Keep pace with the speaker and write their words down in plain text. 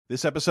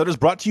This episode is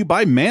brought to you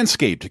by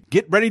Manscaped.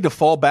 Get ready to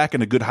fall back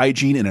into good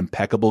hygiene and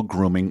impeccable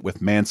grooming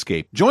with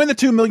Manscaped. Join the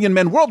 2 million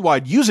men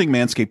worldwide using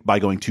Manscaped by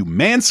going to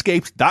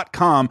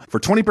manscaped.com for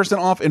 20%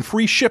 off and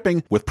free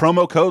shipping with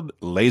promo code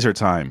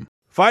LASERTIME.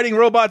 Fighting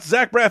robots,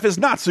 Zach Braff is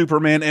not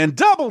Superman, and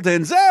double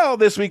Denzel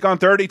this week on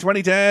 30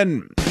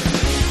 2010.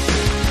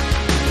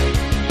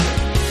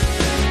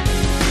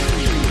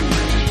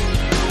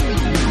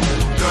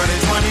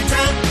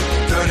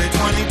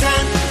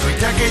 3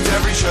 decades,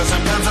 every show,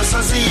 sometimes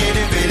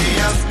associated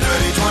videos.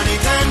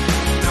 30-20-10,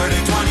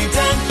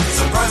 30-20-10.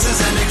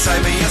 Surprises and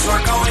excitement, yes,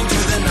 we're going to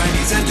the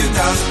 90s and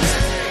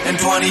 2000s and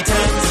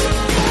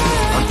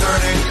 2010s on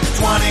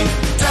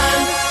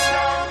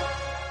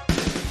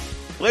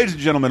 30-20-10. Ladies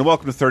and gentlemen,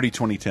 welcome to 30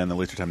 2010, the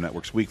Laser Time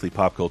Network's weekly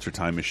pop culture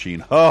time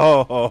machine.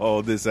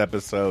 Oh, this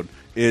episode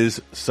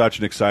is such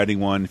an exciting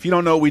one. If you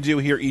don't know what we do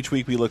here, each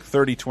week we look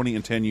 30, 20,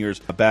 and 10 years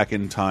back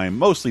in time,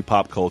 mostly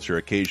pop culture,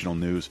 occasional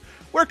news.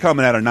 We're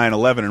coming out of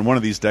 9/11 in one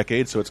of these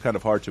decades, so it's kind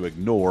of hard to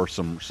ignore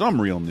some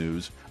real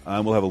news.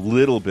 We'll have a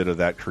little bit of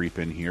that creep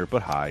in here,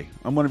 but hi.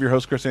 I'm one of your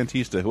hosts, Chris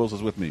Antista. Who else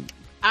is with me?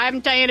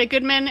 I'm Diana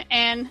Goodman,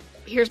 and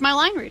here's my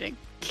line reading.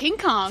 King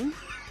Kong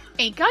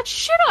ain't got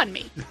shit on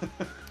me.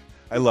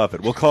 I love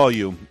it. We'll call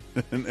you.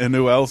 And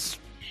who else?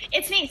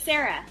 It's me,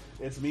 Sarah.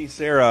 It's me,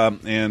 Sarah.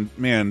 And,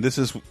 man, this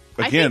is, again...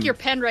 I think your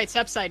pen writes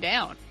upside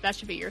down. That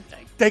should be your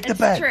thing. Take the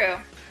bet. It's true.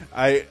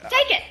 Take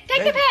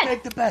the bet.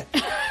 Take the bet.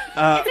 It's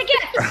a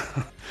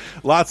gift.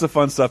 Lots of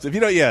fun stuff. If you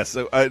know, yes.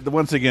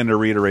 Once again, to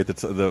reiterate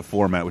the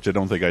format, which I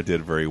don't think I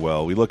did very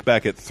well, we look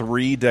back at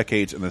 3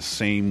 decades in the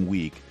same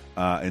week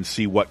and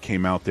see what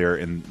came out there.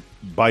 And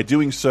by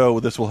doing so,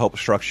 this will help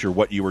structure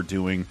what you were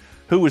doing,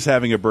 who was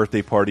having a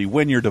birthday party,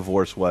 when your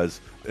divorce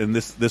was. And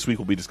this week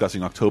we'll be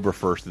discussing October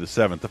 1st to the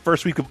 7th, the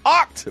first week of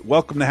Oct.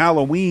 Welcome to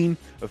Halloween,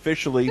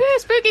 officially. Woo,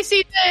 spooky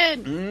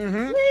season!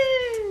 Mm-hmm.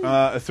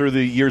 Through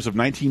the years of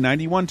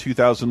 1991,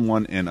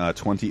 2001, and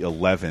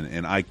 2011.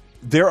 And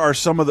there are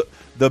some of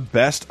the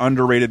best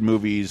underrated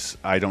movies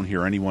I don't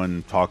hear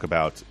anyone talk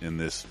about in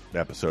this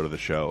episode of the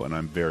show, and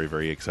I'm very,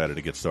 very excited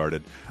to get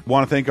started. I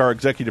want to thank our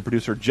executive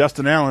producer,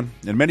 Justin Allen,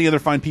 and many other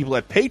fine people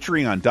at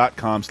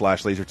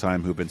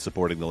patreon.com/lasertime who've been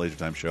supporting the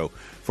Lasertime show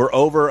for the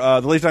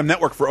Lasertime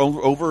Network for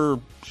over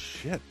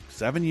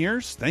 7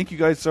 years. Thank you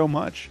guys so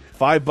much.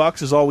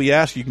 $5 is all we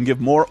ask. You can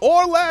give more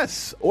or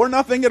less or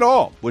nothing at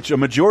all, which a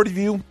majority of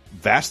you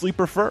vastly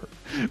prefer.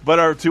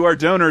 But to our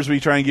donors,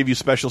 we try and give you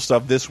special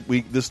stuff this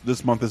week.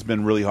 This month has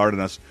been really hard on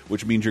us,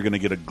 which means you're going to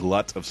get a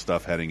glut of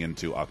stuff heading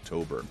into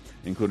October,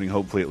 including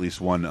hopefully at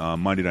least one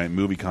Monday night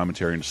movie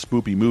commentary and a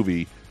spoopy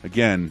movie.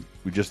 Again,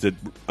 we just did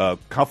a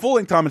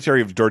full-length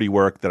commentary of Dirty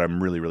Work that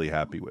I'm really, really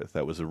happy with.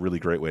 That was a really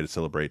great way to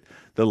celebrate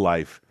the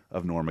life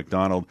of Norm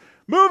Macdonald.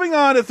 Moving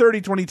on to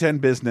 30-2010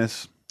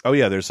 business. Oh,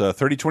 yeah, there's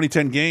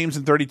 30-2010 games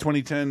and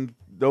 30-2010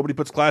 Nobody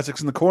Puts Classics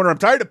in the Corner. I'm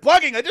tired of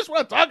plugging. I just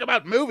want to talk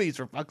about movies,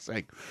 for fuck's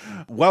sake.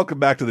 Welcome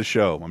back to the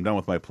show. I'm done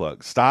with my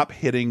plug. Stop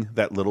hitting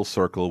that little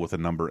circle with a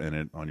number in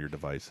it on your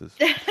devices.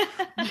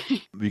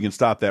 You can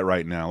stop that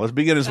right now. Let's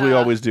begin as we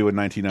always do in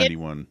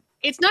 1991.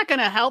 It's not going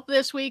to help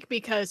this week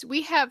because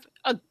we have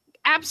an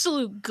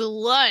absolute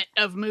glut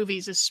of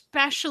movies,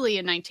 especially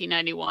in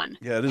 1991.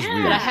 Yeah, it is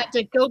weird. But I had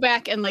to go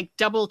back and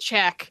double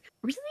check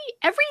really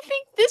everything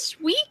this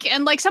week,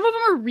 and some of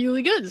them are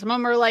really good. Some of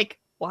them are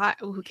why?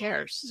 Who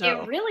cares?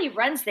 So it really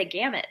runs the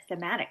gamut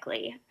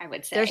thematically, I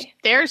would say.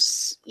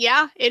 There's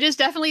it is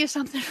definitely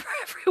something for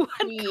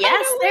everyone.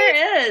 Yes,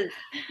 there is.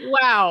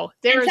 Wow.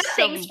 There's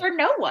things for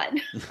no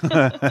one.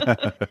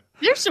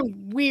 There's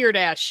some weird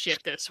ass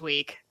shit this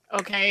week.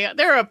 Okay.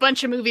 There are a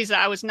bunch of movies that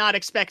I was not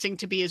expecting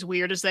to be as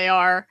weird as they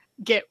are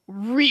get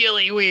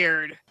really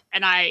weird.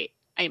 And I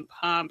am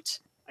pumped.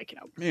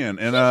 Man,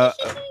 and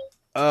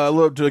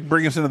look, to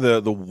bring us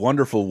into the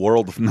wonderful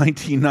world of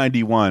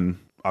 1991.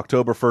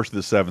 October 1st to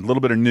the 7th. A little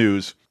bit of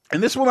news.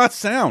 And this will not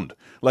sound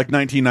like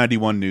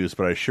 1991 news,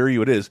 but I assure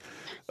you it is.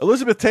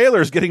 Elizabeth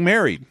Taylor is getting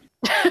married.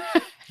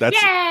 That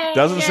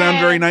doesn't sound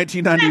very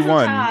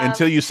 1991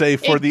 until you say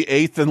for the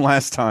 8th and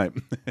last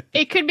time.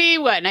 It could be,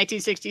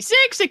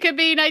 1966? It could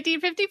be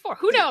 1954.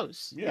 Who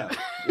knows? Yeah.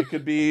 It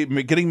could be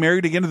getting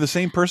married again to the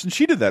same person.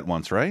 She did that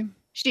once, right?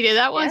 She did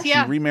that once,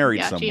 yeah. She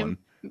remarried someone.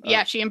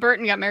 She and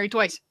Burton got married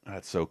twice.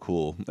 That's so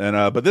cool. And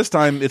but this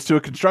time it's to a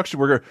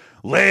construction worker,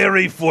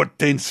 Larry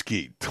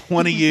Fortinsky,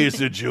 20 years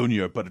a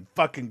junior, but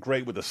fucking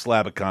great with a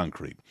slab of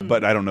concrete.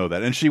 But I don't know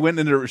that. And she went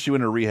into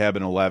rehab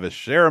in a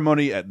lavish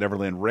ceremony at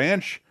Neverland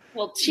Ranch.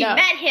 Well, she met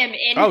him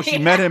in rehab. She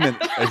met him in...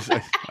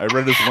 I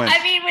read his went.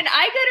 I mean, when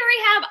I go to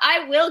rehab,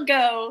 I will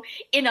go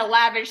in a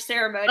lavish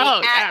ceremony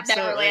at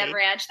Neverland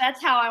Ranch.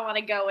 That's how I want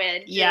to go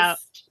in. Yeah.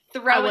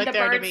 Throw in the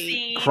bird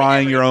seed.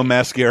 Crying your own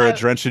mascara,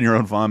 drenched in your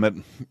own vomit.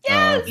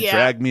 Yes.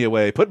 Drag me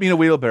away. Put me in a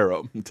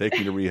wheelbarrow and take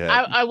me to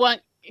rehab. I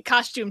want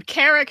costumed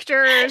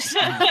characters.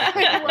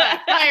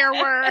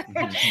 Fireworks.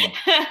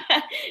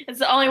 It's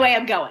the only way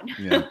I'm going.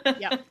 Yeah.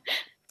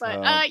 But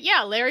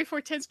Larry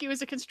Fortinsky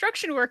was a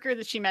construction worker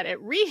that she met at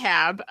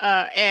rehab.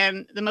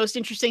 And the most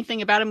interesting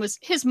thing about him was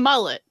his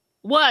mullet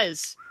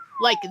was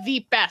like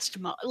the best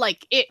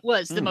like it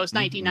was the most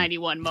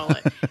 1991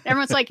 mullet.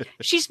 Everyone's like,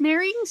 she's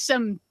marrying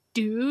some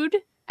dude,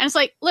 and it's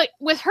like, look,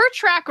 with her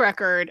track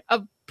record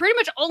of pretty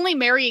much only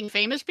marrying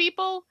famous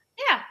people,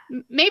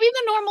 maybe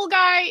the normal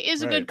guy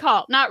is a good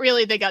call. Not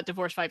really. They got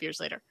divorced 5 years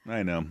later.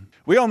 I know.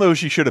 We all know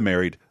she should have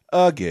married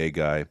a gay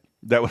guy.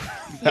 That would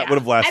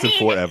have lasted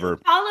forever.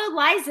 Follow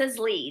Liza's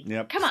lead.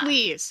 Yep. Come on.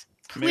 Please,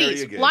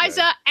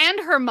 Liza and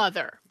her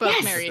mother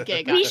both marry a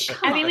gay guy.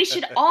 We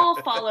should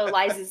all follow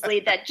Liza's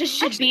lead. That just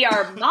should be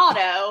our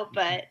motto.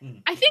 But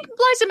I think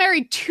Liza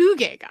married 2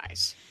 gay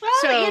guys. Well,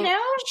 so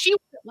she was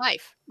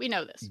life. We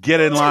know this. Get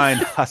in line,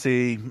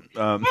 hussy.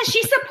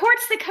 She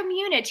supports the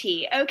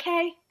community.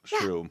 Okay.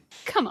 True.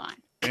 Come on,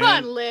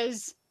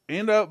 Liz.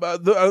 And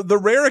the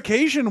rare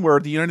occasion where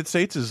the United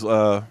States is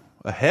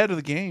ahead of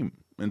the game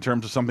in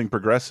terms of something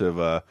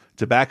progressive.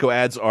 Tobacco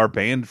ads are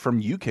banned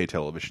from UK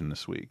television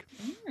this week.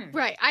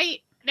 Right. I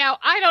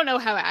don't know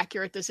how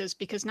accurate this is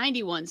because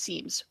 91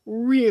 seems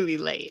really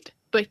late.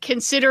 But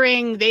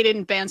considering they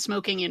didn't ban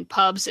smoking in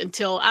pubs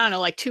until, I don't know,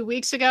 like 2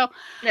 weeks ago.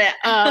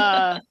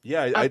 I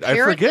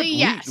forget.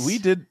 Yes. We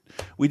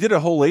did a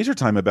whole laser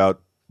time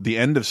about the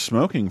end of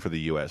smoking for the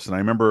U.S. And I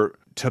remember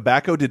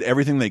Tobacco did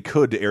everything they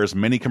could to air as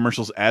many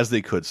commercials as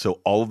they could. So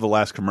all of the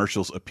last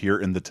commercials appear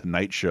in the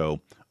Tonight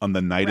Show on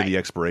the night of the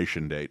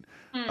expiration date.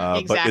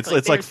 Exactly. But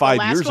it's like 5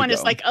 years ago. The last one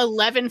is like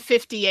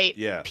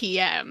 11:58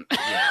 p.m.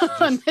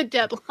 on the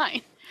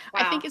deadline.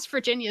 Wow. I think it's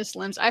Virginia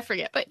Slims. I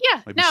forget. But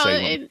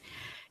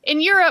in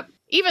Europe,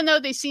 even though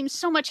they seem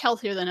so much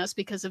healthier than us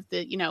because of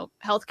the,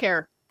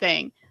 healthcare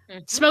thing,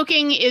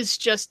 smoking is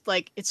just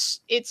like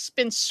it's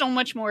been so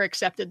much more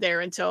accepted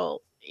there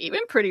until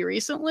even pretty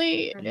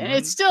recently. And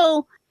it's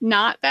still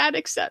not that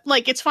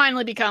like it's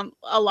finally become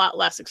a lot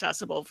less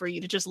accessible for you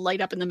to just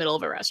light up in the middle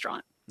of a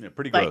restaurant. Yeah,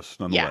 pretty gross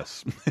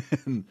nonetheless.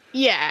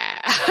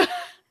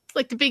 It's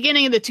like the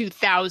beginning of the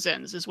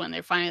 2000s is when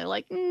they're finally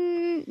like,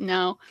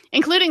 no,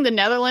 including the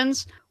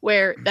Netherlands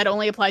where that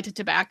only applied to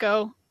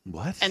tobacco.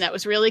 What? And that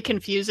was really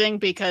confusing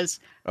because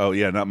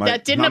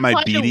that didn't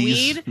apply to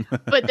beaties. weed.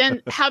 But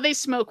then how they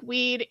smoke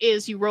weed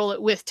is you roll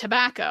it with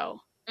tobacco,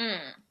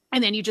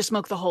 and then you just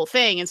smoke the whole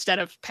thing instead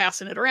of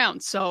passing it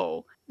around.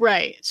 So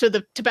so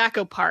the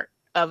tobacco part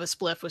of a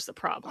spliff was the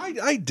problem.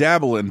 I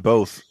dabble in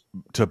both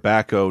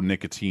tobacco,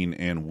 nicotine,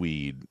 and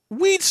weed.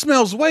 Weed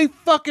smells way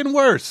fucking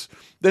worse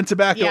than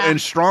tobacco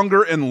and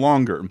stronger and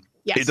longer.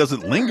 Yes. It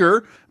doesn't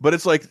linger, but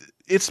it's like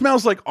it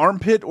smells like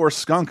armpit or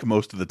skunk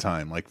most of the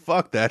time. Like,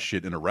 fuck that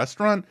shit in a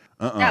restaurant.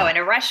 No, in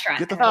a restaurant.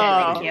 Get the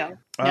thank you.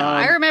 No,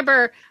 I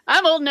remember.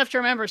 I'm old enough to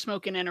remember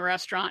smoking in a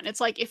restaurant.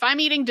 It's like if I'm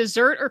eating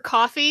dessert or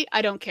coffee,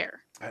 I don't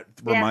care. That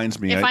reminds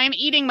me. If I'm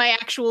eating my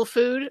actual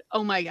food,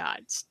 oh my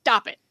God,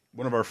 stop it.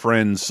 One of our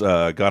friends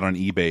got on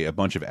eBay a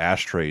bunch of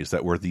ashtrays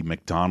that were the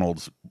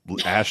McDonald's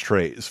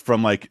ashtrays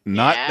from like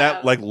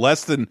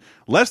less than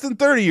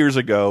 30 years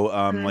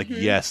ago. Like,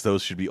 yes,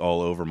 those should be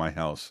all over my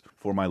house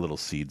for my little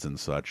seeds and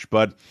such.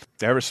 But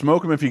ever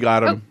smoke them if you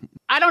got them.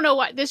 I don't know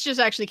why. This just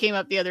actually came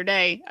up the other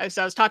day. I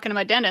was talking to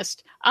my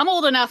dentist. I'm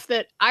old enough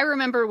that I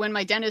remember when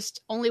my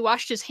dentist only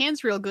washed his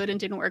hands real good and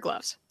didn't wear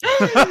gloves.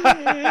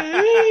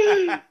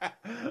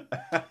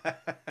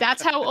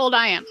 That's how old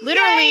I am.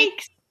 Literally.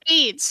 Yikes.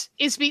 AIDS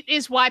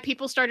is why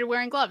people started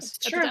wearing gloves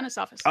at the dentist's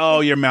office. Oh,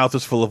 your mouth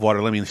is full of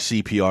water. Let me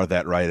CPR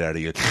that right out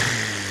of you.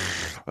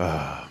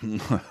 I'm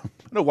going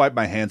to wipe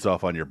my hands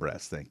off on your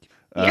breast. Thank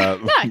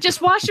you.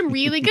 Just wash them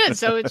really good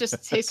so it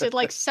just tasted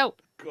like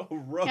soap.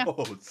 Gross. Yeah,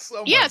 oh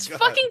it's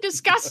fucking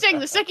disgusting.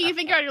 The second you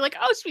think about it, you're like,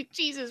 oh, sweet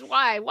Jesus,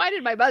 why? Why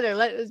did my mother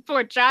let this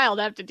poor child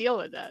have to deal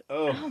with that?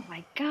 Oh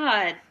my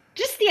God.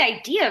 Just the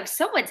idea of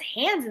someone's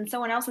hands in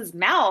someone else's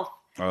mouth.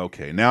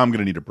 Okay, now I'm going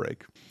to need a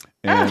break.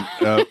 And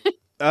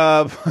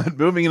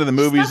moving into the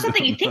movies. It's not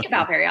something you think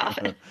about very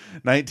often.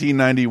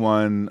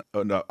 1991,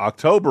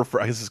 October.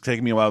 I guess it's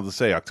taking me a while to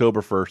say. October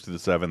 1st to the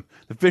 7th.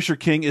 The Fisher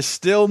King is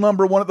still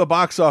 #1 at the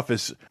box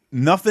office.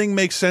 Nothing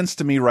makes sense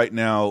to me right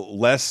now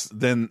less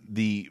than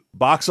the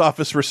box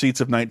office receipts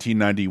of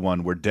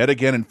 1991, where Dead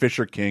Again and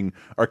Fisher King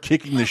are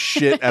kicking the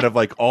shit out of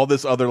like all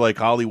this other like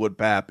Hollywood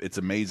pap. It's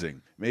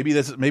amazing. Maybe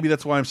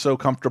that's why I'm so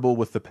comfortable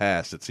with the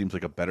past. It seems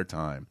like a better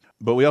time.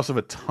 But we also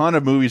have a ton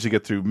of movies to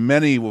get through,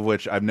 many of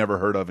which I've never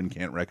heard of and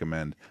can't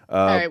recommend.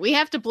 All right, we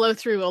have to blow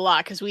through a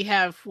lot because we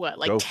have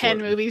 10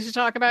 movies to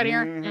talk about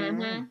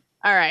here.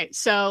 All right,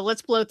 so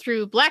let's blow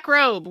through Black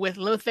Robe with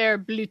Lothar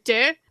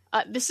Blüter.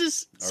 This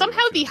is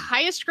somehow the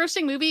highest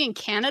grossing movie in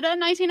Canada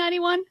in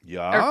 1991.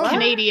 Yeah. Or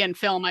Canadian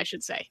film, I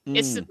should say.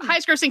 It's the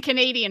highest grossing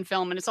Canadian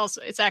film, and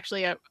it's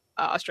actually a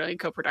Australian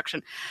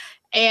co-production.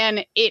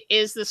 And it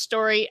is the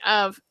story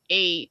of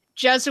a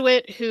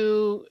Jesuit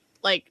who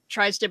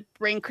tries to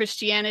bring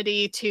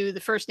Christianity to the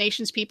First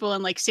Nations people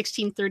in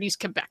 1630s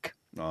Quebec.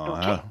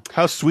 Oh,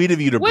 how sweet of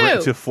you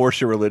to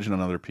force your religion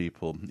on other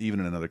people, even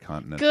in another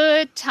continent.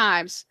 Good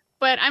times.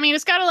 But, I mean,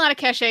 it's got a lot of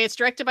cachet. It's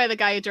directed by the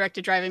guy who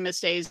directed Driving Miss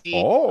Daisy.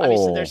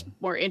 Obviously, there's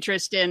more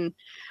interest in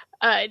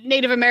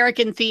Native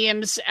American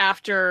themes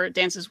after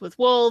Dances with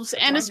Wolves.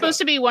 And it's supposed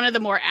to be one of the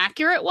more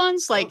accurate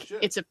ones.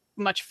 It's a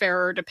much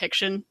fairer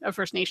depiction of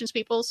First Nations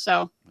peoples.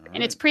 So,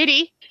 and it's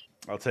pretty.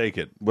 I'll take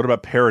it. What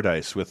about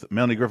Paradise with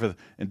Melanie Griffith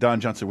and Don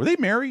Johnson? Were they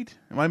married?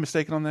 Am I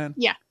mistaken on that?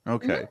 Yeah.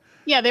 Okay. Mm-hmm.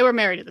 Yeah, they were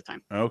married at the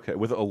time. Okay.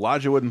 With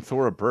Elijah Wood and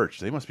Thora Birch.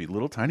 They must be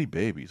little tiny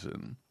babies.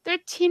 They're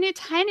teeny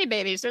tiny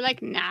babies. They're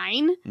like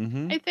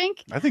 9, I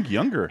think. I think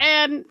younger.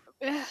 And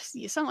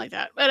something like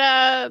that.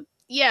 But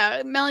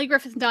yeah, Melanie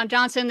Griffith and Don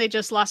Johnson, they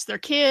just lost their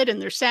kid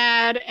and they're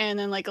sad. And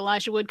then like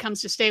Elijah Wood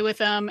comes to stay with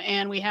them.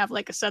 And we have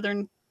like a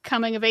Southern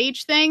coming of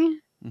age thing.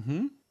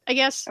 Mm-hmm. I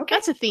guess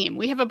that's a theme.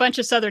 We have a bunch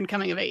of Southern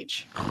coming of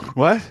age.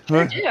 What?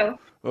 Sure do.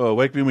 Oh,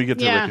 wake me when we get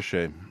to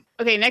Ricochet.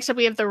 Okay, next up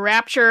we have The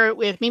Rapture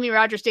with Mimi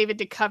Rogers, David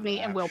Duchovny,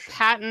 and Will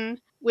Patton,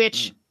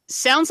 which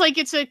sounds like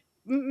it's a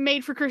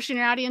made for Christian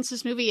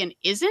audiences movie and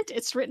isn't.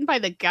 It's written by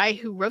the guy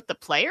who wrote The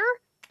Player,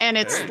 and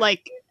it's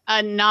like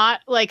a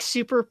not like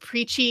super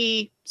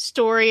preachy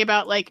story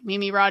about like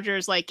Mimi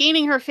Rogers like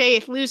gaining her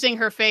faith, losing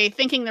her faith,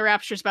 thinking the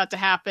rapture's about to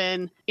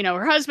happen. You know,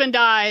 her husband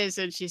dies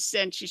and she's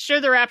sure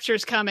the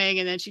rapture's coming,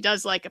 and then she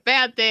does like a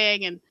bad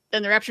thing, and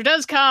then the rapture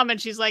does come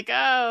and she's like,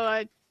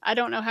 oh, I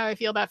don't know how I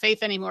feel about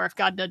faith anymore if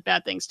God did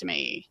bad things to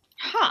me.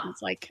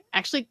 It's like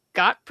actually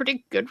got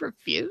pretty good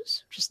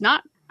reviews. Just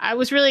not. I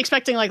was really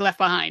expecting like Left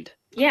Behind.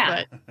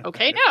 Yeah. But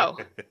okay, no.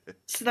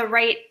 It's the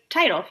right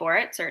title for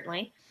it,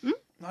 certainly.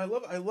 I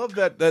love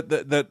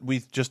that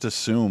we just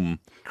assume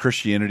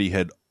Christianity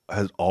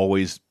has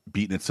always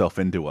beaten itself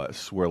into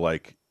us. Where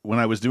like when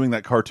I was doing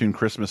that cartoon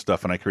Christmas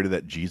stuff and I created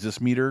that Jesus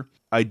meter,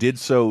 I did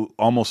so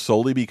almost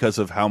solely because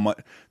of how much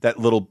that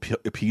little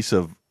piece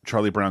of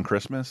Charlie Brown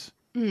Christmas.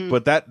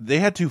 But that they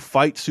had to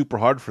fight super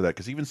hard for that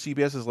because even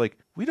CBS is like,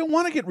 we don't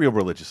want to get real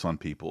religious on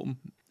people.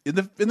 In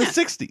the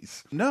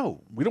 60s. No,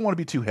 we don't want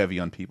to be too heavy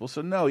on people.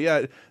 So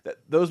no,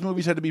 those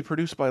movies had to be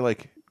produced by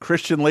like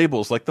Christian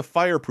labels, like the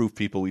Fireproof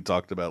people we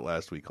talked about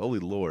last week. Holy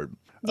Lord.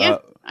 Yeah,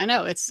 I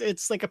know.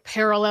 It's like a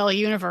parallel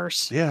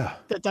universe.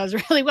 That does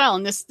really well.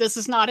 And this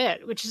is not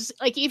it, which is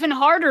like even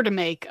harder to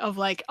make of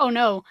like, oh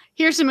no,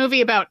 here's a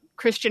movie about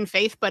Christian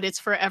faith, but it's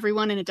for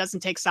everyone and it doesn't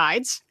take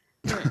sides.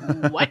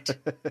 What?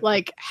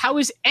 Like, how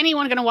is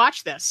anyone going to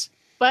watch this?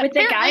 But with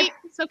the guy,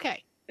 it's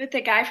okay. With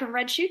the guy from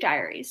Red Shoe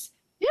Diaries.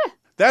 Yeah.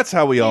 That's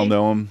how we all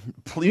know him.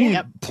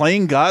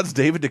 Playing God's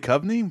David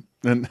Duchovny?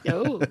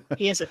 Oh,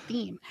 he has a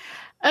theme.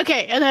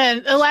 Okay, and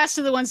then the last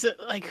of the ones that,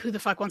 like, who the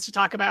fuck wants to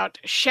talk about?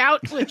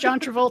 Shout with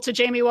John Travolta,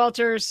 Jamie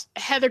Walters,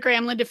 Heather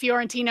Graham, Linda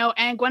Fiorentino,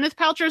 and Gwyneth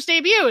Paltrow's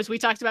debut, as we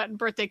talked about in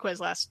Birthday Quiz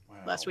last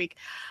week.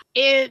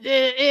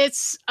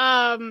 It's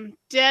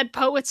Dead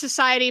Poet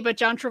Society, but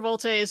John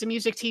Travolta is a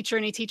music teacher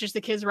and he teaches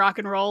the kids rock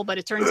and roll, but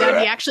it turns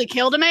out he actually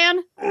killed a man.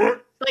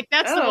 Like,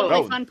 that's the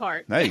only fun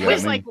part. It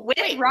was like,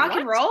 wait, rock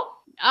and roll?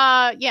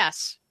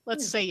 Yes.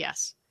 Let's say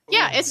yes.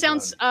 Yeah, it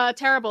sounds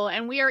terrible,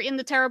 and we are in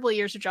the terrible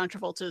years of John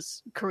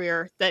Travolta's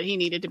career that he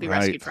needed to be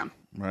rescued from.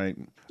 Right.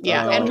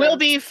 Yeah, and will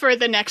be for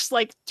the next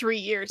like 3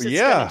 years.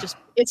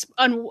 It's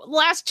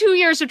last 2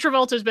 years of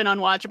Travolta has been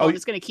unwatchable, and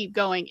it's going to keep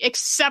going,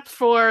 except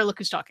for Look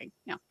Who's Talking.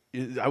 Yeah.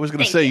 I was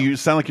going to say, you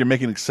sound like you're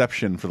making an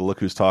exception for the Look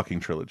Who's Talking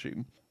trilogy.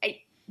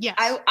 Yes,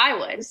 I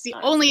would. It's the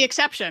only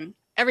exception.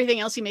 Everything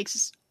else he makes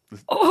is.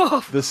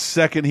 The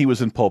second he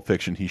was in Pulp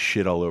Fiction, he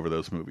shit all over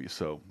those movies.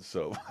 So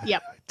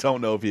yep. I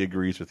don't know if he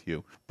agrees with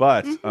you,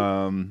 but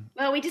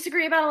well, we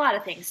disagree about a lot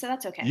of things, so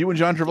that's okay. You and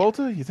John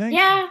Travolta, you think?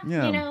 Yeah.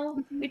 You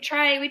know, we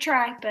try,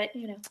 but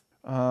you know.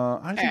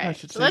 I think I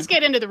should. So let's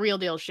get into the real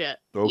deal shit.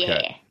 Okay.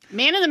 Yeah.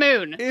 Man in the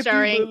Moon,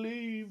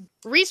 starring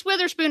Reese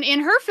Witherspoon in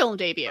her film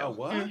debut. Oh,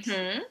 what?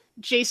 Mm-hmm.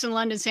 Jason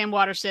London, Sam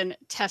Waterston,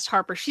 Tess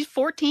Harper. She's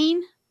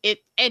 14.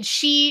 And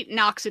she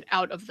knocks it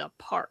out of the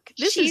park.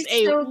 She's is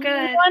a so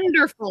good.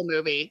 Wonderful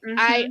movie. Mm-hmm.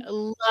 I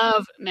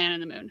love Man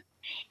in the Moon.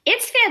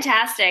 It's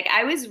fantastic.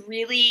 I was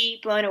really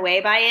blown away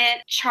by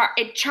it.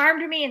 It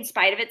charmed me in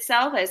spite of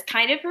itself. I was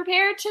kind of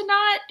prepared to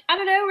not,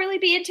 really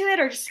be into it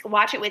or just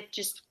watch it with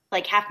just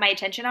like half my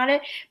attention on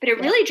it. But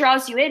it really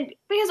draws you in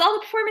because all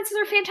the performances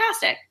are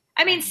fantastic.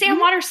 I mean, Sam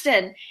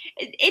Waterston,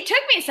 it took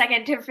me a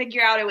second to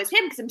figure out it was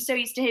him because I'm so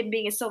used to him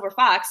being a silver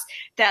fox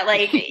that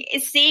like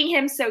seeing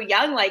him so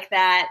young like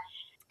that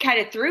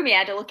kind of threw me. I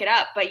had to look it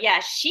up. But yeah,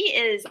 she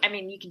is,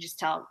 you can just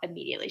tell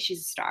immediately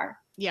she's a star.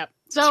 Yep.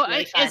 So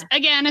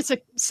it's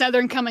a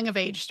Southern coming of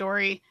age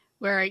story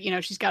where,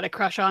 she's got a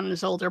crush on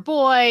this older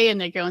boy and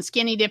they're going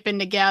skinny dipping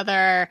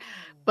together.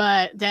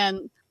 But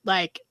then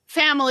like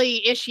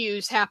family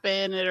issues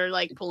happen that are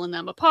like pulling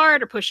them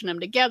apart or pushing them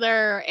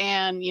together.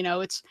 And,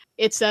 it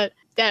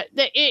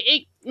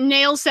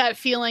nails that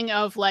feeling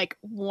of like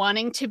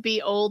wanting to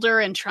be older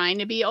and trying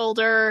to be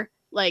older.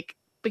 Like,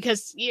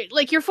 because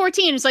you're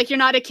 14, it's like you're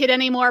not a kid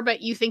anymore,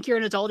 but you think you're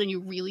an adult and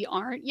you really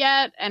aren't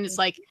yet. And it's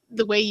like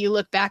the way you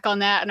look back on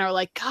that and are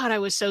like, God, I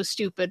was so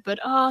stupid, but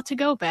to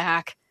go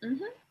back.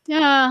 Mm-hmm.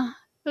 Yeah,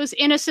 those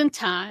innocent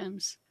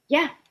times.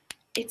 Yeah,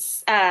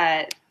 it's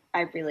I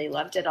really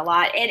loved it a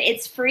lot, and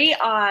it's free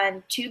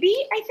on Tubi,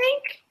 I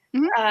think.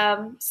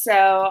 Mm-hmm.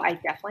 So I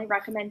definitely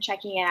recommend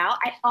checking it out.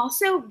 I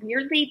also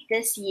weirdly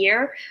this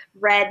year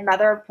read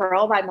Mother of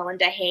Pearl by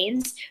Melinda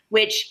Haynes,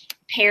 which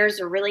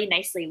pairs really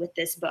nicely with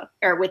this book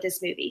or with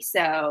this movie.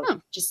 So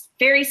just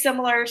very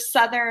similar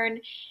Southern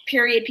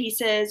period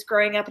pieces,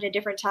 growing up in a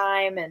different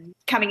time and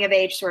coming of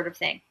age sort of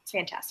thing. It's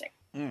fantastic.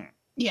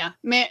 Yeah,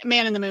 Man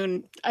in the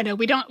Moon. I know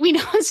we don't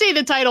say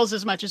the titles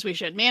as much as we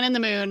should. Man in the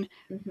Moon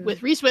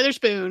with Reese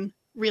Witherspoon,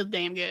 real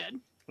damn good.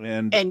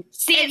 And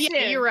see it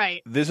soon. You're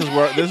right. This is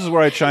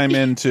where I chime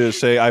in to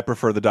say I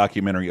prefer the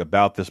documentary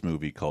about this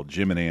movie called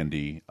Jim and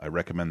Andy. I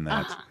recommend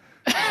that.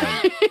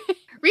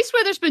 Reese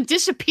Witherspoon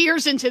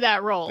disappears into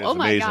that role. It's oh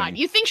my amazing. God!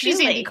 You think she's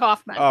Really? Andy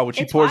Kaufman? Oh, when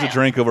she It's pours wild. a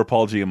drink over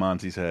Paul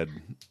Giamatti's head,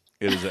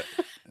 it is,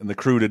 and the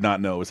crew did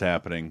not know it was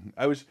happening.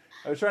 I was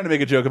trying to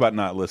make a joke about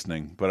not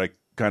listening, but I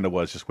kind of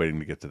was just waiting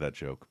to get to that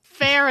joke.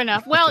 Fair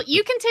enough. Well,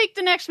 you can take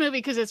the next movie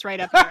because it's right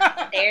up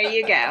there. There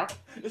you go.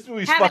 This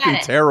movie's Have at fucking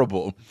it.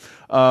 terrible.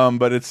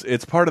 But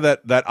it's part of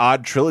that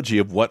odd trilogy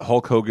of what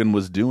Hulk Hogan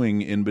was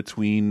doing in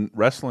between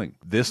wrestling.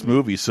 This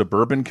movie,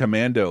 Suburban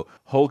Commando,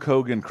 Hulk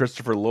Hogan,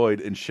 Christopher Lloyd,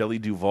 and Shelley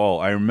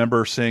Duvall. I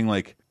remember saying,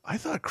 like, I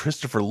thought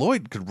Christopher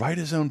Lloyd could write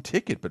his own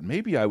ticket, but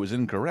maybe I was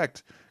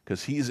incorrect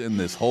because he's in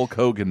this Hulk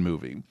Hogan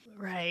movie.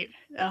 Right,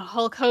 a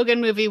Hulk Hogan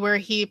movie where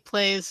he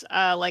plays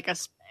like a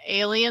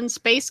alien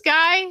space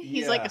guy.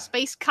 He's like Yeah. a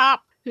space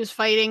cop who's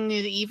fighting the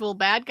evil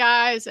bad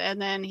guys,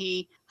 and then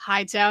he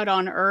hides out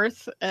on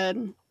Earth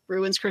and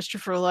ruins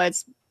Christopher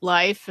Lloyd's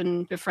life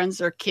and befriends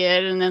their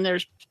kid, and then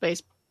there's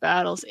space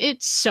battles.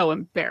 It's so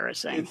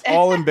embarrassing. It's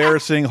all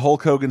embarrassing.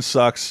 Hulk Hogan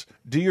sucks.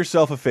 Do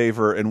yourself a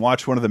favor and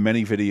watch one of the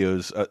many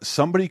videos.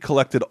 Somebody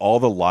collected all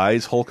the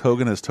lies Hulk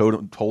Hogan has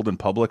told in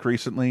public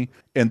recently,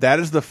 and that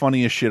is the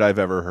funniest shit I've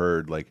ever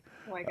heard. Like,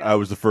 Oh my God. I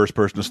was the first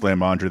person to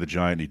slam Andre the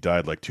Giant. He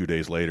died like 2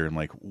 days later. And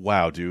like,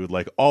 wow, dude,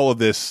 like all of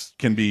this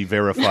can be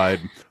verified.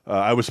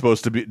 I was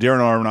supposed to be, Darren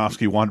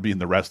Aronofsky wanted to be in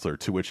The Wrestler,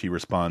 to which he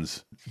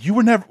responds, you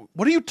were never,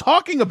 what are you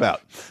talking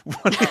about?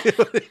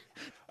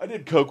 I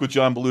did coke with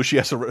John Belushi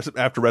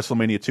after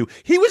WrestleMania 2.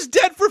 He was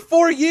dead for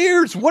 4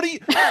 years. What are you?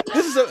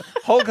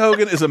 Hulk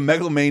Hogan is a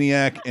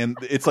megalomaniac, and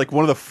it's like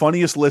one of the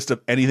funniest lists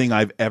of anything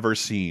I've ever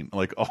seen.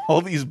 Like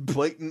all these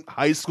blatant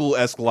high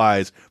school-esque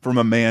lies from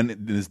a man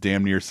in his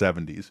damn near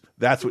 70s.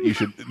 That's what you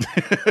should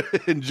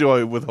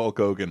enjoy with Hulk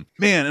Hogan.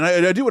 Man, and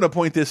I do want to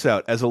point this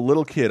out. As a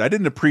little kid, I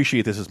didn't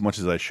appreciate this as much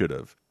as I should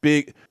have.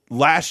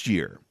 Last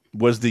year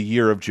was the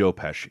year of Joe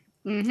Pesci.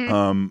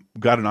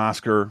 Got an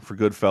Oscar for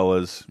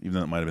Goodfellas, even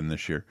though it might have been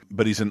this year.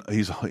 But he's in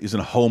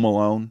Home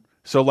Alone.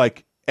 So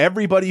like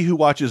everybody who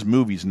watches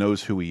movies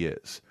knows who he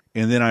is.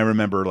 And then I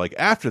remember like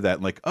after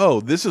that, like,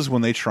 oh, this is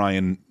when they try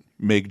and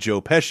make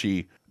Joe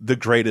Pesci the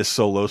greatest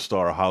solo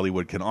star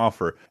Hollywood can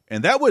offer.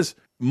 And that was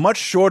much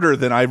shorter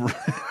than I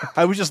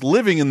was just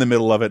living in the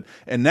middle of it.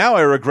 And now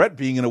I regret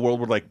being in a world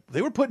where like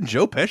they were putting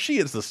Joe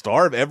Pesci as the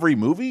star of every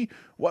movie.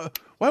 Why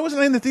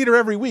wasn't I in the theater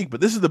every week? But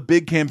this is the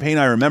big campaign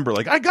I remember.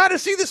 Like, I got to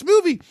see this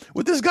movie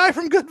with this guy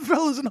from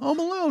Goodfellas and Home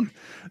Alone.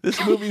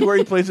 This movie where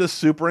he plays a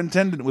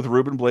superintendent with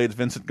Ruben Blades,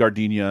 Vincent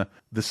Gardenia,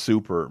 the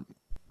super.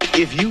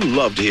 If you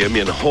loved him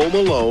in Home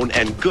Alone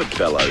and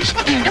Goodfellas,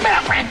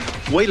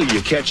 wait till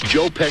you catch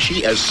Joe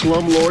Pesci as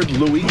slumlord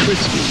Louis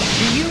Kritzky.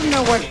 Do you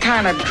know what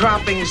kind of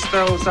droppings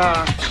those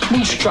are?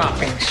 Moose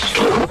droppings.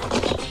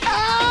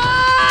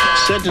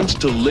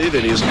 Sentenced to live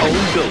in his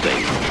own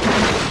building.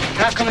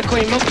 How come the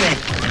Queen Milkman?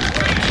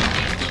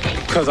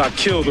 Because I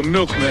killed the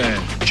milkman.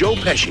 Joe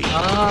Pesci,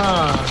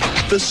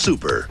 the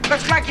super.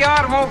 Looks like your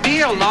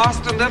automobile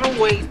lost a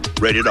little weight.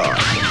 Rated R.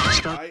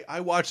 I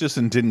watched this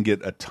and didn't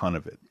get a ton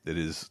of it. It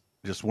is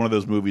just one of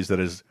those movies that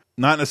is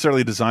not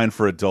necessarily designed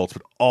for adults,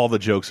 but all the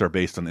jokes are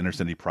based on inner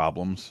city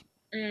problems.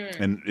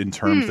 And in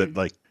terms that,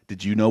 like,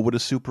 did you know what a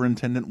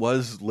superintendent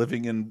was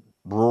living in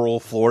rural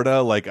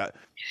Florida? Like,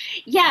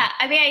 Yeah,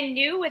 I mean, I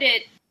knew what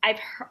I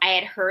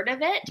had heard of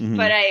it,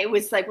 but it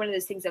was like one of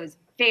those things that was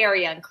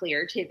very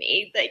unclear to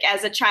me, like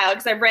as a child,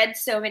 because I've read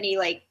so many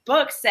like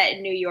books set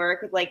in New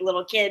York with like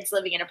little kids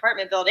living in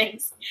apartment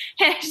buildings,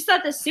 and I just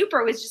thought the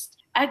super was just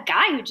a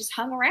guy who just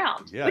hung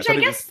around. Yeah, which I I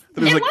thought guess, it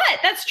was and like, what?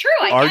 That's true.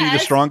 are you the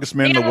strongest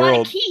man in the He had a lot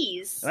world? of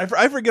keys. And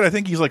I forget. I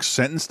think he's like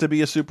sentenced to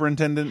be a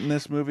superintendent in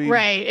this movie.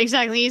 Right,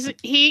 exactly.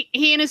 He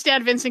and his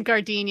dad Vincent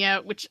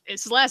Gardenia, which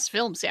is his last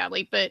film,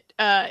 sadly, but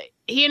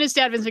he and his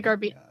dad Vincent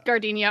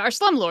Gardenia are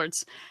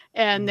slumlords,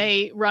 and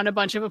they run a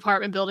bunch of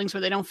apartment buildings where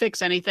they don't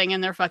fix anything,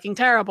 and they're fucking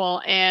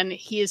terrible. And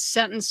he is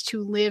sentenced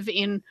to live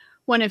in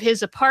one of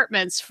his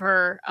apartments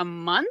for a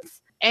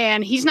month,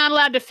 and he's not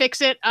allowed to fix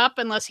it up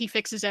unless he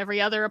fixes every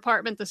other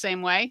apartment the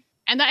same way.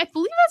 And I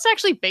believe that's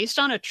actually based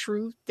on a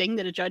true thing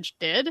that a judge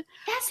did.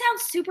 That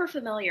sounds super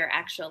familiar,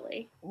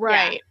 actually.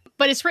 Right.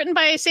 But it's written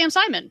by Sam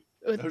Simon,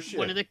 Oh, shit.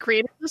 one of the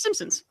creators of The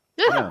Simpsons.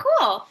 Yeah.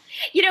 Cool.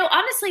 You know,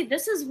 honestly,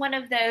 this is one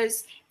of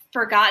those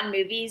forgotten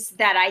movies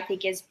that I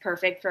think is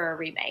perfect for a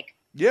remake.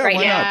 Yeah, Right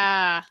why now. not?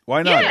 Yeah.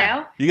 Why not?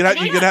 Yeah.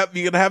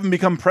 You could have him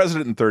become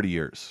president in 30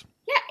 years.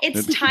 Yeah,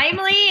 it's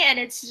timely, and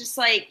it's just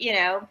like, you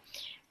know,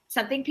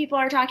 something people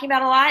are talking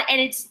about a lot,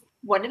 and it's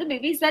one of the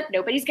movies that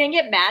nobody's going to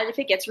get mad if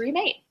it gets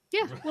remade.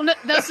 Yeah. Well,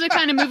 that's the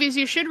kind of movies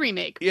you should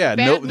remake. Yeah,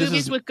 Bad this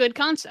movies is with good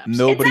concepts.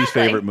 Nobody's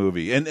Exactly. favorite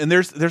movie. And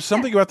there's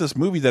something about this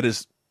movie that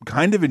is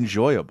kind of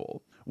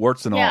enjoyable.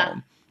 warts and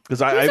all. Because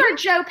Who's our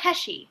Joe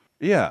Pesci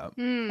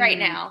right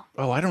now?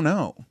 Oh, I don't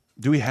know.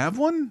 Do we have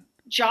one?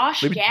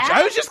 Josh Gad?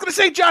 I was just going to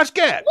say Josh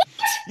Gad. What?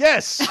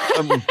 Yes.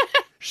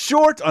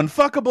 Short,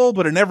 unfuckable,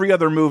 but in every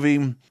other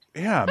movie.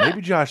 Yeah,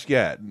 maybe Josh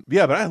Gad.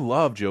 Yeah, but I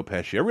love Joe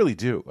Pesci. I really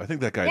do. I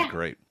think that guy's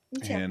great.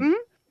 Me too.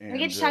 And we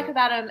get to talk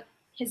about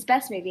his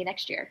best movie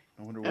next year.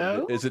 I wonder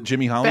what is it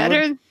Jimmy Hollywood?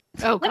 Better?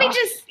 Oh,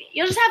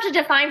 you'll just have to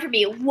define for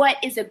me, what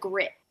is a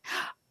grip?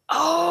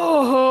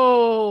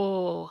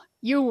 Oh,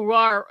 you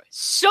are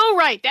so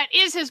right. That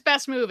is his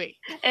best movie.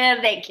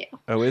 Thank you.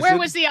 Oh, Where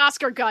was the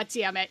Oscar,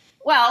 goddammit?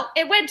 Well,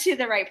 it went to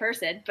the right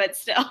person, but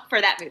still, for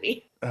that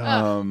movie.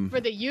 For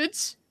the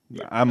youths?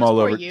 I'm all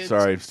over.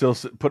 Sorry, still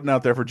putting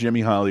out there for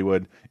Jimmy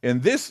Hollywood.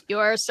 And this... You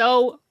are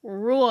so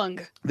wrong.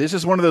 This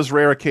is one of those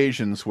rare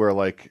occasions where,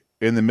 like,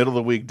 in the middle of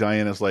the week,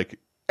 Diana's like,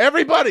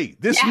 everybody,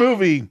 this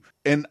movie.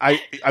 And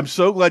I'm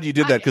so glad you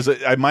did that, because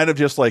I might have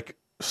just, like,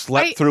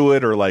 slept through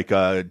it or, like,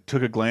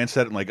 took a glance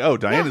at it and, like, oh,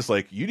 Diana's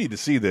like, you need to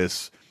see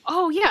this.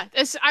 Oh, yeah.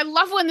 I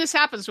love when this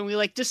happens, when we,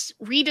 like, just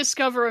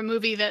rediscover a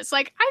movie that's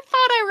like, I thought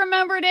I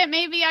remembered it.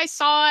 Maybe I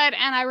saw it,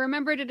 and I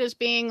remembered it as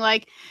being,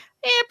 like,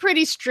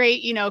 pretty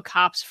straight,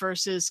 cops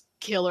versus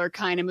killer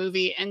kind of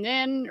movie. And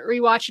then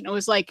rewatching it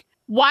was like,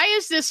 why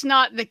is this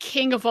not the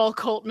king of all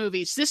cult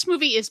movies? This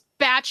movie is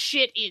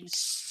batshit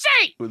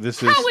insane.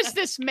 How is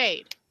this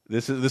made?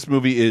 This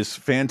movie is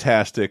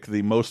fantastic.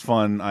 The most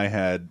fun I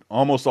had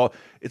almost all.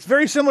 It's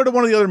very similar to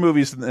one of the other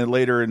movies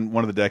later in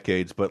one of the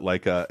decades, but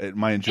like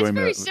my enjoyment. It's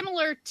very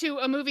similar to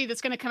a movie that's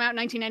going to come out in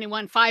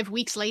 1991, 5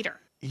 weeks later.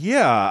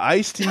 Yeah,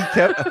 Ice-T,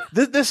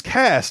 this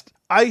cast,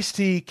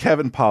 Ice-T,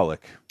 Kevin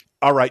Pollak.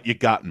 All right, you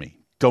got me.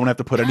 Don't have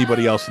to put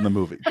anybody else in the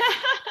movie.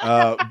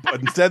 But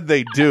instead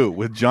they do,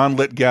 with John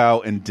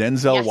Lithgow and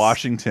Denzel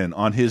Washington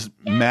on his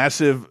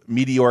massive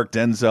meteoric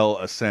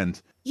Denzel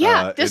ascent.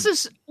 Yeah,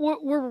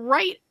 we're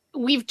right.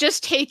 We've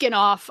just taken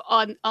off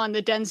on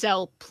the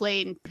Denzel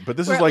plane. But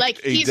this is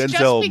like a he's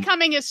Denzel... just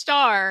becoming a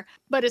star,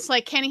 but it's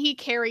like, can he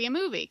carry a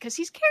movie? Because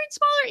he's carried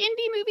smaller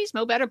indie movies,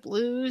 Mo Better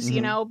Blues,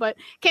 but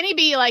can he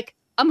be like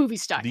a movie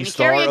star? Can he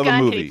carry a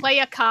gun? Can he play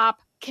a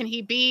cop? Can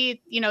he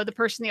be, the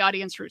person the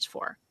audience roots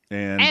for?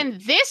 And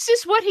this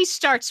is what he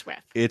starts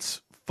with.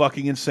 It's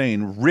fucking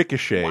insane.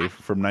 Ricochet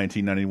from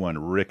 1991.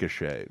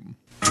 Ricochet.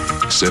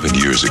 7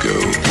 years ago,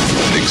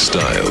 Nick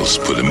Stiles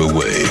put him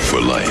away for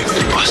life.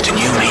 Boston,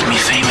 you made me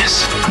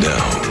famous.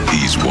 Now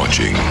he's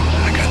watching.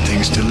 I got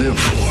things to live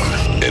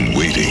for. And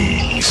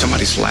waiting. If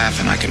somebody's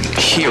laughing, I can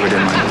hear it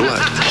in my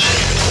blood.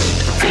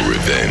 For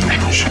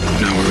revenge.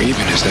 Now we're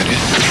even, is that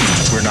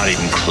it? We're not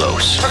even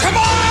close. Oh, come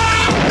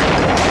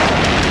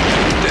on!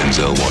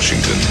 Denzel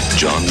Washington,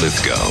 John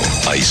Lithgow,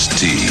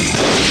 Ice-T.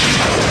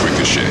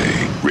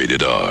 Ricochet,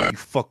 rated R. You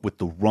fuck with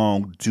the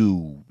wrong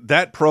dude.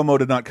 That promo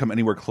did not come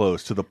anywhere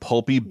close to the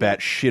pulpy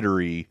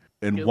batshittery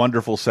and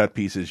wonderful set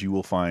pieces you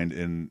will find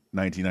in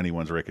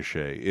 1991's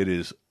Ricochet. It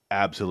is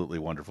absolutely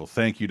wonderful.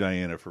 Thank you,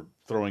 Diana, for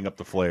throwing up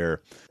the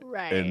flare.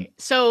 Right.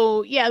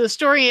 So, the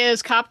story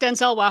is cop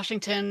Denzel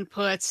Washington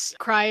puts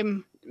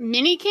crime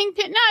mini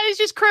kingpin, it's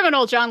just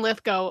criminal John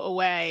Lithgow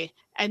away.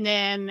 And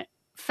then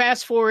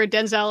fast forward,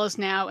 Denzel is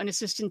now an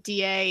assistant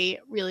DA,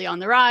 really on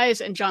the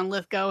rise, and John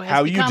Lithgow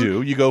has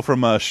you go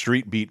from a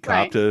street beat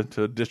cop to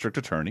district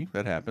attorney.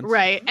 That happens.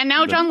 Right. And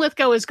now John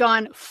Lithgow has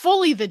gone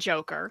fully the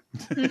Joker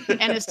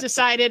and has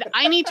decided,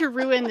 I need to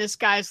ruin this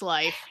guy's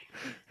life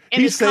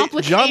in as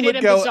complicated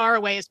and bizarre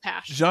way as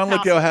possible. John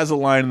Lithgow has a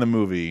line in the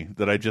movie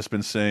that I've just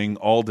been saying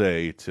all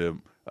day to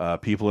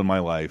people in my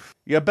life.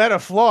 You better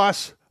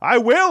floss. I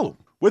will.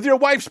 With your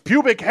wife's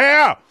pubic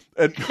hair.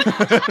 And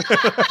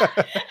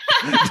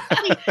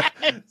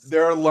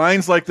there are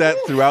lines like that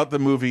throughout the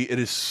movie. It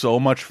is so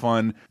much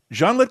fun.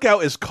 John Lithgow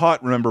is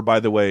caught, remember,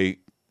 by the way,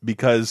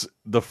 because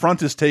the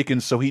front is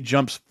taken, so he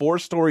jumps 4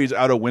 stories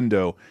out a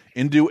window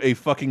into a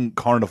fucking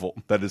carnival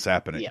that is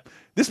happening. Yep.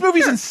 This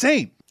movie's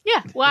insane.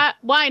 Yeah,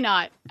 why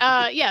not?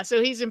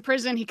 So he's in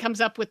prison. He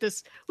comes up with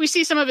this. We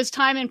see some of his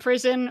time in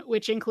prison,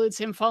 which includes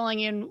him falling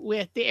in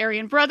with the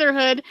Aryan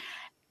Brotherhood.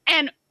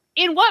 And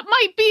in what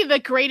might be the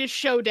greatest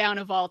showdown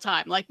of all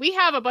time. Like, we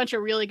have a bunch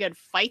of really good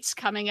fights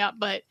coming up,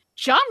 but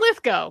John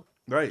Lithgow,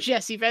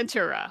 Jesse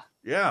Ventura,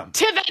 to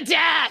the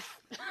death.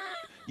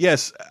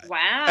 Yes.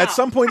 Wow. At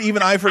some point,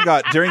 even I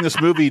forgot during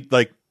this movie,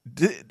 like,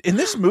 in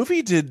this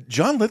movie, did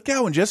John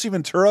Lithgow and Jesse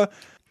Ventura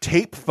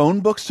tape phone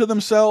books to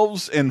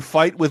themselves and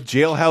fight with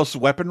jailhouse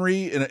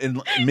weaponry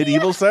in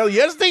medieval style?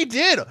 Yes, they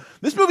did.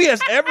 This movie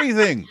has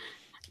everything.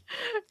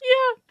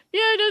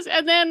 Yeah, it does.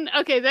 And then,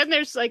 then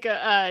there's like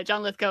a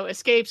John Lithgow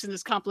escapes in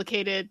this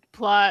complicated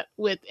plot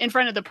in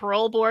front of the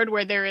parole board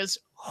where there is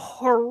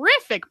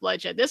horrific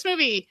bloodshed. This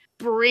movie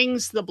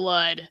brings the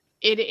blood.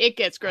 It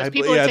gets gross.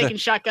 People are taking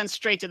shotguns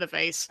straight to the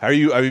face. Are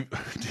you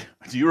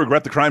Do you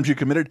regret the crimes you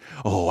committed?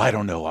 Oh, I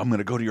don't know. I'm going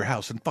to go to your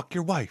house and fuck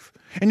your wife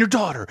and your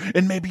daughter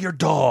and maybe your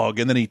dog.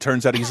 And then he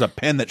turns out he's a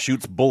pen that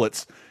shoots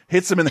bullets,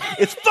 hits him in the...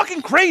 It's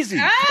fucking crazy.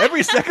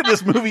 Every second of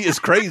this movie is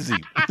crazy.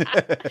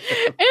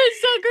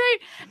 It's so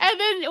great. And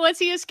then once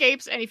he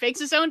escapes and he fakes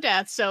his own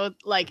death, so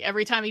like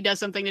every time he does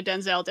something to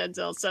Denzel,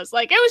 Denzel says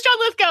like, it was John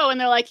Lithgow. And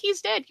they're like,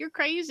 he's dead. You're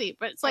crazy.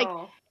 But it's like...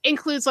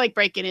 includes like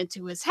breaking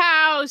into his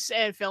house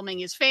and filming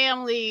his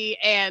family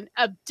and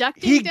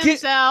abducting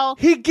Denzel.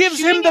 He gives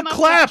him the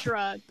clap.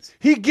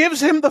 He gives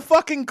him the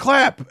fucking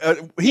clap.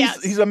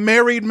 He's a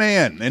married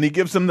man, and he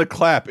gives him the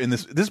clap. In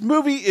this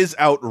movie is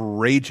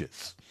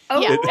outrageous.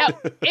 Yeah,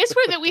 it's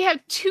weird that we have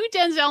two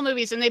Denzel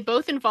movies, and they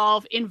both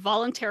involve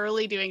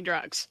involuntarily doing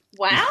drugs.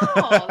 Wow,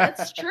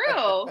 that's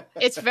true.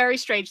 It's very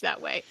strange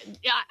that way.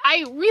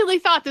 I really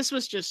thought this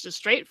was just a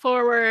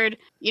straightforward,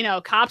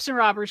 cops and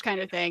robbers kind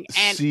of thing,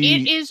 and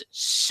it is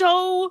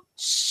so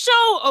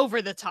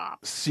over the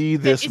top. See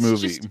this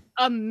movie. Just,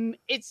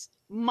 it's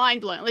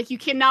mind blowing. Like, you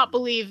cannot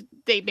believe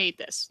they made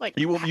this. Like,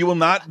 you will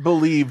not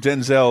believe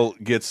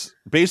Denzel gets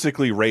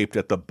basically raped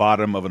at the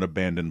bottom of an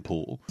abandoned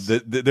pool.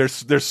 There's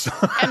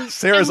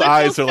Sarah's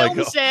eyes are like,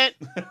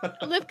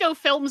 Lithgow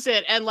films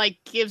it and like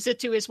gives it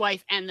to his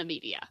wife and the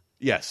media.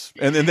 Yes,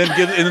 and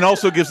then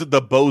also gives it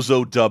the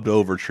bozo dubbed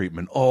over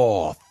treatment.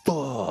 Oh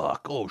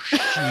fuck! Oh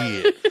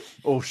shit!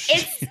 Oh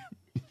shit!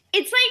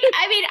 It's like,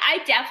 I mean,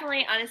 I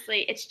definitely,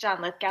 honestly, it's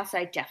John Lithgow, so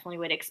I definitely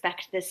would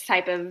expect this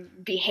type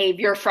of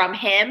behavior from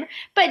him.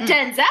 But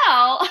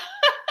Denzel,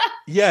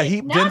 yeah,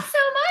 not so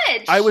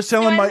much. I was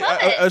telling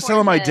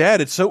my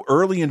dad, it's so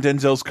early in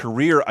Denzel's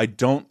career. I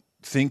don't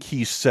think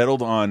he's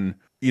settled on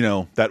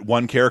that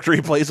one character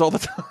he plays all the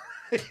time.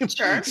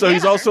 Sure. So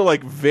he's also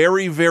like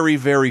very, very,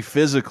 very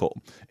physical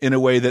in a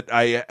way that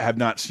I have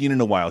not seen in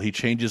a while. He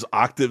changes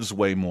octaves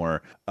way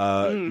more.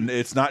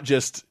 It's not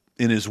just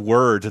in his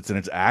words, it's in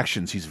his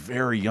actions. He's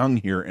very young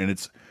here, and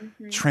it's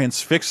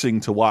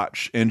transfixing to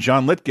watch. And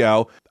John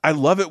Lithgow, I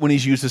love it when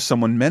he's used as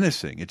someone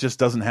menacing. It just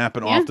doesn't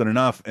happen often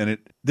enough. And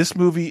this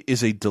movie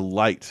is a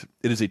delight.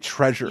 It is a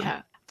treasure.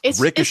 Yeah.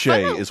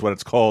 Ricochet is what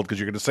it's called, because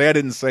you're going to say I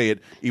didn't say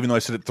it, even though I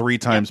said it 3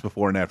 times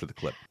before and after the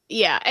clip.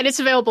 Yeah, and it's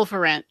available for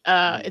rent.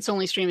 It's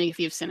only streaming if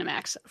you have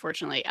Cinemax,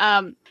 unfortunately. I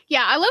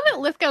love that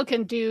Lithgow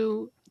can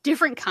do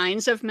different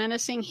kinds of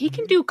menacing. He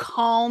can do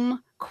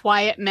calm,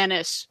 quiet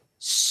menace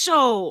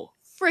so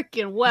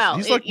freaking well.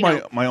 He's like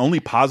my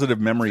only positive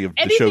memory of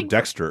the show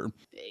Dexter.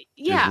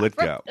 Yeah,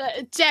 Lithgow.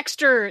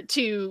 Dexter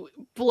to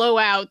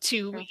Blowout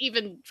to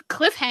even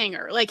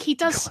Cliffhanger. Like, he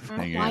does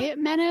quiet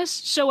menace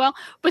so well.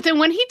 But then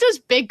when he does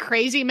big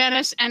crazy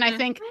menace, and I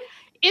think,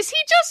 he's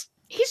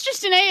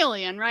just an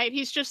alien, right?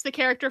 He's just the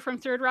character from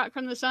Third Rock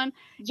from the Sun.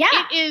 Yeah.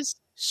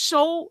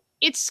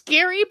 It's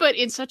scary, but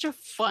in such a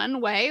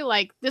fun way.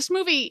 Like, this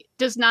movie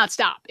does not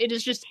stop. It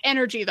is just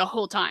energy the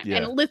whole time. Yeah.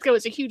 And Lithgow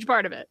is a huge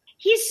part of it.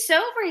 He's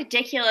so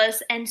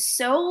ridiculous and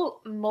so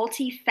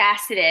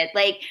multifaceted.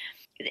 Like,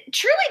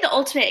 truly the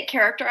ultimate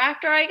character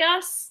actor, I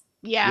guess.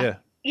 Yeah.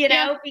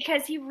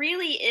 Because he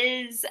really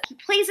is, he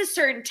plays a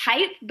certain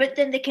type, but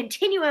then the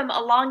continuum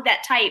along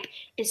that type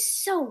is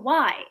so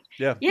wide.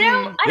 Yeah.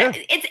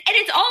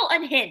 It's all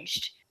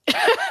unhinged.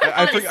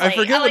 I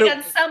forget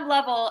on some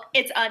level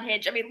it's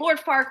unhinged. I mean, Lord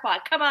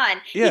Farquaad, come on.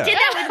 Yeah. He did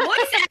that with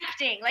voice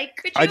acting. Like,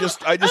 could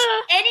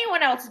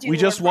anyone else do? We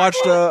just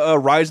watched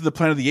Rise of the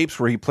Planet of the Apes,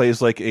 where he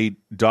plays like a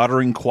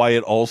doddering,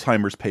 quiet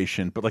Alzheimer's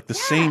patient, but like the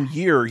same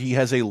year he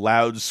has a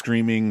loud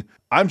screaming,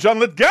 "I'm John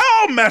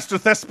Lithgow, Master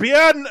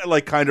Thespian,"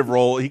 like kind of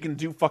role. He can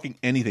do fucking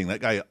anything.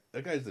 That guy's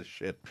the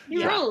shit.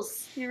 He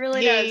rules. He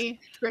really does.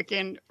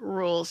 Freaking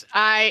rules.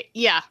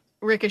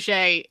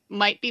 Ricochet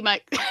might be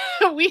my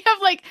we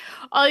have like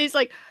all these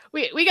like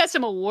we got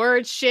some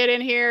awards shit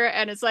in here,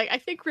 and it's like I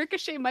think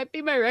Ricochet might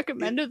be my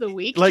recommend of the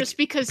week, just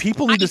because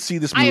people need to see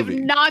this movie. I have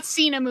not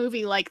seen a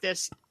movie like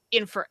this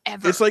in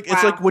forever. It's like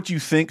it's like what you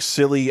think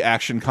silly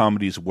action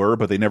comedies were,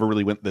 but they never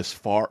really went this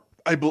far.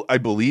 I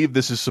believe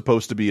this is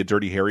supposed to be a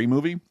Dirty Harry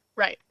movie.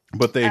 Right.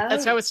 But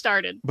that's how it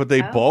started. But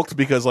they balked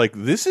because like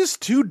this is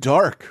too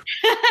dark.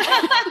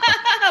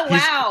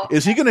 Wow.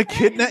 Is he going to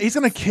kidnap? He's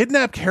going to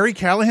kidnap Carrie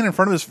Callahan in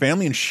front of his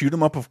family and shoot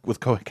him up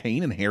with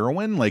cocaine and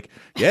heroin? Like,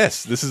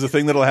 yes, this is a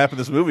thing that'll happen in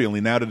this movie, only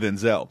now to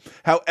Denzel.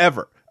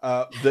 However,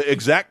 the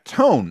exact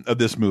tone of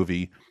this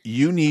movie,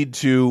 you need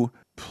to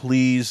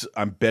please,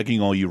 I'm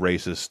begging all you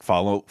racists,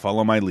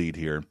 follow my lead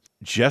here.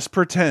 Just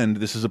pretend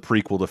this is a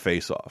prequel to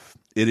Face Off.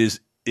 It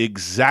is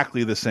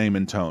exactly the same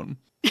in tone.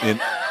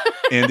 And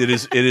it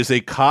is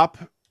a cop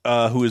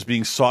who is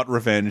being sought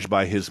revenge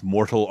by his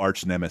mortal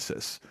arch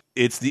nemesis.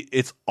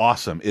 It's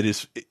awesome.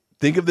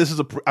 Think of this as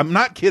I'm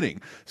not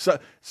kidding. So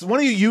one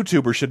of you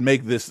YouTubers should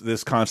make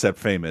this concept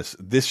famous.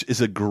 This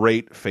is a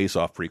great Face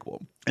Off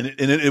prequel, and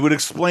it would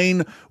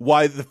explain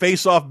why the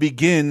Face Off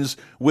begins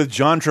with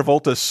John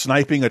Travolta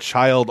sniping a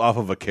child off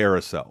of a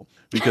carousel,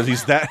 because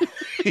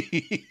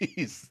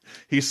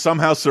he's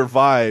somehow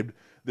survived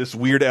this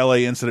weird LA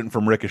incident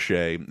from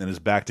Ricochet and is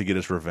back to get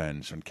his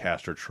revenge on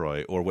Castor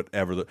Troy or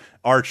whatever,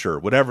 Archer,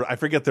 whatever. I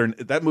forget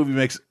that movie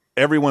makes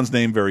everyone's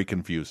name very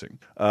confusing.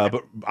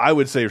 But I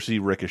would say see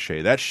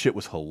Ricochet. That shit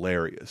was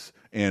hilarious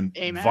and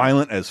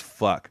violent as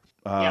fuck.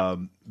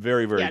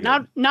 Very, very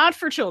good. Not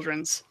for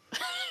children's.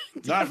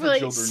 Not for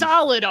children's.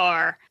 Solid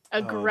R.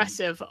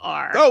 Aggressive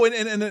R. Oh,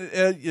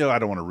 and you know, I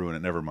don't want to ruin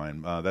it. Never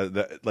mind.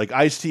 That like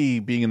Ice-T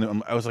being in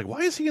the, I was like, why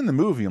is he in the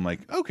movie? I'm like,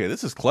 okay,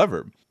 this is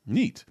clever,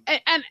 neat.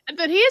 And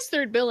that he is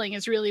third billing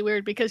is really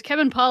weird because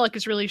Kevin Pollak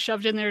is really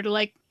shoved in there to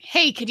like,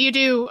 hey, could you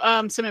do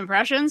some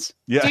impressions?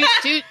 Yeah,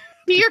 do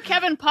your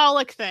Kevin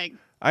Pollak thing.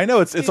 I know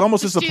it's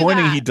almost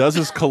disappointing. He does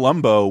his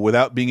Columbo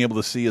without being able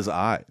to see his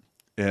eye,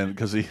 and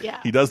because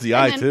he does the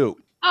eye too.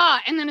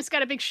 And then it's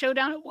got a big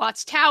showdown at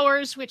Watts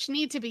Towers, which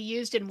need to be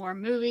used in more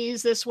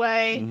movies this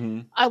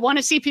way. I want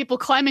to see people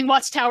climbing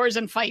Watts Towers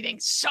and fighting.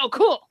 So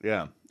cool.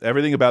 Yeah.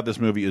 Everything about this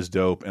movie is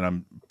dope, and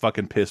I'm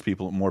fucking pissed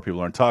more people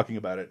aren't talking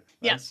about it.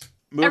 Yes.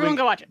 Everyone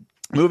go watch it.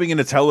 Moving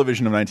into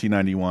television of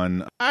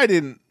 1991, I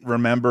didn't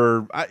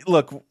remember.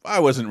 Look, I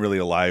wasn't really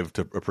alive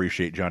to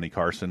appreciate Johnny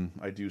Carson.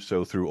 I do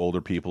so through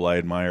older people I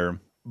admire.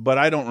 But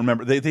I don't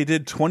remember. They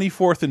did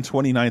 24th and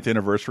 29th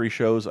anniversary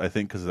shows, I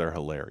think, because they're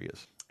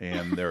hilarious.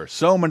 And there are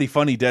so many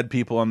funny dead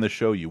people on this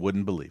show, you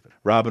wouldn't believe it.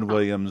 Robin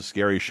Williams,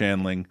 Gary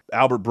Shandling,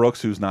 Albert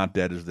Brooks, who's not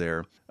dead, is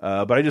there.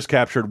 But I just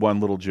captured one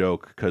little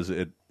joke, because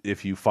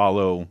if you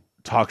follow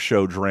talk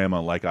show drama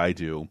like I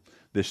do,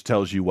 this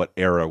tells you what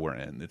era we're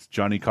in. It's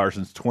Johnny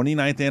Carson's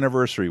 29th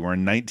anniversary. We're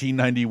in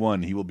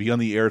 1991. He will be on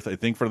the air, I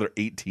think, for another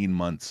 18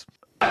 months.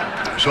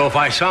 So if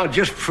I sound,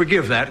 just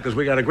forgive that, because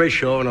we got a great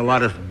show and a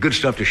lot of good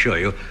stuff to show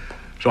you.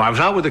 So I was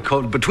out with the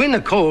cold. Between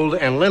the cold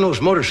and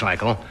Leno's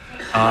motorcycle,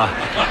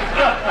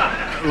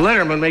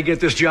 Letterman may get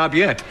this job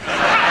yet.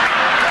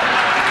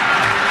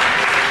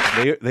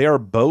 They are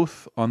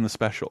both on the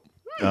special.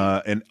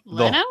 And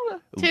Leno,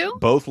 too?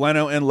 Both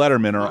Leno and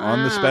Letterman are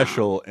on the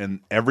special,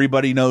 and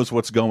everybody knows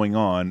what's going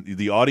on.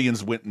 The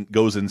audience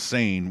goes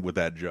insane with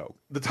that joke.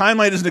 The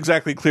timeline isn't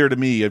exactly clear to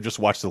me. I've just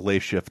watched The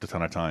Late Shift a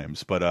ton of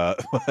times.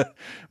 But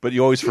but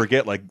you always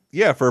forget, like,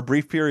 for a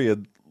brief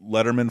period,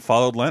 Letterman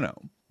followed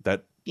Leno.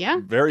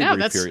 Very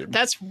brief period.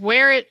 That's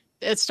where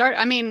it started.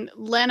 I mean,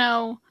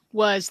 Leno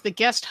was the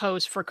guest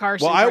host for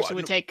Carson. Carson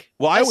would take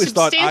a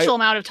substantial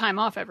amount of time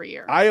off every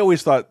year. I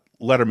always thought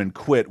Letterman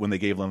quit when they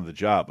gave Leno the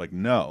job. Like,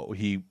 no,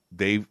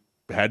 they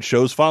had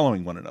shows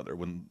following one another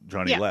when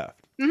Johnny left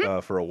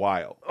for a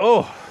while.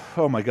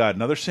 Oh my God,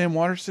 another Sam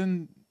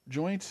Waterston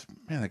joint.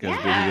 Man, that guy's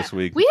busy this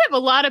week. We have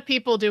a lot of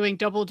people doing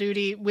double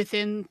duty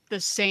within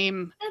the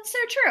same. That's so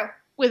true.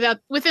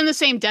 Within the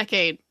same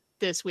decade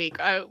this week.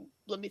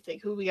 Let me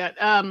think who we got.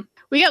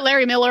 We got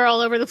Larry Miller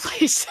all over the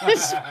place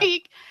this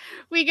week.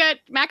 We got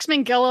Max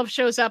Minghella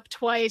shows up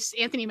twice.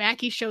 Anthony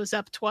Mackie shows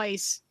up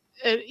twice.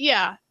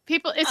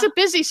 People. It's a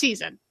busy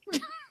season.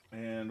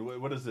 And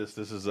what is this?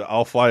 This is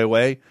I'll Fly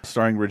Away,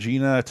 starring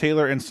Regina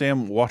Taylor and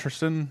Sam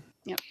Waterston.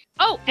 Yep.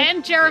 Oh,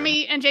 and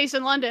Jeremy and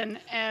Jason London.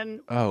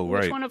 And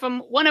right. One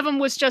of them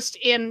was just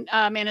in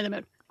Man in the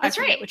Moon. That's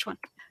I forget right. which one.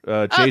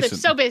 Jason. They're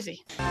so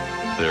busy.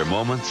 There are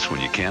moments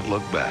when you can't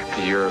look back.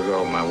 A year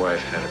ago, my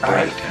wife had a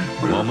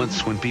breakdown.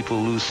 Moments when people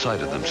lose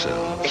sight of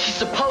themselves. She's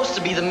supposed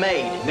to be the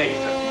maid, Nathan.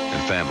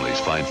 And families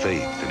find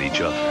faith in each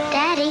other.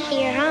 Daddy,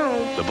 you're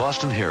home. The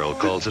Boston Herald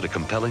calls it a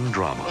compelling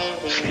drama.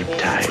 Sleep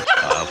tight.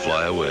 I'll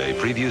Fly Away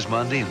previews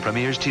Monday and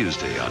premieres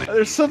Tuesday on it.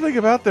 There's something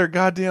about their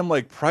goddamn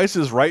like Price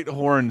is Right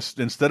horns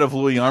instead of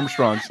Louis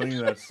Armstrong singing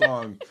that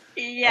song.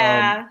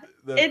 Yeah.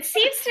 It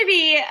seems to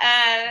be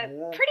a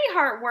pretty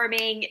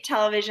heartwarming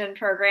television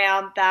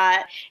program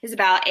that is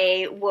about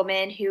a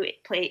woman who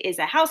is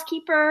a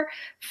housekeeper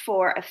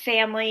for a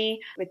family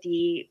with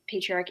the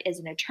patriarch as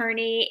an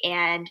attorney,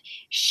 and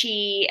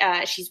she's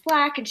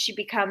Black, and she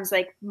becomes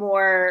like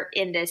more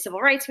in the civil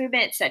rights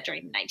movement set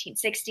during the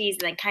 1960s,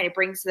 and then kind of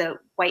brings the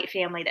white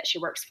family that she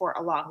works for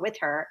along with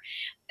her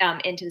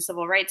into the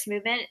civil rights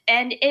movement.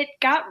 And it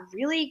got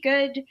really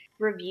good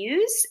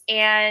reviews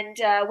and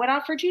went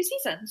on for 2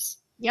 seasons.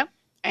 Yep.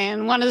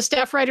 And one of the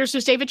staff writers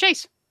was David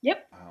Chase.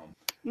 Yep.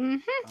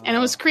 And it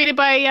was created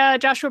by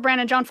Joshua Brand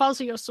and John Falls.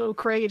 He also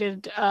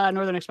created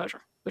Northern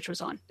Exposure, which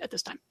was on at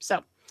this time.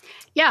 So,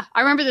 yeah,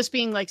 I remember this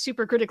being like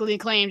super critically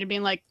acclaimed and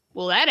being like,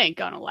 well, that ain't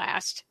going to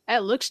last.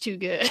 That looks too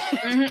good.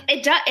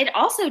 It does. It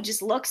also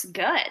just looks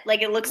good.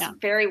 Like, it looks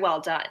very well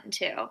done,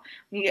 too.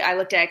 I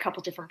looked at a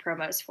couple different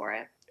promos for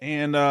it.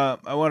 And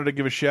I wanted to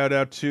give a shout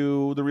out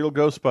to the Real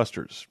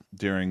Ghostbusters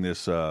during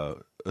this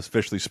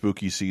especially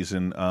spooky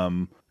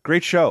season.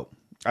 Great show.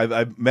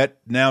 I've met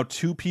now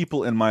 2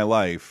 people in my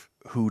life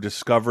who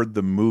discovered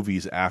the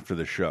movies after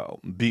the show,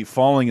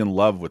 falling in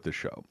love with the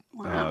show.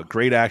 Wow.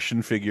 Great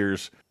action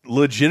figures,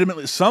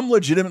 some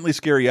legitimately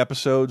scary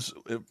episodes.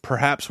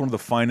 Perhaps one of the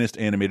finest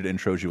animated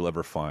intros you'll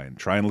ever find.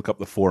 Try and look up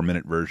the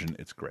 4-minute version;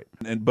 it's great.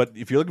 But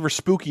if you're looking for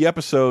spooky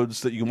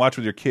episodes that you can watch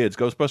with your kids,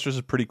 Ghostbusters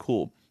is pretty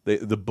cool. The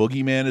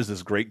Boogeyman is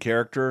this great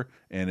character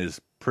and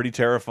is pretty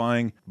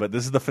terrifying. But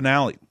this is the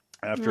finale.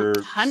 After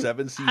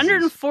 7 seasons.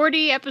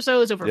 140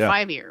 episodes over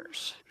 5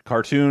 years.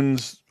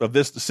 cartoons of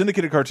this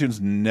syndicated cartoons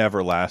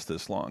never last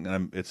this long,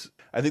 and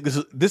I think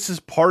this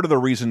is part of the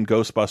reason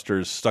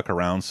Ghostbusters stuck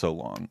around so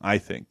long. I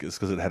think is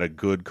because it had a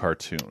good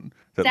cartoon.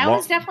 That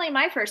was definitely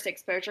my first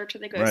exposure to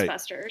the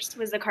Ghostbusters,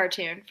 was the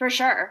cartoon, for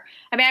sure.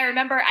 I mean, I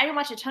remember, I didn't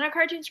watch a ton of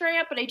cartoons growing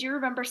up, but I do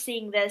remember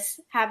seeing this,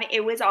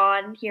 it was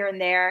on here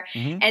and there.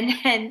 And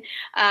then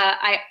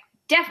I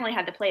definitely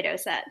had the Play-Doh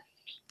set.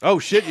 Oh,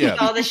 shit, yeah.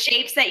 All the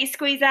shapes that you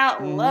squeeze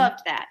out,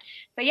 loved that.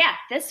 But yeah,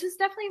 this was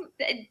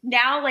definitely,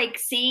 now like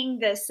seeing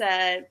this,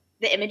 the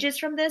images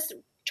from this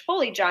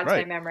totally jogs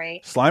my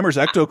memory. Slimer's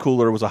Ecto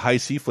Cooler was a high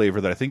C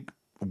flavor that I think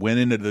went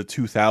into the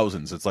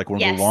 2000s. It's like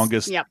one of the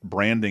longest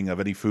branding of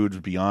any foods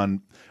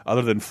beyond,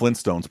 other than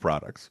Flintstones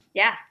products.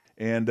 Yeah.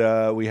 And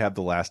we have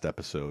the last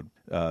episode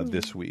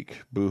this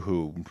week.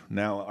 Boo-hoo.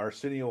 Now,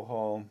 Arsenio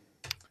Hall,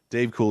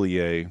 Dave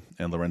Coulier,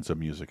 and Lorenzo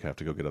Music have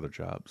to go get other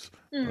jobs.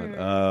 But,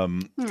 I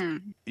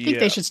think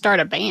they should start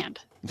a band.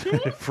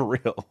 For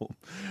real.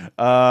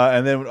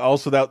 And then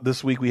also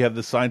this week we have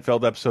the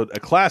Seinfeld episode, a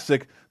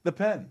classic, The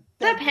Pen.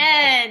 The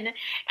Pen.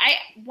 I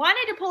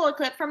wanted to pull a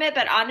clip from it,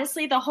 but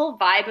honestly, the whole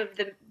vibe of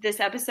this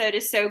episode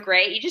is so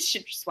great. You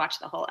should watch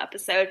the whole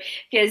episode,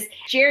 because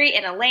Jerry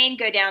and Elaine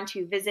go down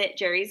to visit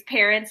Jerry's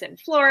parents in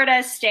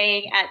Florida,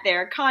 staying at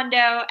their condo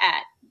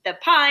at the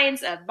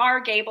Pines of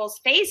Mar Gables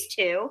Phase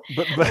 2,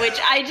 which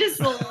I just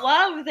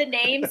love the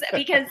names,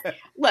 because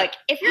look,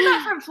 if you're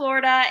not from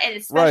Florida, and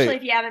especially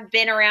if you haven't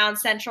been around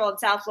Central and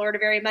South Florida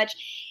very much,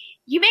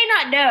 you may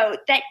not know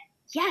that,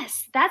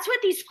 yes, that's what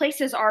these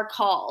places are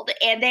called.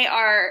 And they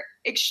are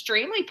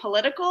extremely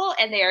political,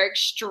 and they are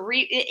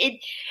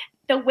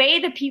the way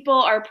the people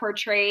are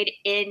portrayed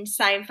in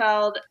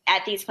Seinfeld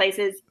at these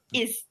places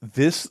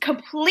is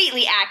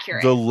completely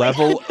accurate. The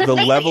level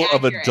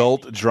of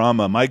adult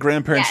drama. My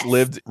grandparents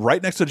lived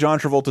right next to John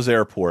Travolta's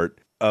airport,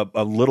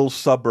 a little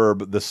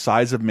suburb the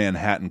size of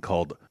Manhattan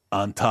called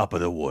On Top of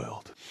the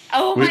World.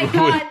 Oh my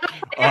God.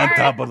 On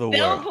top of the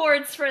world.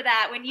 Billboards for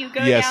that when you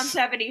go down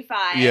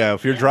 75. Yeah,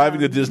 if you're driving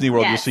to Disney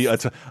World, you'll see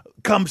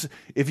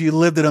if you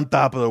lived it on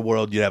top of the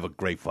world, you'd have a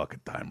great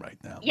fucking time right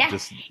now. Yeah,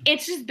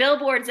 it's just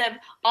billboards of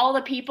all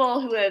the people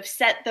who have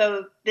set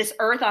this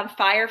earth on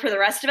fire for the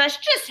rest of us,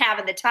 just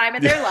having the time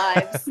of their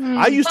lives.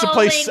 I used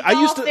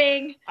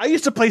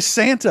to play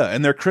Santa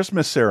in their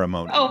Christmas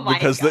ceremony. Oh my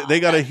because God. they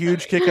got a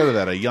huge kick out of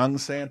that, a young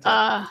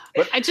Santa.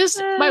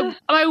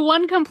 My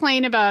one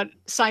complaint about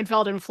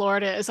Seinfeld in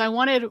Florida is I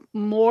wanted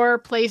more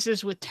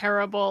places with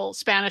terrible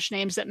Spanish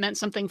names that meant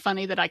something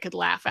funny that I could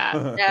laugh at.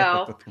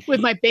 No. With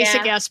my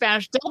basic ass Spanish.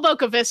 Del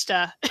Boca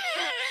Vista.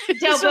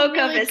 Del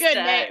Boca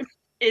Vista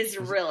is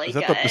really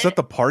good. Is that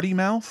the party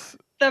mouth?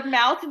 The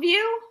mouth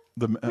view?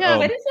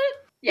 What is it?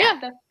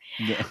 Yeah.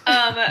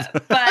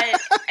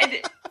 But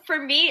for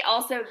me,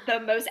 also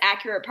the most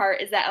accurate part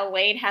is that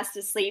Elaine has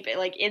to sleep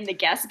in the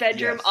guest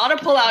bedroom on a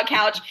pull-out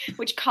couch,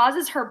 which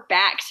causes her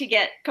back to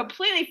get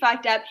completely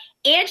fucked up,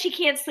 and she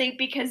can't sleep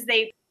because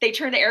they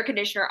turn the air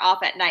conditioner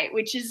off at night,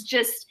 which is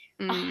just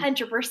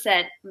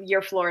 100%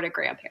 your Florida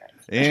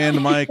grandparents.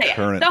 And my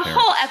current The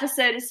whole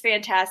episode is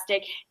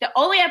fantastic. The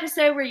only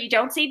episode where you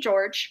don't see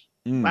George.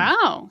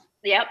 Wow.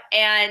 Yep,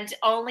 and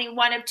only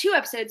one of 2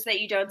 episodes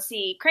that you don't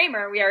see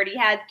Kramer. We already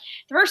had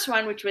the first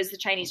one, which was the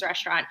Chinese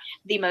restaurant,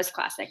 the most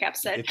classic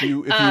episode. If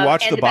you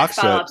watch the box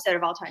set, episode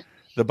of all time.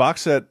 The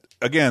box set,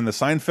 again, the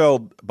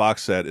Seinfeld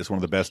box set is one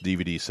of the best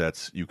DVD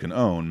sets you can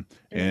own.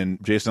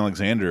 And Jason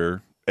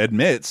Alexander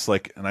admits,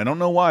 and I don't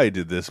know why I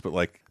did this,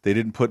 but they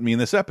didn't put me in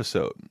this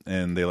episode.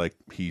 And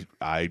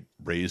I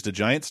raised a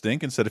giant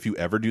stink and said, if you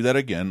ever do that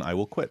again, I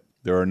will quit.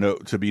 There are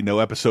to be no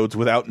episodes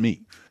without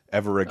me.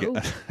 Ever again.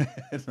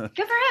 Good for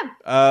him,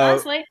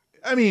 honestly.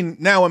 I mean,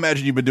 now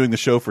imagine you've been doing the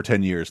show for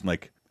 10 years and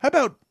how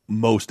about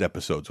most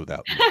episodes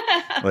without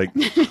me?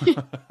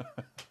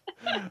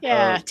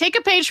 Take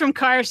a page from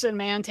Carson,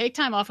 man. Take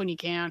time off when you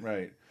can.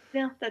 Right.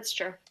 Yeah, that's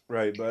true.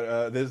 Right,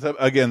 but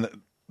again,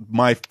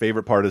 my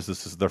favorite part is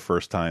this is their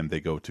first time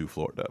they go to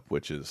Florida,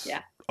 which is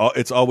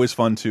it's always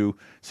fun to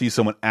see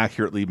someone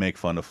accurately make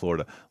fun of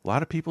Florida. A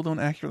lot of people don't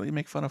accurately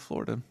make fun of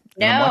Florida.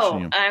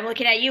 No, I'm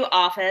looking at you,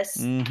 Office.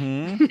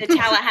 The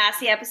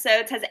Tallahassee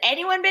episodes. Has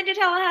anyone been to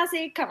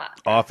Tallahassee? Come on.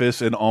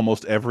 Office and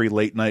almost every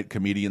late night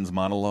comedian's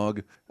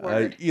monologue.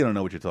 You don't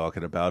know what you're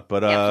talking about,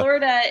 but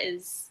Florida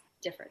is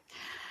different.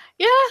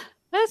 Yeah,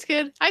 that's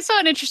good. I saw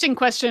an interesting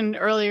question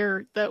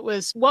earlier that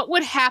was, what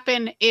would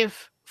happen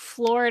if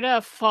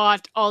Florida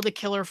fought all the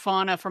killer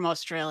fauna from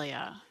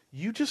Australia?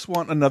 You just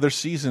want another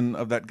season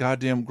of that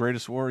goddamn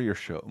Greatest Warrior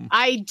show.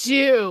 I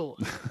do.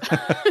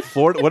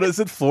 Florida, what is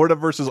it? Florida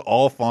versus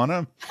all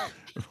fauna?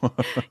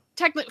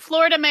 Technically,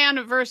 Florida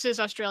man versus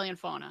Australian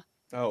fauna.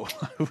 Oh.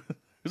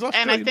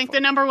 And I think the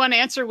number one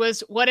answer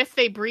was, what if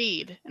they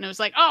breed? And it was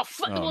like,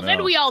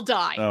 then we all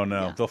die. Oh,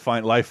 no. Yeah.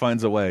 Life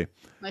finds a way.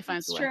 Life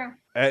finds a way. True.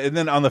 And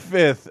then on the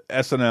 5th,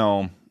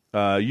 SNL,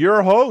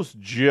 your host,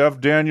 Jeff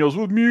Daniels,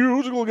 with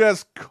musical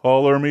guest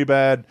Color Me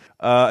Bad.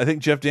 I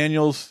think Jeff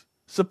Daniels,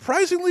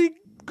 surprisingly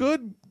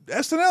good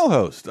SNL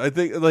host. I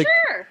think,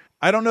 sure.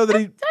 I don't know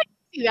that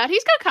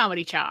he's got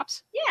comedy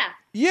chops. Yeah.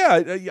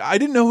 Yeah, I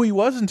didn't know who he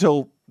was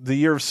until the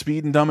year of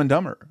Speed and Dumb and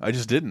Dumber. I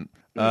just didn't.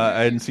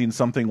 I hadn't seen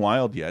Something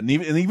Wild yet, and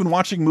even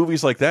watching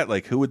movies like that,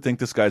 like who would think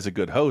this guy's a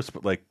good host?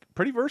 But like,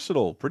 pretty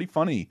versatile, pretty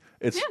funny.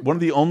 It's one of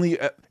the only.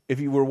 If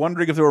you were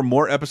wondering if there were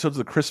more episodes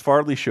of the Chris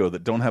Farley Show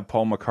that don't have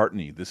Paul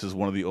McCartney, this is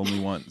one of the only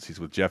ones.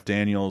 He's with Jeff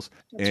Daniels.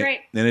 That's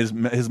right. And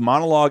his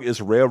monologue is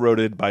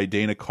railroaded by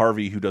Dana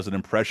Carvey, who does an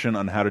impression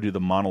on how to do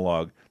the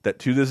monologue that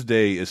to this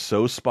day is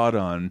so spot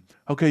on.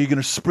 Okay, you're going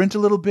to sprint a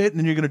little bit, and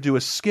then you're going to do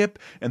a skip,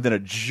 and then a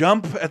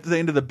jump at the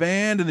end of the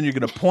band, and then you're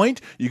going to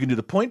point. You can do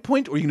the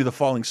point, or you can do the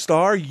falling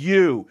star.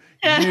 You.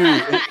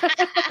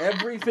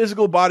 Every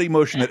physical body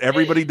motion that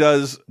everybody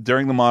does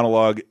during the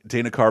monologue,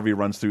 Dana Carvey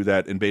runs through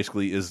that and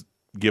basically is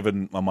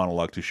given a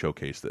monologue to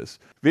showcase this.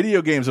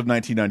 Video games of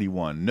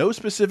 1991. No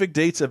specific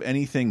dates of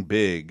anything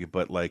big,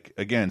 but like,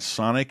 again,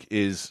 Sonic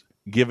is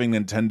giving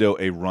Nintendo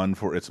a run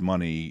for its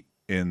money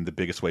in the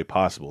biggest way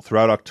possible.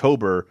 Throughout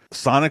October,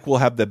 Sonic will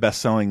have the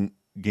best-selling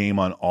game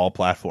on all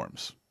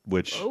platforms,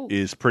 which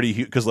is pretty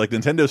huge, because like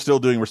Nintendo's still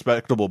doing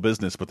respectable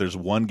business, but there's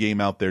one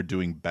game out there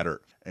doing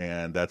better,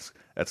 and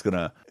it's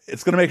gonna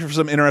make for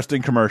some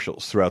interesting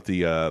commercials throughout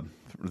the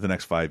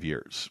next 5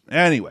 years.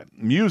 Anyway,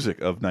 music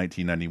of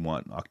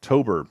 1991,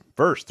 October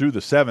 1st through the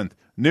 7th,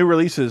 new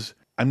releases.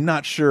 I'm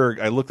not sure.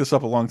 I looked this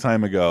up a long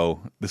time ago.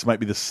 This might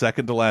be the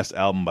second to last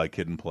album by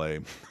Kid and Play.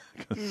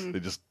 They're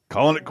just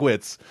calling it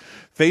quits.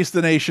 Face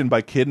the Nation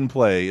by Kid and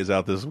Play is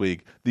out this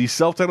week. The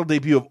self-titled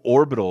debut of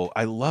Orbital.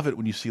 I love it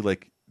when you see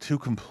like two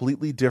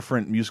completely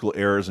different musical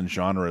eras and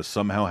genres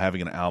somehow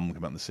having an album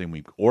come out in the same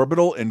week.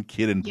 Orbital and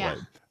Kid and Play.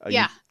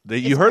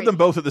 You heard them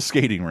both at the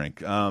skating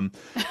rink.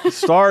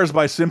 Stars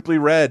by Simply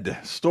Red.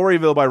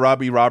 Storyville by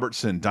Robbie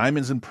Robertson.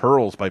 Diamonds and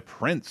Pearls by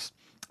Prince.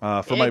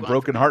 For My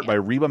Broken Heart by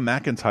Reba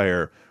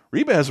McEntire.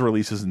 Reba has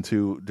releases in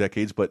 2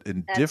 decades, but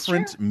in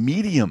different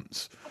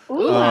mediums.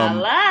 Ooh la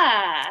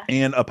la.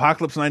 And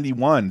Apocalypse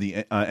 91,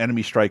 the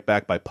Enemy Strike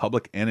Back by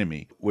Public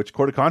Enemy, which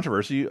courted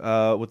controversy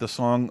with the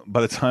song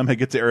By the Time I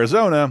Get to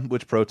Arizona,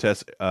 which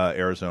protests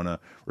Arizona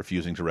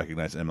refusing to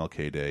recognize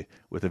MLK Day,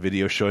 with a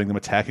video showing them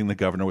attacking the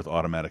governor with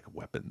automatic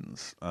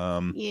weapons.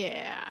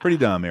 Pretty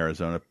dumb,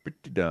 Arizona.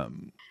 Pretty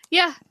dumb.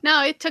 Yeah,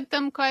 no, it took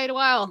them quite a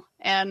while.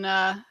 And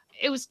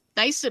it was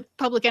nice that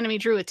Public Enemy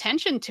drew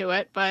attention to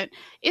it, but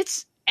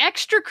it's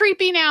extra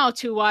creepy now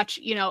to watch,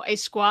 a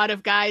squad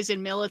of guys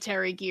in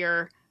military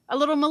gear, a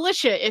little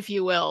militia, if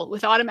you will,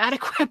 with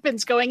automatic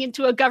weapons going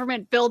into a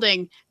government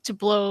building to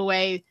blow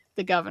away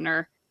the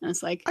governor. And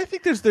it's like, I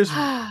think there's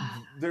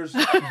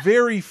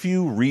very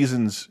few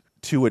reasons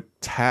to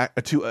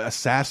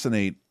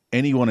assassinate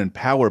anyone in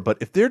power, but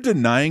if they're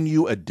denying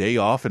you a day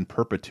off in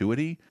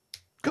perpetuity,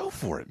 go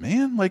for it,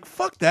 man. Like,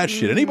 fuck that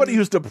shit. Anybody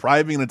who's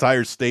depriving an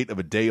entire state of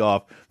a day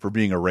off for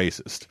being a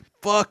racist,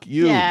 fuck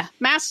you. Yeah,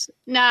 that's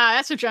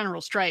a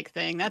general strike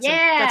thing. That's a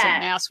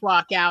mass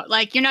walkout.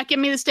 Like, you're not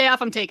giving me this day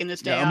off, I'm taking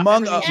this day off.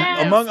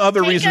 Among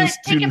other reasons,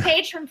 take a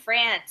page from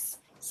France.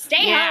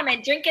 Stay home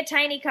and drink a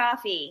tiny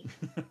coffee.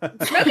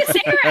 Smoke a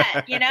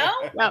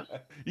cigarette, Well,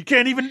 you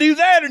can't even do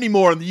that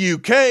anymore in the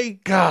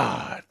UK.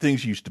 God,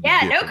 things used to be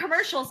different. No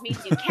commercials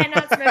means you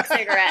cannot smoke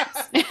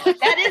cigarettes.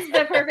 That is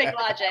the perfect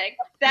logic.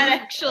 That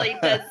actually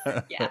does,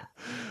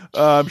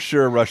 I'm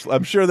sure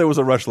there was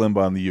a Rush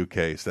Limbaugh in the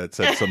UK that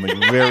said something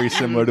very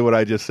similar to what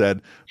I just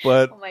said.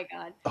 But oh my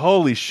God,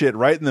 holy shit!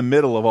 Right in the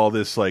middle of all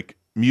this, like,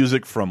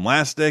 music from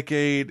last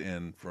decade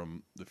and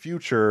from the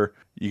future,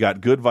 you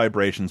got Good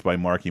Vibrations by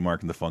Marky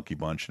Mark and the Funky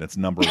Bunch, and it's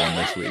 #1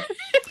 this week.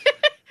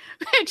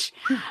 Which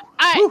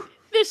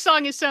this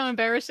song is so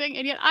embarrassing,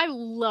 and yet I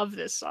love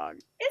this song.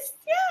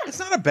 It's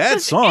not a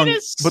bad song,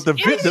 but so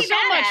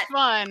much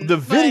fun. The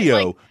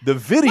video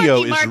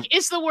Funky Mark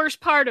is the worst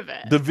part of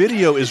it. The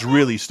video is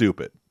really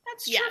stupid.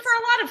 That's true for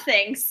a lot of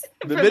things.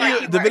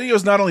 The video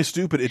is not only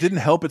stupid, it didn't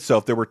help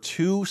itself. There were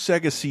 2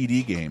 Sega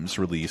CD games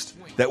released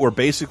that were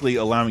basically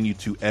allowing you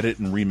to edit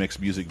and remix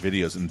music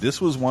videos, and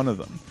this was one of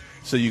them.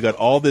 So you got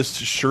all this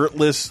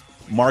shirtless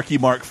Marky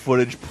Mark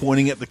footage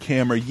pointing at the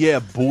camera. Yeah,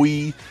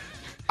 boy.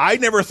 I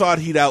never thought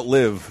he'd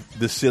outlive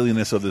the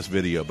silliness of this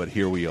video, but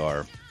here we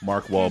are.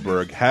 Mark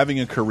Wahlberg having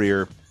a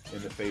career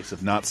in the face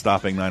of not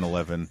stopping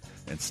 9/11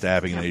 and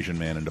stabbing an Asian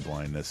man into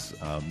blindness.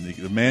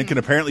 The man can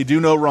apparently do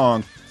no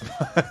wrong.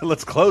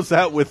 Let's close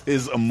out with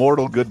his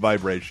immortal Good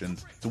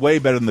Vibrations. It's way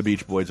better than the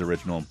Beach Boys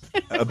original.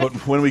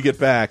 But when we get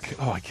back,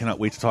 I cannot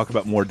wait to talk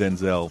about more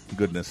Denzel.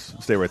 Goodness.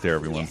 Stay right there,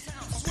 everyone.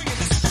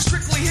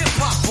 Strictly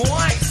hip-hop, boy,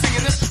 I ain't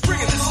singing this,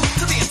 bringing this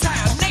to the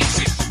entire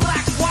nation.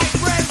 Black, white,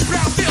 red,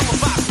 brown, feel the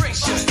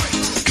vibration.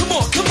 Come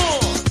on, come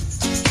on.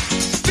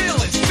 Feel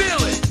it,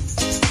 feel it.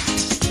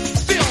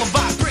 Feel the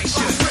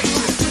vibration.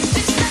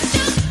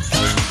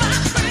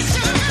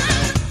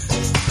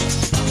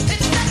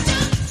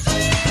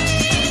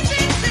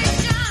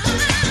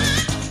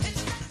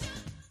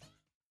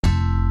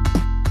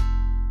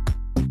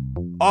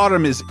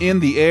 Autumn is in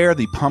the air,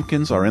 the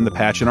pumpkins are in the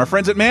patch, and our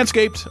friends at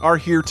Manscaped are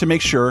here to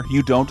make sure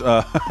you don't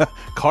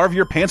carve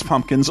your pants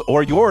pumpkins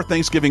or your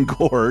Thanksgiving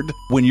gourd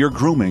when you're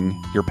grooming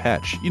your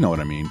patch. You know what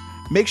I mean.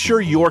 Make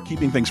sure you're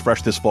keeping things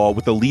fresh this fall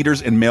with the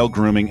leaders in male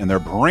grooming and their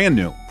brand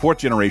new 4th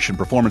generation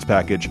performance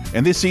package.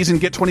 And this season,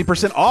 get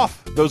 20%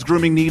 off those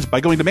grooming needs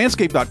by going to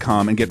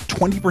manscaped.com and get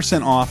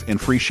 20% off and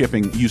free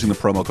shipping using the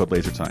promo code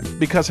LaserTime.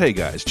 Because, hey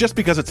guys, just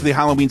because it's the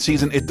Halloween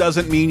season, it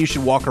doesn't mean you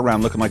should walk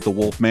around looking like the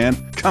Wolf Man.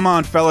 Come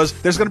on, fellas.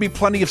 There's going to be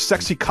plenty of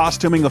sexy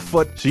costuming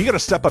afoot, so you got to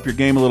step up your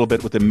game a little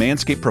bit with the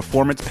Manscaped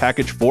Performance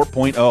Package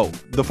 4.0.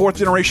 The 4th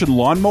generation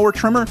lawnmower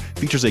trimmer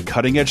features a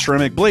cutting-edge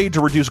ceramic blade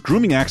to reduce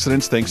grooming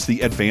accidents thanks to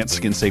the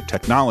advanced skin-safe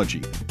technology.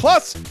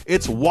 Plus,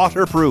 it's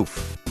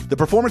waterproof. The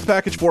Performance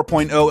Package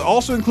 4.0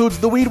 also includes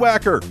the Weed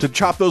Whacker to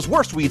chop those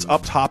worst weeds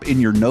up top in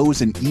your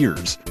nose and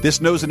ears. This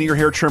nose and ear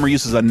hair trimmer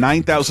uses a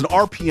 9,000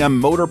 RPM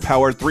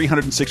motor-powered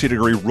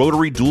 360-degree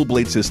rotary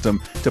dual-blade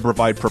system to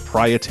provide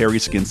proprietary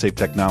skin-safe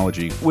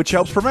technology, which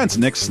helps prevent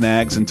nicks,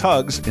 snags, and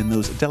tugs in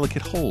those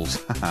delicate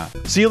holes.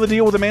 Seal the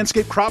deal with a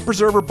Manscaped Crop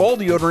Preserver Ball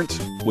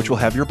Deodorant, which will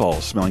have your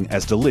balls smelling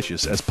as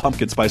delicious as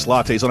pumpkin spice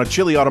lattes on a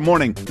chilly autumn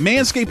morning.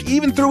 Manscaped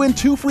even threw in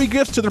 2 free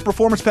gifts to their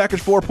Performance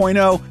Package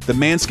 4.0, the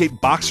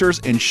Manscaped Boxers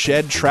and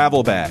Shed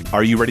Travel Bag.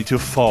 Are you ready to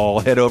fall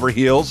head over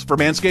heels for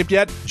Manscaped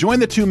yet? Join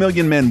the 2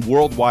 million men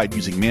worldwide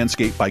using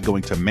Manscaped by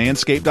going to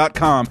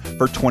manscaped.com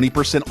for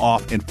 20%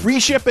 off and free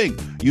shipping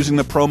using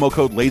the promo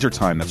code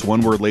LaserTime. That's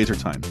one word,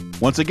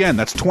 LaserTime. Once again,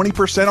 that's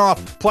 20%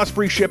 off plus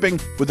free shipping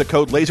with the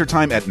code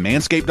LaserTime at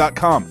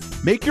manscaped.com.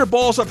 Make your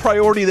balls a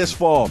priority this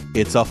fall.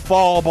 It's a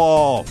fall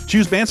ball.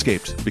 Choose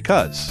Manscaped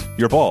because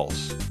your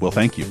balls will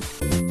thank you.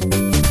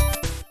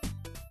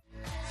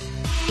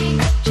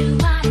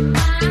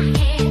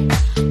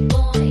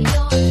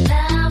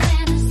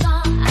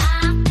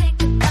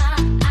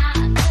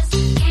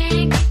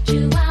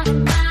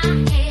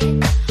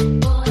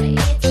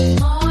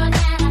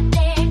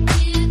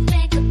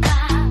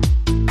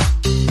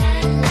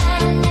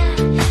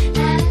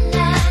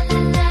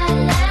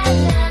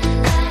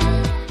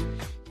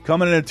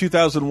 Coming in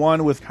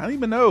 2001 with Kylie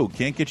Minogue,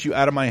 Can't Get You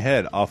Out of My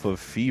Head off of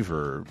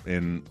Fever.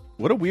 And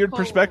what a weird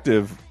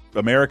perspective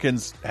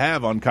Americans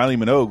have on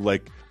Kylie Minogue.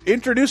 Like,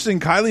 introducing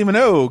Kylie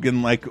Minogue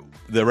and, like,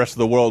 the rest of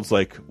the world's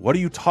like, what are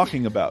you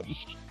talking about?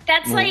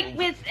 That's like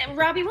with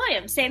Robbie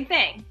Williams, same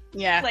thing.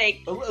 Yeah.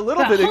 Like, a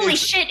little bit. Holy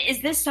shit,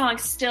 is this song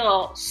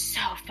still so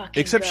fucking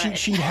Except good?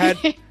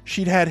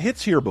 she'd had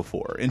hits here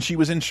before, and she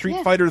was in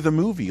Street Fighter the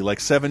movie like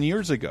 7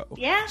 years ago.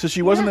 Yeah. So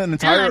she wasn't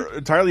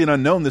entirely an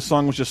unknown. This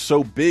song was just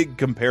so big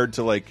compared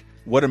to like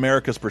what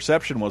America's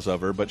perception was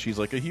of her, but she's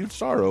like a huge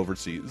star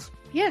overseas.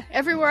 Yeah,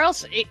 everywhere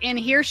else. And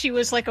here she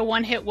was like a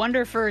one-hit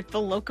wonder for The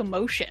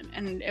Locomotion.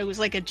 And it was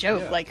like a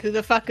joke. Like, who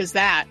the fuck is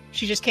that?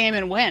 She just came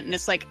and went. And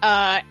it's like,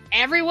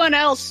 everyone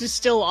else is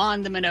still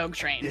on the Minogue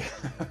train.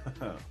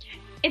 Yeah.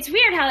 It's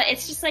weird how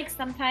it's just like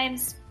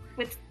sometimes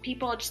with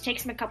people, it just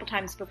takes them a couple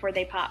times before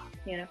they pop,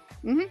 you know?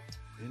 Mm-hmm.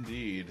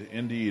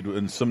 Indeed.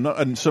 And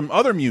some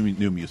other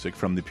new music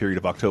from the period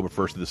of October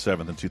 1st to the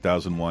 7th in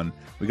 2001.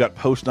 We got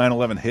post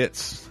 9/11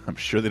 hits. I'm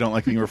sure they don't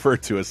like being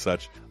referred to as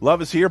such.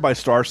 Love Is Here by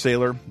Star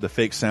Sailor. The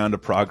Fake Sound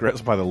of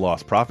Progress by the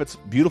Lost Prophets.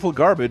 Beautiful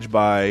Garbage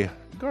by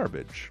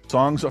Garbage.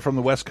 Songs from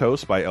the West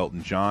Coast by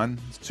Elton John.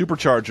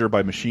 Supercharger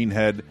by Machine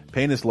Head.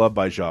 Pain is Love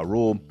by Ja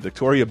Rule.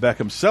 Victoria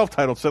Beckham's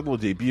self-titled solo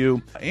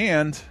debut.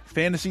 And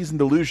Fantasies and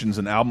Delusions,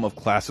 an album of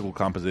classical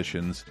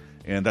compositions.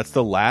 And that's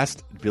the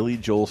last Billy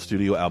Joel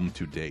studio album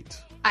to date.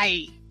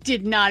 I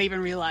did not even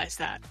realize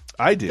that.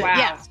 I did. Wow.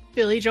 Yes,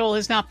 Billy Joel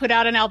has not put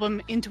out an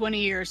album in 20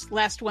 years.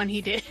 Last one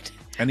he did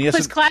and he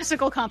was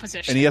classical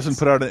composition. And he hasn't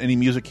put out any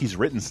music he's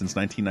written since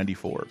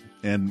 1994.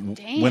 And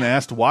when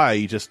asked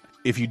why,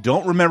 if you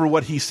don't remember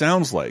what he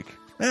sounds like,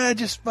 I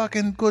just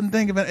fucking couldn't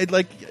think of it.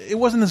 It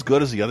wasn't as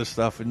good as the other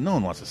stuff, and no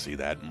one wants to see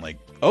that. And like,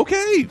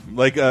 okay,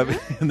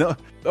 no,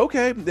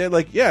 okay. They're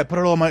like, yeah, I put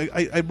it all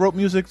I wrote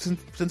music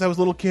since I was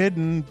a little kid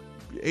and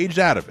aged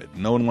out of it.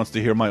 No one wants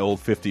to hear my old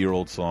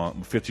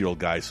 50-year-old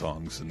guy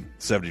songs and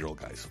 70-year-old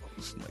guy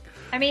songs. Like,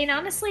 I mean,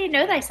 honestly,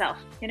 know thyself.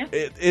 You know,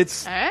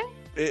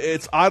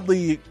 it's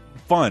oddly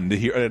fun to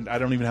hear. And I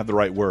don't even have the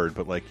right word,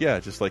 but like, yeah,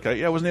 just like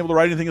I wasn't able to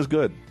write anything as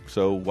good,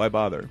 so why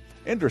bother?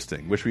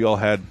 Interesting. Wish we all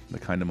had the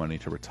kind of money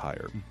to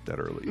retire that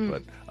early.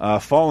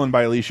 But Fallen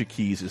by Alicia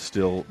Keys is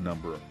still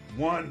number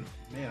 1.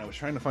 Man, I was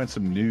trying to find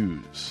some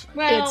news.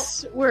 Well,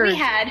 we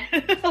had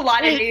a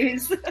lot of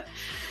news.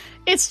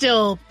 It's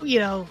still,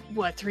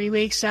 3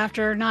 weeks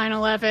after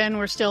 9/11.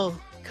 We're still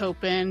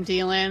coping,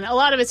 dealing. A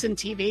lot of it's in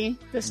TV,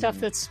 the stuff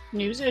that's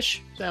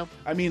news-ish. So,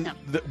 I mean,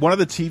 one of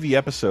the TV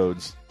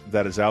episodes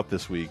that is out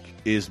this week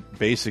is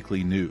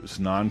basically news,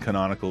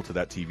 non-canonical to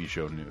that TV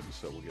show news.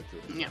 So we'll get to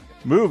it. Yeah.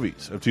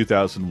 Movies of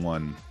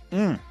 2001.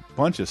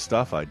 Bunch of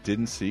stuff I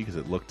didn't see because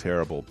it looked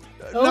terrible.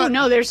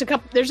 No, there's a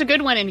couple. There's a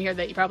good one in here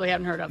that you probably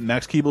haven't heard of.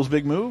 Max Keeble's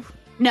Big Move?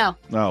 No.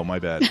 Oh, my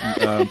bad.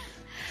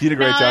 Tina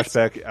Gray, Josh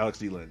Beck, Alex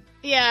D. Lynn.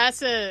 Yeah,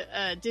 it's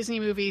a Disney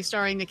movie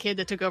starring the kid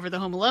that took over the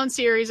Home Alone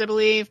series, I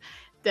believe,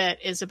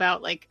 that is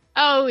about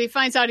he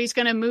finds out he's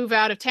going to move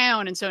out of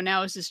town, and so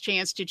now is his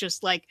chance to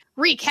just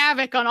wreak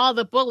havoc on all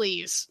the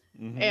bullies.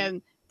 Mm-hmm.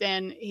 And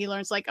then he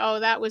learns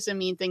that was a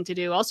mean thing to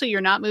do. Also,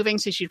 you're not moving,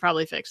 so you should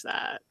probably fix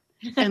that.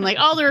 And like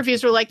all the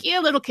reviews were like, yeah,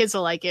 little kids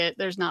will like it.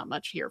 There's not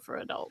much here for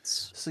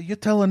adults. So you're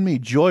telling me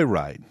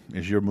Joyride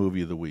is your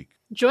movie of the week?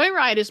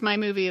 Joyride is my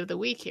movie of the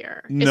week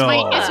here. No.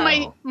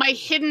 It's my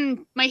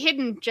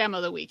hidden gem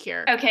of the week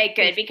here. Okay,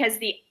 good, because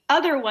the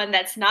other one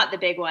that's not the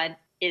big one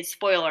is,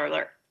 spoiler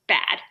alert,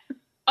 bad.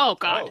 Oh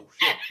God.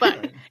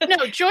 But no,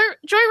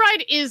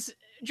 Joyride's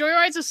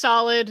a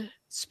solid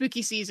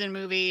spooky season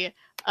movie.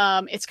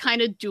 It's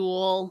kind of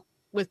dual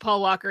with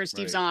Paul Walker and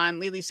Steve Zahn,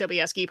 Lily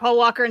Sobieski. Paul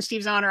Walker and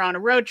Steve Zahn are on a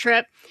road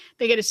trip.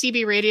 They get a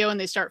CB radio and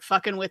they start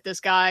fucking with this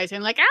guy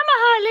and like, I'm a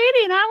hot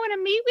lady and I want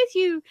to meet with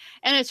you.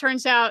 And it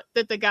turns out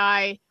that the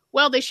guy,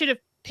 well, they should have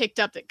picked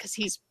up that because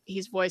he's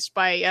voiced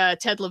by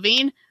Ted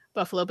Levine,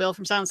 Buffalo Bill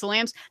from Silence of the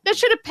Lambs. That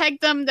should have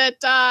pegged them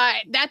that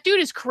that dude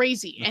is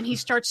crazy. And he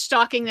starts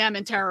stalking them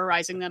and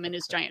terrorizing them in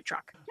his giant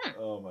truck.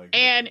 Oh my God.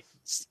 And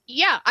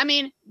yeah, I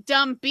mean,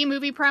 dumb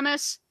B-movie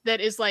premise that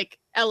is like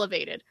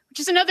elevated, which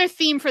is another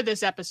theme for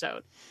this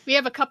episode. We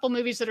have a couple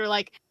movies that are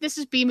like, this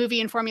is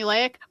B-movie and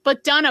formulaic,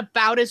 but done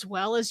about as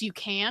well as you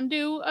can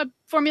do a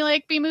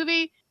formulaic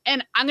B-movie.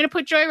 And I'm going to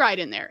put Joyride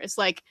in there. It's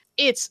like,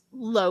 it's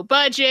low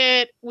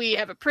budget. We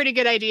have a pretty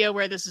good idea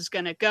where this is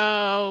going to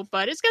go,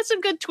 but it's got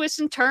some good twists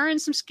and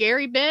turns, some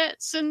scary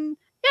bits. And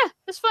yeah,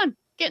 it's fun.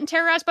 Getting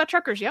terrorized by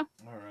truckers, yo.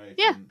 All right.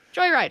 Yeah,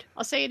 Joyride.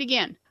 I'll say it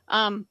again.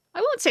 I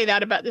won't say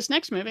that about this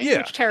next movie, Yeah.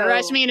 which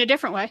terrorized me in a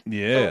different way.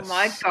 Yes. Oh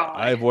my God.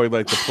 I avoid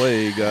like the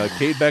plague.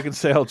 Kate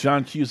Beckinsale,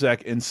 John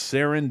Cusack, and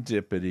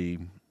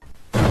Serendipity.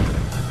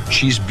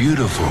 She's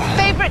beautiful.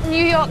 Favorite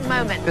New York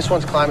moment? This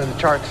one's climbing the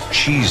charts.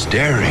 She's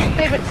daring.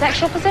 Favorite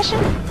sexual position?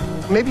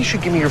 Maybe you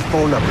should give me your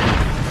phone number.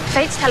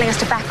 Fate's telling us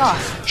to back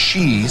off.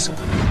 She's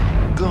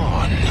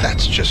gone.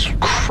 That's just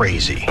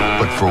crazy.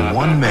 But for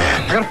one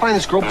man, I gotta find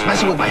this girl. It's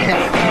messing with my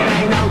head.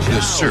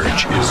 the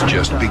search is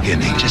just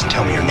beginning. Just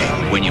tell me your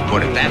name. When you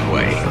put it that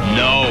way.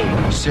 No.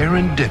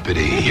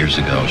 Serendipity. Years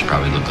ago, it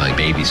probably looked like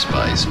Baby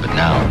Spice, but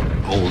now,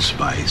 Old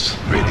Spice.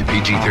 Rated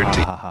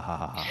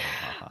PG-13.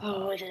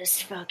 Oh,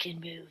 this fucking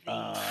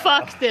movie.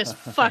 Fuck this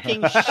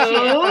fucking shit.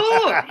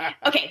 Ooh.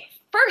 Okay,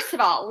 first of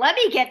all, let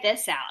me get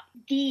this out.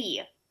 The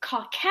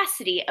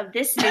caucasity of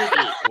this movie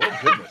Oh,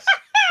 goodness.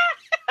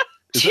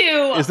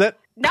 Is that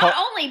not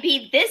only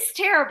be this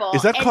terrible.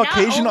 Is that and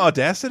Caucasian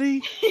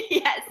audacity?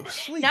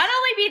 Yes. Not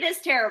only be this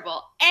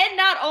terrible, and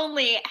not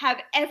only have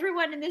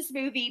everyone in this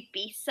movie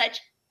be such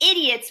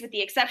idiots, with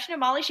the exception of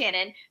Molly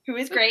Shannon, who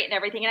is great and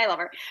everything, and I love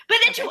her, but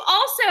then to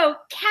also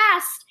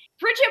cast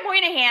Bridget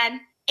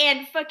Moynihan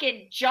and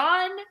fucking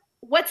John,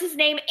 what's his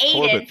name,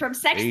 Aiden Corbett. from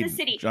Sex and the Aiden.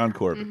 City. John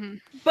Corbett. Mm-hmm.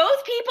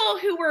 Both people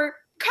who were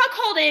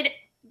cuckolded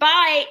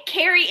by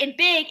Carrie and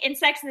Big in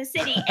Sex and the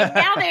City, and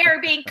now they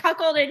are being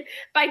cuckolded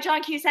by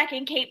John Cusack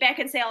and Kate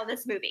Beckinsale in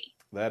this movie.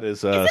 That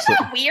is Isn't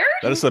that weird?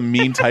 That is some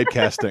mean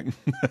typecasting.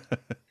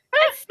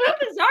 That's so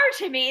bizarre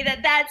to me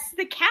that that's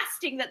the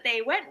casting that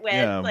they went with.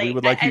 Yeah, like, we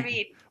would like I you.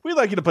 mean, We'd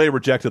like you to play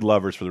rejected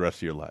lovers for the rest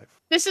of your life.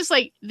 This is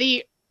like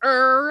the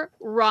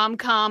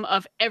rom-com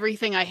of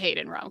everything I hate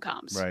in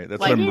rom-coms. Right. That's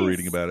Like, what I'm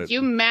reading about it.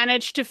 You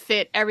managed to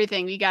fit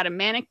everything. You got a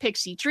manic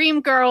pixie dream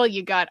girl.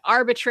 You got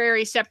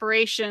arbitrary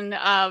separation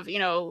of,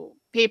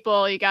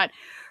 people. You got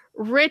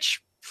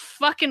rich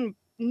fucking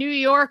New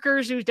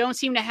Yorkers who don't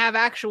seem to have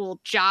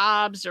actual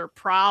jobs or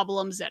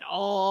problems at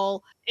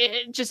all.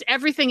 Just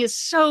everything is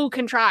so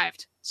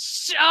contrived.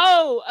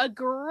 So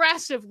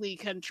aggressively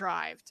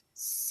contrived.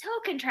 so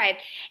contrived.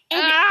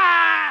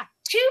 And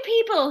two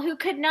people who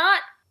could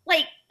not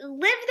live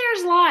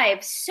their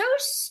lives so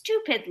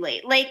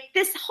stupidly.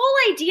 This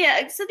whole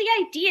idea. So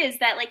the idea is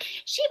that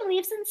she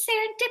believes in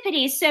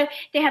serendipity. So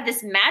they have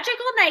this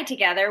magical night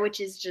together, which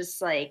is just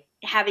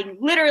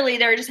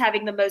they're just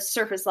having the most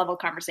surface level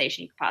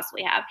conversation you could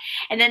possibly have.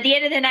 And then at the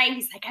end of the night,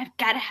 he's like, I've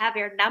got to have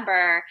your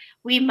number.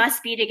 We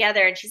must be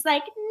together. And she's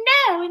like,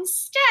 no,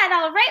 instead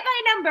I'll write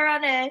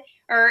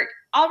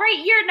I'll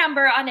write your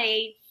number on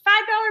a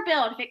 $5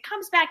 bill. And if it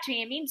comes back to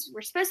me, it means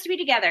we're supposed to be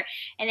together.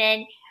 And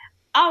then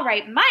I'll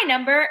write my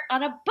number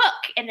on a book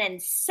and then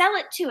sell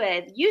it to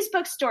a used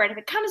bookstore. And if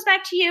it comes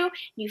back to you and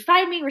you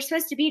find me, we're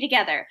supposed to be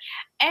together.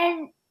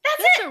 And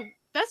that's it.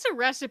 That's a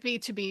recipe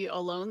to be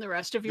alone the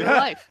rest of your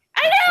life.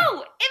 I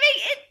know.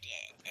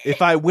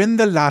 If I win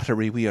the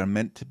lottery, we are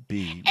meant to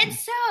be. And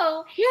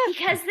so,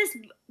 because this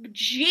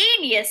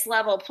genius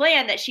level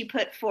plan that she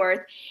put forth,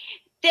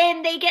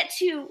 then they get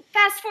to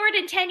fast forward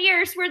in 10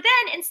 years where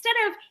then instead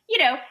of,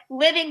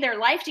 living their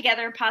life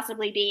together and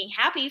possibly being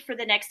happy for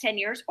the next 10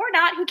 years or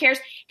not, who cares?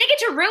 They get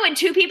to ruin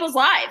two people's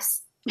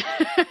lives.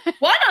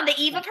 One on the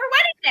eve of her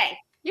wedding day.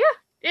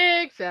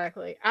 Yeah,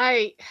 exactly.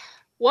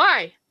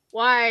 Why?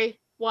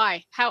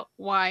 How?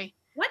 Why?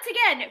 Once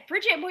again,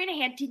 Bridget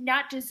Moynihan did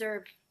not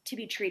deserve to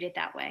be treated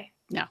that way.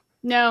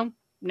 No.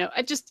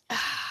 I just,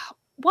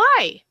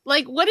 why?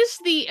 What is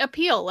the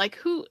appeal?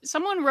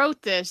 Someone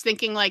wrote this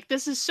thinking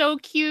this is so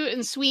cute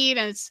and sweet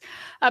and it's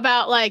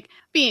about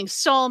being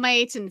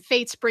soulmates and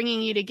fate's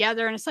bringing you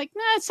together. And it's it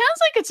sounds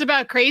like it's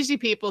about crazy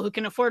people who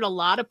can afford a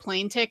lot of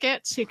plane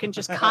tickets, who can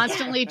just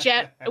constantly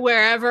jet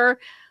wherever,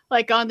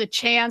 on the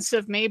chance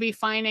of maybe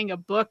finding a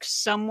book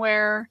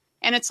somewhere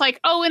And it's like,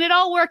 oh, and it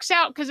all works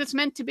out because it's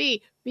meant to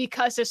be,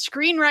 because a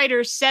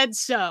screenwriter said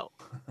so.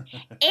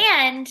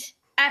 And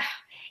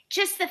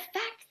just the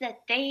fact that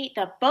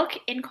the book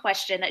in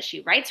question that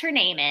she writes her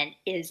name in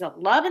is A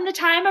Love in the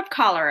Time of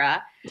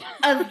Cholera,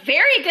 a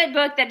very good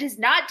book that does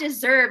not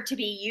deserve to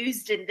be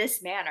used in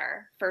this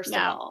manner, first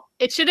of all.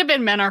 It should have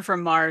been Men Are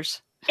From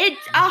Mars. It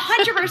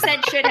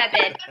 100% should have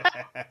been.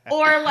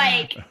 Or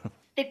like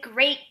The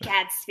Great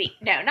Gatsby.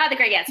 No, not The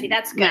Great Gatsby.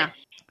 That's good. No.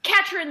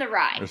 Catcher in the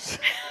Rye.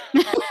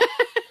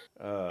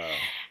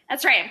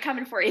 That's right. I'm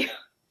coming for you.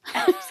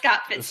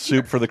 Scott Fitzgerald.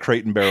 Soup for the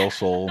crate and barrel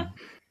soul.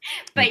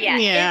 But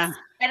yeah.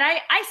 And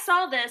I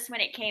saw this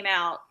when it came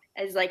out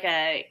as like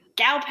a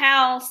gal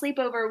pal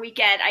sleepover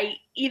weekend. I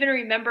even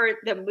remember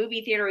the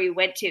movie theater we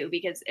went to,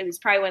 because it was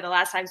probably one of the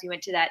last times we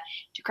went to that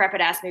decrepit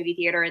ass movie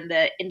theater in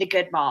the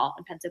Good Mall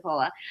in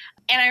Pensacola.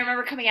 And I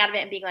remember coming out of it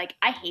and being like,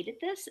 I hated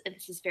this and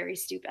this is very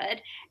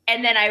stupid.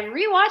 And then I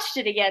rewatched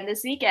it again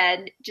this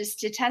weekend just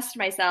to test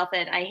myself,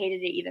 and I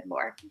hated it even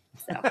more.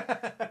 So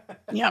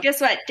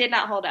guess what? Did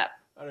not hold up.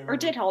 Or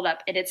did hold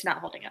up, and it's not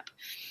holding up.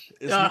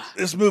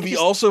 This movie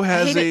also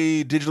has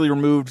a digitally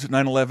removed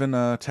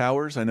 9/11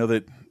 towers. I know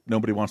that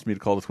nobody wants me to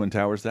call the Twin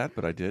Towers that,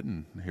 but I did,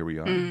 and here we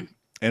are. And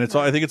it's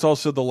I think it's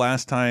also the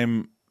last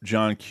time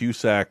John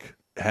Cusack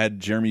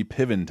had Jeremy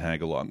Piven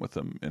tag along with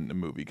him in the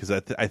movie, because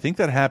I think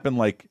that happened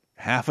like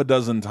half a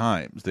dozen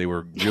times. They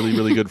were really,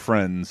 really good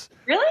friends.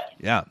 Really?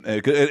 Yeah.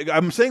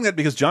 I'm saying that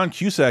because John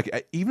Cusack,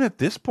 even at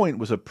this point,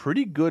 was a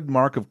pretty good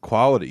mark of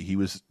quality. He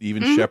was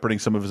even shepherding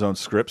some of his own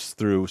scripts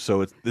through.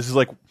 So this is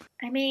like,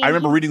 I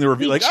remember reading the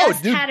review, like,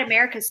 just had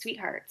America's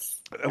Sweethearts.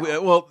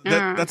 Well,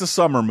 that's a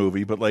summer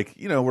movie, but like,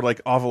 we're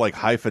like off of like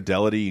High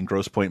Fidelity and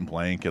Grosse Pointe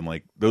Blank, and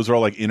like those are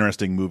all like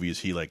interesting movies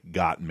he like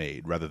got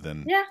made rather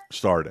than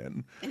starred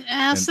in.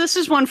 So this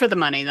is one for the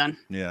money then.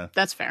 Yeah,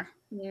 that's fair.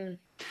 One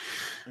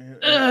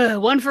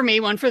for me,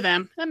 one for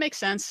them. That makes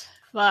sense.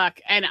 Fuck.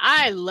 And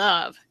I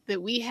love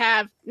that we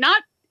have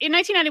not in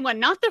 1991,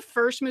 not the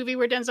first movie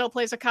where Denzel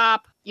plays a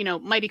cop,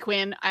 Mighty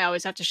Quinn. I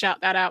always have to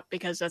shout that out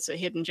because that's a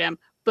hidden gem.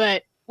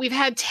 But we've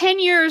had 10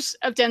 years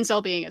of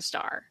Denzel being a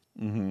star.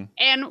 And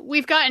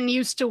we've gotten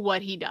used to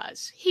what he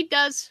does. He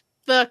does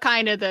the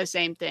kind of the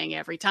same thing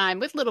every time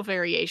with little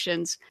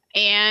variations.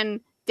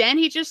 And then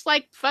he just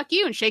like, fuck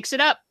you, and shakes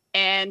it up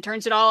and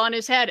turns it all on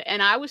his head.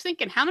 And I was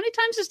thinking, how many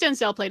times has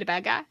Denzel played a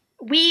bad guy?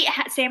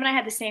 Sam and I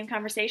had the same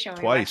conversation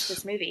when we watched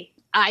this movie.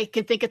 I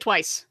can think of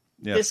twice.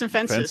 Yeah, this and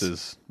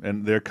Fences.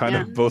 And they're kind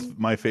of both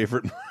my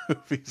favorite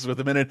movies with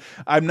him in it.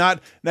 I'm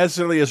not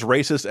necessarily as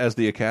racist as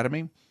the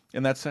Academy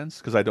in that sense,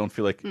 because I don't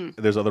feel like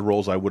there's other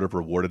roles I would have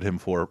rewarded him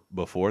for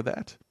before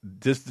that.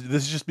 This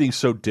is just being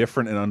so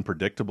different and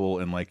unpredictable,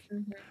 and like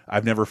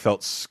I've never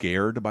felt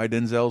scared by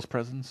Denzel's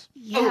presence.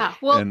 Yeah,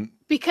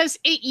 because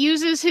it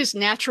uses his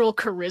natural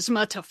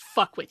charisma to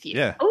fuck with you.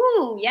 Yeah.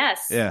 Ooh,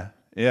 yes. Yeah.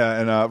 Yeah,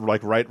 and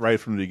like right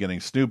from the beginning,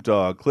 Snoop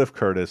Dogg, Cliff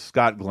Curtis,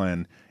 Scott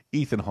Glenn,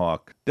 Ethan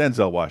Hawke,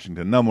 Denzel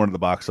Washington, #1 at the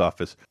box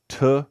office,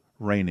 to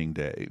Raining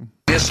Day.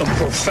 There's some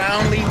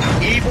profoundly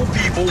evil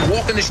people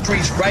walking the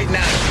streets right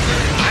now.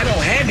 I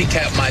don't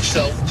handicap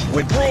myself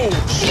with rules.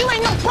 You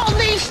ain't no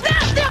police.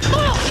 Stop that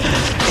bull!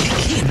 It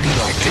can't be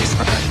like this.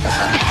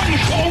 I'm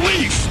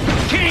police.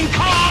 King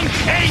Kong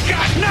ain't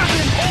got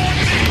nothing on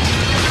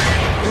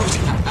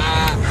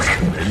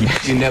me.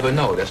 You never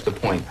know. That's the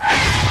point.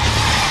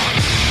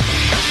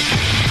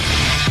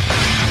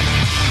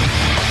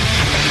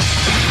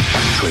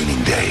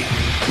 Training Day,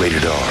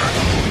 rated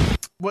R.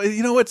 Well,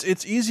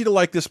 it's easy to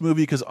like this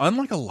movie because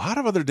unlike a lot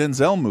of other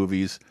Denzel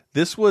movies,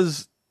 this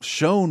was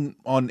shown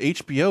on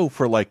HBO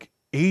for like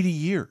 80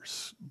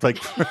 years. Like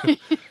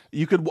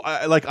you could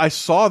I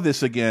saw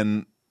this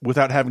again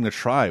without having to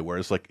try,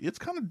 whereas like it's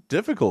kind of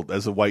difficult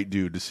as a white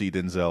dude to see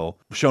Denzel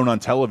shown on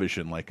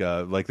television. Like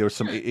there was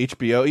some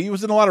HBO. He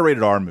was in a lot of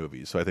rated R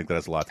movies, so I think that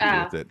has a lot to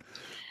do with it.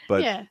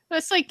 But yeah,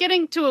 it's like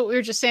getting to what we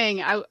were just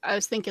saying. I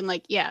was thinking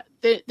like,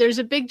 there's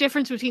a big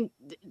difference between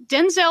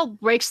Denzel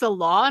breaks the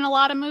law in a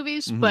lot of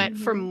movies, but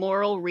for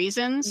moral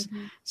reasons,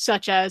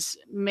 such as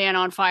Man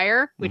on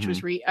Fire, which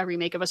was a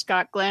remake of a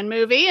Scott Glenn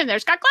movie, and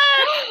there's Scott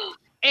Glenn.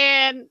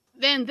 And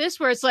then this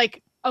where it's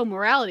like, oh,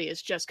 morality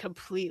is just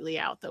completely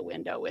out the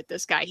window with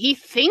this guy. He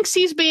thinks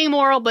he's being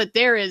moral, but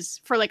there is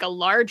for like a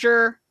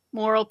larger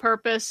moral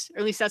purpose, or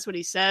at least that's what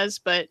he says.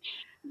 But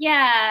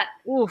yeah,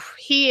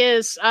 he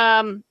is.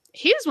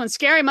 He is one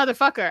scary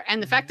motherfucker,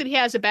 and the fact that he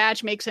has a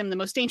badge makes him the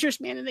most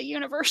dangerous man in the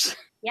universe.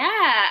 Yeah,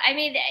 I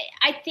mean,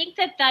 I think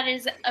that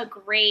is a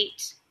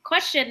great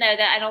question, though,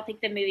 that I don't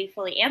think the movie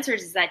fully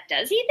answers, is that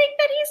does he think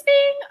that he's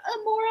being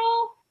a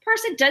moral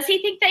person? Does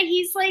he think that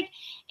he's, like,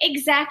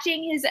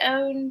 exacting his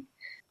own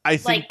I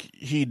think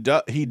he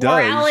does.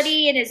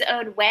 Morality in his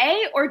own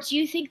way? Or do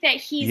you think that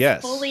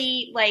he's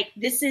fully, like,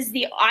 this is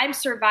I'm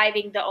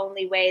surviving the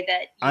only way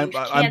that you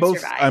can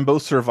survive? I'm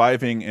both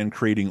surviving and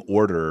creating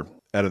order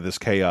out of this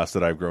chaos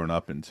that I've grown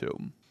up into,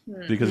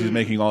 because he's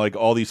making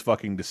all these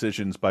fucking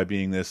decisions by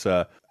being this.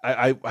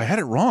 I had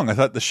it wrong. I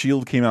thought The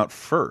Shield came out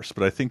first,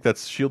 but I think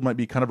Shield might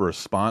be kind of a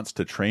response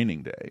to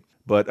Training Day.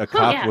 But a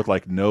cop with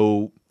like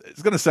no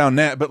it's going to sound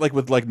but like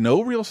with like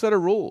no real set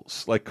of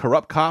rules. Like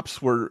corrupt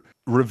cops were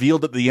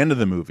revealed at the end of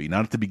the movie,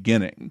 not at the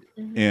beginning.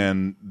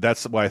 And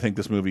that's why I think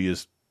this movie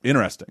is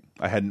interesting.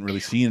 I hadn't really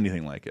seen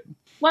anything like it.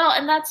 Well,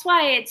 and that's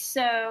why it's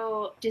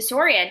so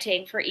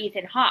disorienting for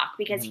Ethan Hawke,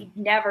 because he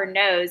never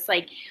knows,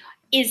 like,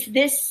 is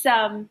this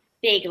some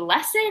big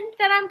lesson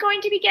that I'm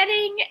going to be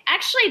getting?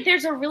 Actually,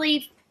 there's a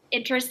really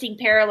interesting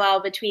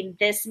parallel between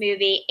this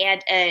movie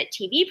and a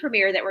TV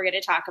premiere that we're going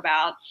to talk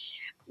about,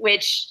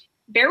 which,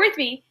 bear with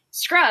me,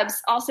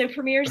 Scrubs also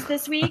premieres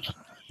this week.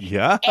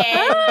 Yeah.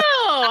 And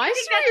I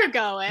see where you're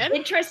going.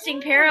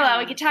 Interesting parallel.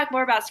 We could talk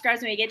more about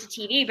Scrubs when we get to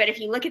TV, but if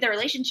you look at the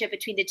relationship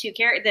between the two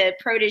characters, the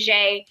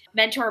protege,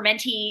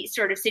 mentor-mentee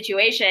sort of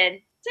situation,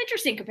 it's an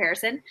interesting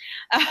comparison.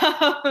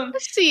 I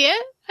see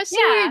it. I see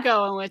where you're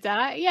going with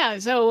that.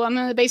 So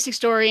the basic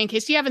story, in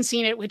case you haven't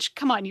seen it, which,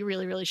 come on, you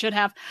really, really should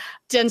have.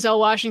 Denzel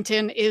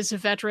Washington is a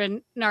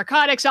veteran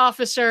narcotics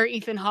officer.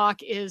 Ethan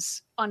Hawke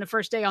is on the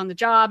first day on the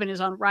job and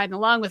is riding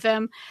along with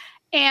him.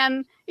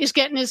 And is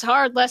getting his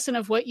hard lesson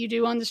of what you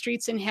do on the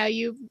streets and how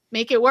you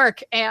make it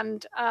work.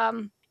 And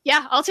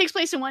all takes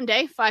place in one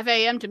day, 5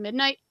 a.m. to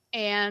midnight.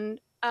 And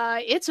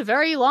it's a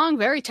very long,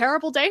 very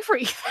terrible day for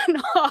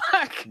Ethan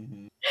Hawke.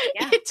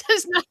 It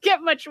does not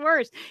get much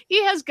worse.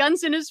 He has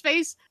guns in his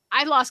face.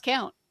 I lost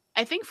count.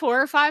 I think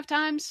 4 or 5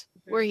 times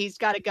where he's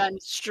got a gun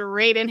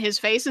straight in his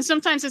face. And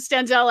sometimes it's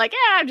Denzel like,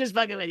 I'm just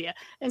fucking with you.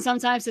 And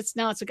sometimes it's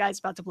a guy's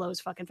about to blow his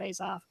fucking face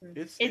off.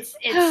 It's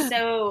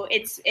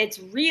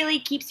really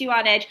keeps you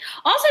on edge.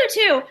 Also,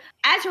 too,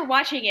 as you're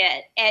watching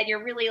it and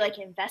you're really like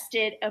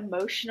invested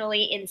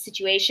emotionally in the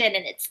situation,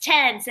 and it's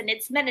tense and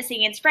it's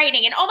menacing and it's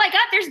frightening, and oh my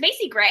God, there's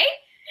Macy Gray.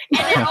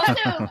 And then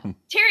also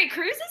Terry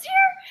Crews is here.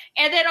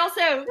 And then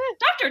also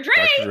Dr. Dre.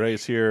 Dr.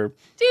 Dre's here.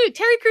 Dude,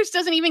 Terry Crews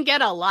doesn't even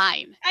get a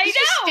line. He's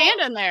just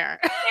standing there.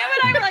 Sam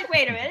and I were like,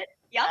 wait a minute.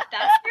 Yep,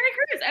 that's Terry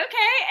Crews.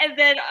 Okay. And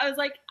then I was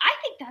like, I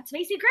think that's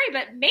Macy Gray,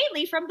 but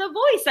mainly from the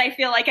voice, I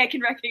feel like I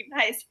can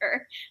recognize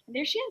her. And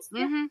there she is.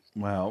 Yeah.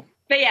 Wow.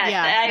 But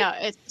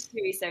it's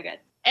movie's so good.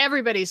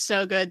 Everybody's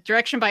so good.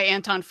 Direction by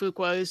Anton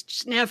Fuqua is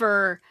just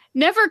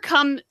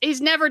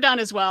he's never done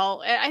as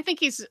well. I think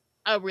he's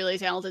a really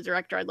talented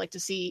director. I'd like to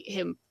see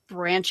him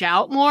branch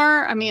out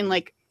more. I mean,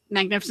 like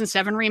Magnificent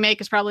Seven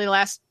remake is probably the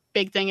last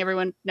big thing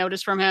everyone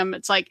noticed from him.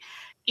 It's like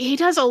he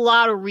does a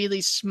lot of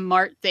really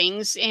smart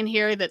things in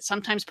here that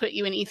sometimes put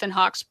you in Ethan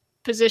Hawke's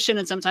position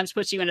and sometimes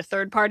puts you in a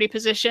third party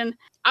position.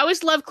 I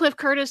always loved Cliff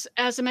Curtis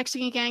as a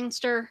Mexican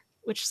gangster,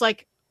 which is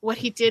like what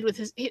he did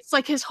with it's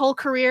like his whole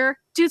career.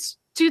 Dude's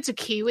a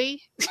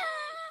Kiwi.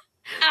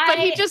 But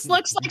he just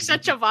looks like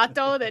such a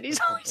vato that he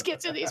always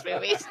gets in these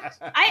movies.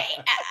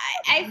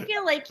 I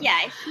feel like,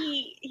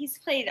 he's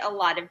played a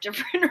lot of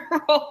different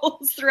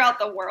roles throughout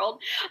the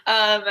world.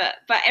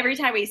 But every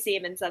time we see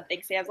him in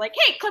something, Sam's like,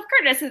 hey, Cliff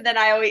Curtis. And then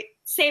I always,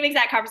 same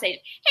exact conversation.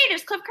 Hey,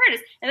 there's Cliff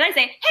Curtis. And then I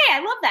say, hey, I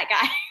love that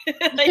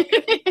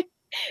guy.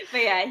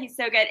 But yeah, he's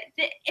so good.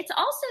 It's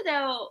also,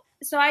 though,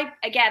 so I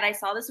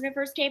saw this when it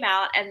first came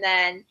out and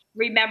then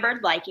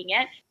remembered liking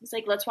it. I was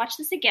like, let's watch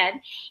this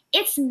again.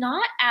 It's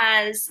not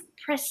as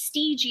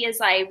prestige-y as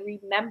I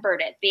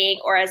remembered it being,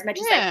 or as much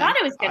as I thought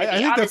it was going to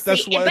be,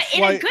 honestly, but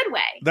in a good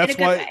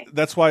way.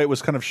 That's why it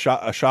was kind of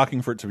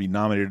shocking for it to be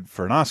nominated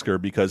for an Oscar,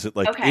 because it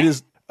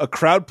is a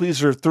crowd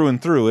pleaser through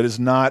and through. It is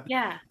not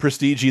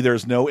prestige-y.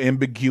 There's no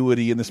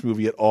ambiguity in this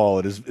movie at all.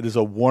 It is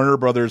a Warner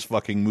Brothers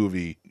fucking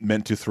movie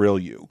meant to thrill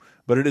you.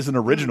 But it is an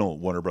original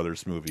Warner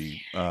Brothers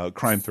movie,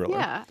 crime thriller.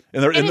 Yeah.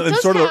 And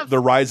sort of the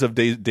rise of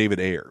David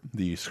Ayer,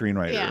 the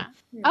screenwriter. Yeah.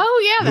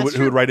 Oh, yeah,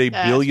 who would write a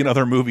billion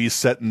other movies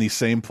set in the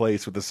same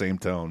place with the same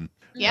tone.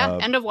 Yeah,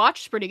 End of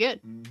Watch is pretty good.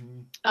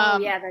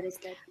 That is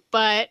good.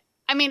 But,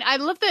 I mean, I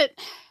love that,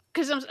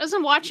 because as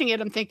I'm watching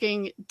it, I'm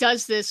thinking,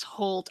 does this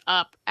hold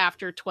up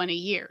after 20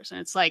 years?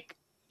 And it's like,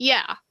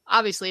 yeah,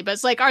 obviously. But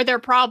it's like, are there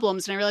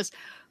problems? And I realized,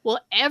 well,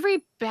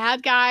 every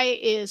bad guy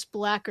is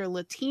Black or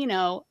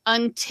Latino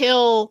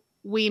until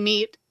we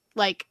meet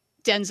like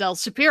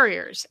Denzel's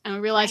superiors, and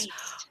we realize,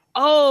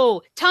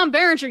 oh, Tom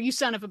Berenger, you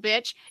son of a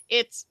bitch.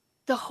 It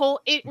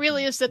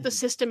really is that the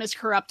system is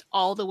corrupt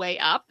all the way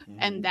up,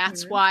 and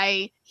that's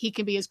why he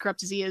can be as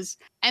corrupt as he is.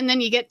 And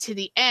then you get to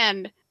the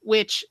end,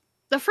 which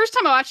the first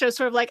time I watched it, I was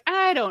sort of like,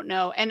 I don't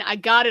know. And I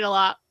got it a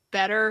lot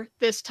better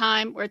this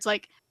time, where it's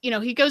like,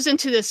 he goes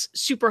into this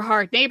super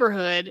hard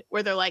neighborhood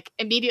where they're like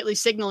immediately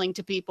signaling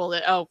to people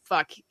that, oh,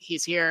 fuck,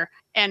 he's here.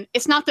 And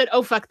it's not that,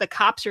 oh, fuck, the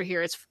cops are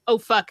here. It's, oh,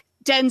 fuck,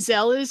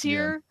 Denzel is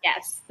here. Yeah.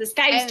 Yes, this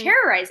guy is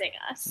terrorizing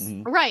us.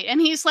 Right.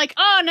 And he's like,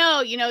 oh,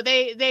 no,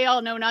 they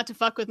all know not to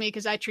fuck with me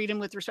because I treat him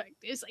with respect.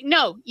 It's like,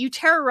 no, you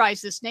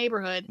terrorize this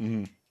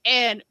neighborhood.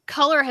 And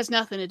color has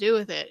nothing to do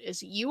with it.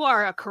 Is you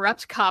are a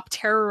corrupt cop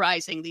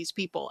terrorizing these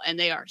people, and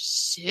they are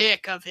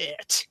sick of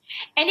it.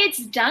 And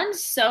it's done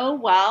so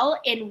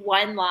well in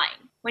one line.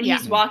 When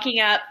he's walking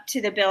up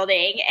to the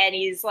building and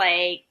he's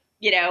like,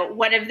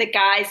 one of the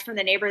guys from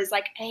the neighborhood is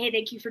like, hey,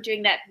 thank you for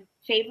doing that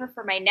favor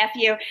for my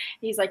nephew. And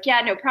he's like,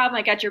 yeah, no problem.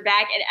 I got your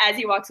back. And as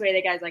he walks away,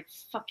 the guy's like,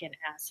 fucking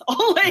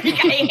asshole. Like,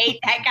 I hate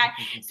that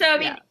guy. So, I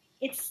mean,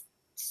 it's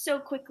so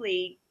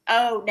quickly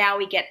oh, now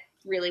we get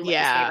really what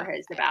this neighborhood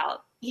is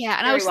about. Yeah,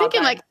 and Very I was well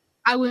thinking,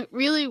 done.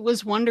 really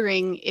was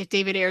wondering if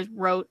David Ayer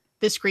wrote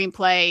the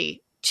screenplay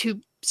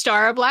to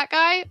star a black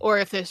guy, or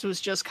if this was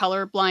just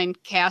colorblind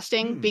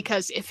casting,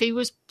 because if he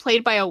was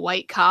played by a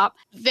white cop,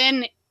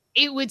 then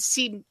it would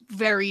seem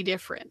very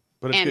different.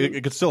 But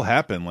it could still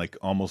happen, like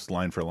almost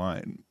line for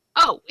line.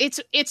 Oh,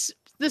 it's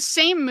the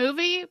same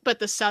movie, but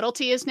the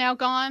subtlety is now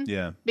gone.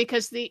 Yeah.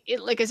 Because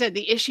like I said,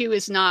 the issue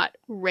is not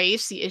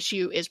race, the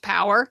issue is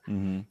power.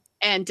 Mm-hmm.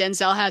 And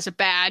Denzel has a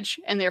badge,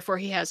 and therefore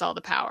he has all the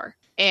power.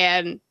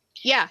 And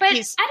yeah, but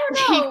I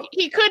don't know.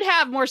 He could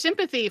have more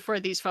sympathy for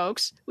these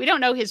folks. We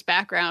don't know his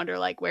background or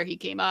like where he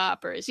came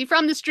up, or is he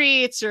from the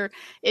streets, or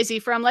is he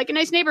from like a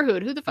nice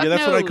neighborhood? Who the fuck knows? Yeah,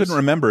 that's what I couldn't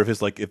remember,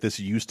 if this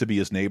used to be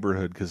his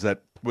neighborhood, because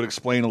that would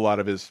explain a lot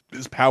of his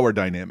power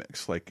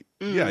dynamics. Like,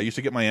 yeah, I used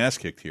to get my ass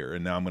kicked here,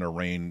 and now I'm going to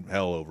rain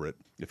hell over it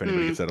if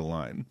anybody gets out of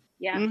line.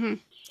 Yeah. Mm-hmm.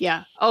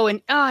 Yeah. Oh,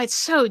 and it's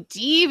so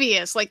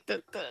devious. Like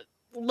the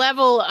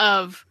level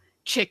of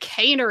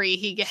chicanery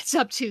he gets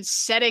up to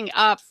setting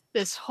up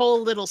this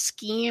whole little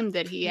scheme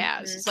that he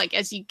has. It's like,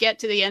 as you get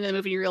to the end of the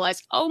movie, you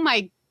realize, oh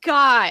my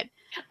God,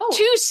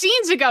 2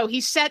 scenes ago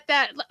he set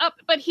that up,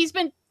 but he's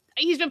been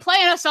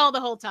playing us all the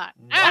whole time.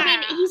 I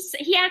mean,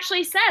 he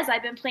actually says,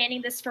 I've been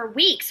planning this for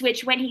weeks,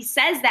 which when he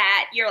says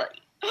that, you're like,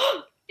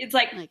 it's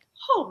like,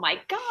 oh my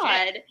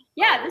God. Shit.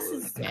 Yeah, this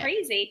is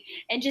crazy.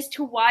 And just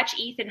to watch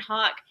Ethan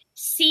Hawke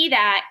see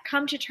that,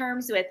 come to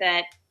terms with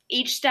it,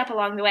 each step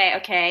along the way.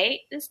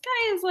 Okay, this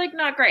guy is like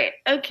not great.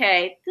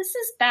 Okay, this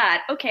is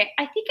bad. Okay,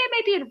 I think I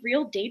might be in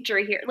real danger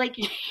here. Like,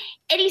 and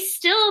he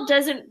still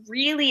doesn't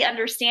really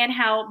understand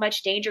how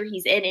much danger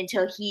he's in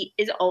until he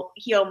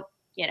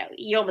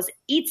almost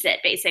eats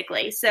it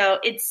basically. So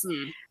it's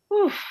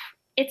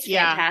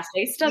fantastic.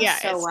 He's done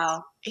so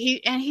well.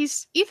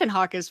 Ethan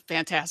Hawke is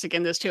fantastic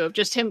in this too, of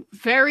just him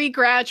very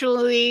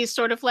gradually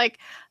sort of like,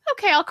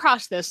 okay, I'll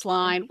cross this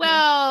line.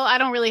 Well, I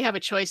don't really have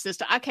a choice this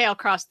time. Okay, I'll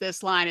cross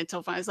this line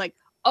until finally it's like,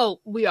 oh,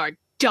 we are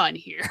done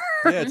here.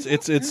 Yeah,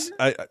 it's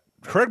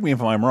correct me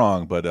if I'm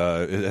wrong, but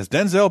has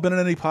Denzel been in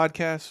any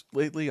podcast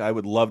lately? I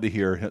would love to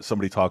hear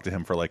somebody talk to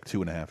him for like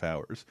 2.5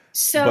 hours.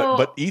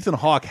 But Ethan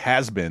Hawke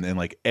has been, and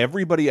like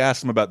everybody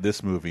asked him about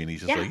this movie, and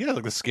he's just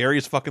like the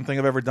scariest fucking thing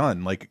I've ever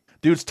done. Like,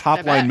 dude's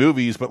top line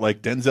movies, but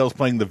like Denzel's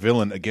playing the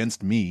villain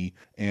against me,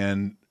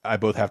 and I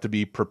both have to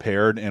be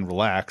prepared and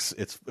relax.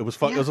 It was a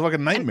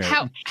fucking nightmare.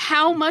 And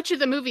how much of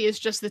the movie is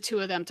just the two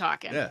of them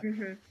talking? Yeah.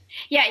 Mm-hmm.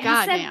 Yeah.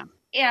 God damn.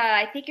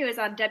 Yeah, I think it was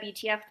on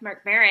WTF with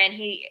Mark Maron.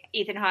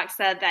 Ethan Hawke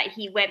said that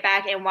he went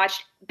back and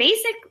watched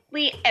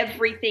basically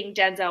everything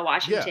Denzel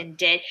Washington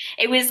did.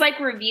 It was like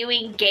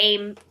reviewing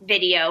game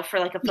video for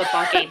like a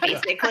football game,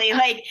 basically.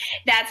 Like,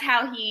 that's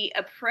how he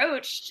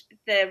approached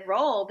the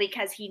role,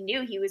 because he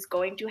knew he was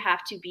going to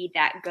have to be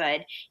that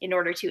good in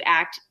order to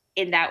act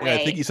in that way.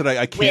 I think he said,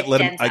 I can't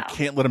let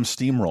him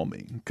steamroll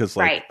me, because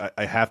like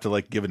I have to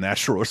like give a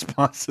natural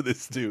response to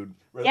this dude.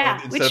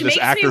 Yeah, instead of this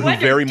actor who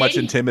very much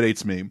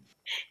intimidates me.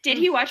 Did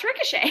he watch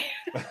Ricochet?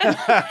 And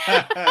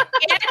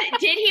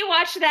did he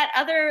watch that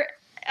other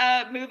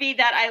movie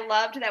that I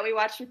loved that we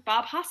watched with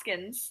Bob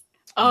Hoskins?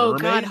 Oh,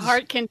 Mermaids? God,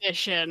 Heart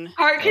Condition.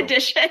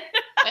 Condition.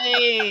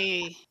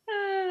 Hey.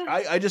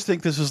 I just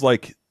think this is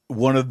like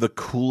one of the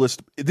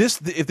coolest. If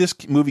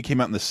this movie came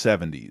out in the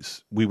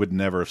 70s, we would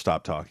never have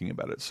stopped talking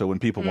about it. So when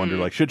people wonder,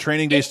 like, should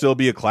Training Day still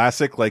be a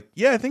classic? Like,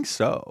 yeah, I think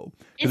so.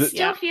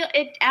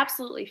 It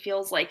absolutely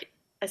feels like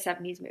a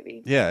 70s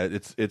movie. Yeah,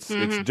 it's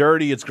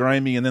dirty, it's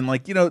grimy, and then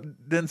like,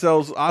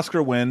 Denzel's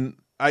Oscar win,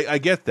 I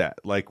get that.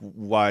 Like,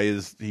 why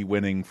is he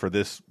winning for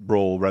this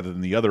role rather than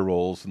the other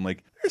roles? And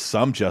like, there's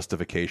some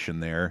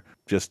justification there,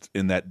 just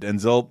in that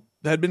Denzel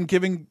had been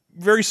giving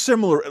very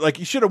similar, like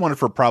he should have won it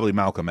for probably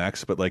Malcolm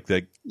X, but like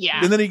and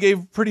then he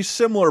gave pretty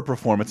similar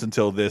performance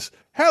until this.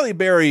 Halle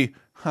Berry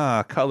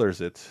colors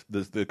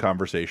the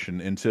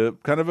conversation into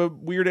kind of a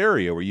weird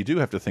area where you do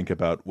have to think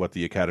about what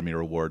the Academy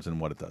rewards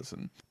and what it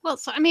doesn't. Well,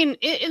 so, I mean,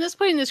 in this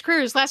point in his career,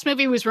 his last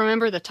movie was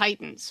Remember the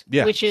Titans.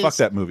 Yeah, which is, fuck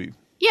that movie.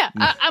 Yeah,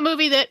 a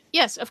movie that,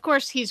 yes, of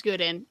course he's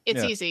good in.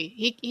 It's easy.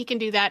 He can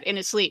do that in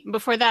his sleep.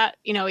 Before that,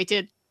 he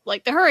did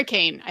like The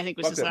Hurricane, I think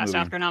was his last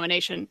Oscar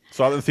nomination.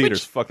 Saw it in the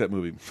theaters. Fuck that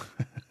movie.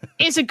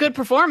 It's a good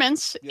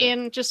performance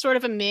in just sort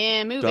of a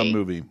meh movie. Dumb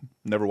movie.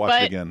 Never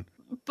watched it again.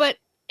 But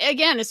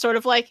again, it's sort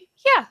of like,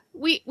 yeah,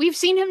 we've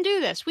seen him do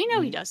this. We know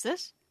he does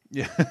this.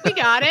 Yeah, we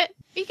got it.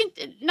 We can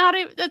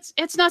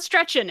it's not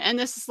stretching. And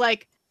this is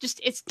like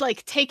it's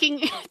like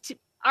taking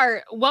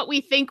what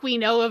we think we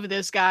know of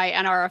this guy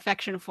and our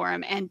affection for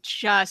him, and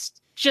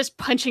just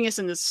punching us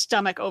in the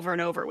stomach over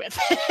and over with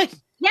it.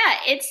 Yeah,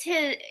 it's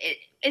his.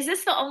 Is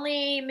this the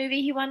only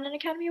movie he won an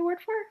Academy Award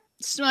for?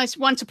 It's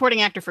one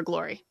supporting actor for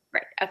Glory.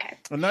 Right. Okay.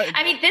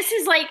 I mean, this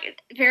is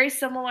like very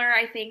similar,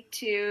 I think,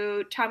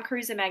 to Tom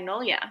Cruise in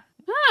Magnolia.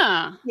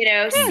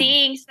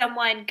 Seeing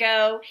someone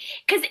go,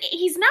 because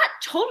he's not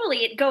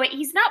totally going.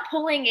 He's not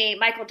pulling a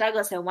Michael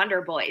Douglas in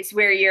Wonder Boys,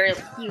 where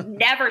you've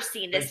never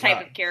seen this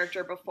type of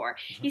character before.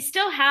 He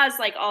still has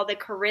like all the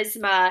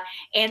charisma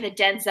and the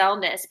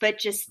Denzel-ness, but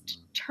just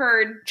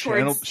turn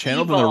towards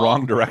channeled evil. in the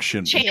wrong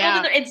direction.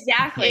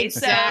 Exactly. So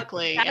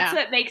Exactly. that's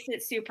what makes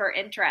it super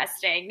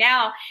interesting.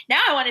 Now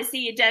I want to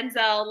see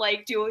Denzel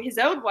like do his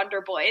own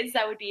Wonder Boys.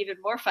 That would be even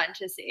more fun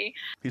to see.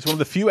 He's one of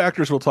the few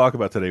actors we'll talk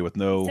about today with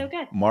no So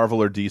good.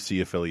 Marvel or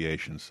DC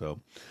affiliation. So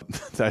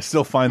I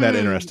still find that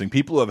interesting.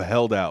 People have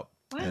held out,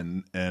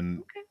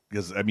 and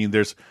because I mean,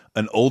 there's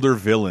an older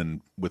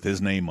villain with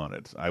his name on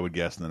it. I would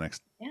guess in the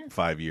next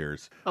 5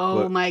 years.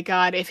 Oh my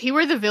God! If he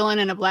were the villain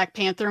in a Black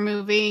Panther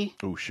movie,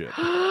 oh shit!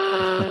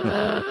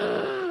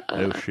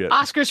 Oh shit!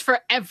 Oscars for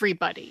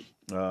everybody,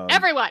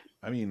 everyone.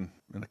 I mean,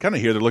 I kind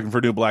of hear they're looking for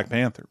a new Black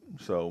Panther.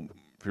 So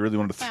if you really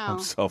wanted to throw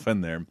himself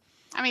in there.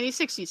 I mean, he's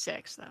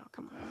 66, though.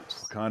 Come on.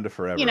 Wakanda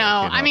forever. You know,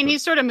 I mean,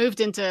 he's sort of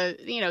moved into,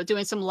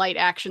 doing some light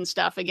action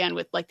stuff again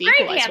with like the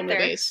Equalizer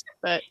movies.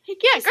 But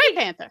yeah, Grey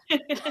Panther.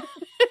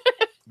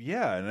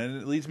 Yeah, and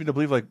it leads me to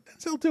believe like,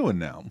 what's Denzel doing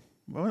now?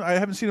 Well, I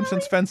haven't seen him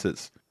since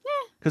Fences.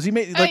 Because he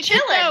made like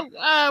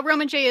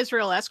Roman J.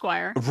 Israel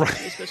Esquire. Right.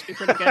 He's supposed to be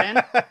pretty good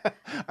in.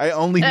 I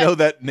only know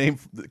that name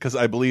because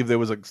I believe there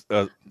was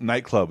a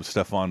nightclub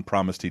Stefan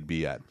promised he'd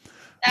be at.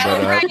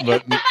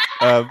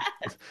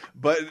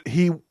 But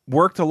he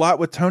worked a lot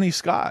with Tony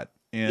Scott,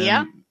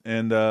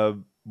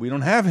 and we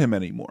don't have him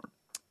anymore.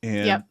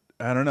 And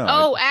I don't know.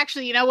 Oh,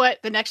 actually, you know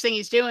what? The next thing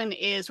he's doing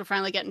is we're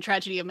finally getting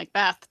Tragedy of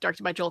Macbeth,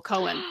 directed by Joel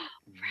Cohen,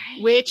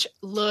 which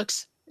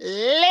looks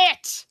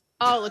lit.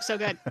 Oh, it looks so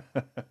good.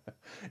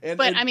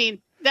 I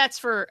mean, that's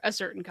for a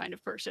certain kind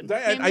of person.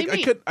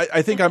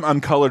 I think I'm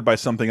colored by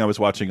something I was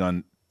watching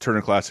on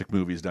Turner Classic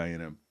Movies,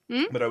 Diana.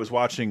 But I was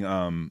watching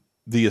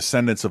The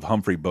Ascendance of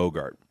Humphrey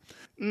Bogart.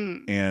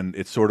 And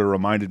it sort of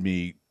reminded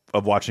me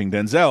of watching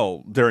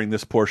Denzel during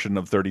this portion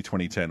of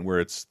 30-20-10, where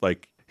it's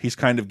like he's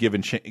kind of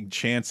given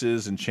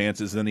chances and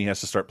chances, and then he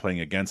has to start playing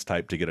against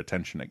type to get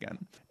attention again.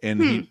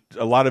 And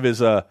a lot of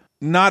his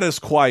not as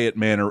quiet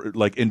manner,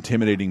 like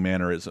intimidating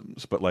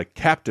mannerisms, but like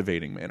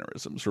captivating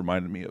mannerisms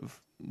reminded me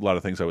of a lot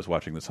of things I was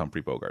watching this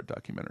Humphrey Bogart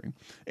documentary.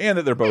 And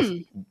that they're both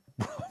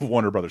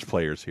Warner Brothers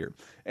players here.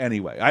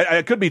 Anyway,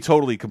 I could be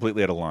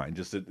completely out of line.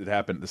 Just it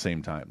happened at the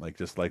same time. Like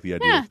just like the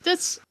idea. Yeah,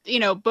 that's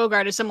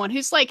Bogart is someone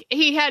who's like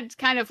he had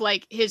kind of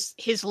like his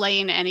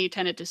lane and he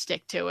tended to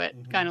stick to it,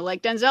 kind of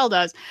like Denzel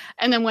does.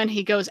 And then when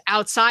he goes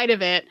outside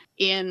of it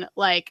in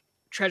like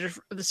Treasure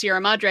of the Sierra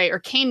Madre or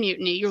Cane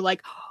Mutiny, you're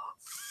like,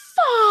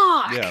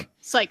 fuck. Yeah.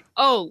 It's like,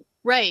 oh,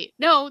 right.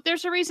 No,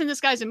 there's a reason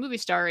this guy's a movie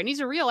star and he's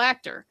a real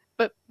actor.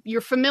 But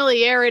your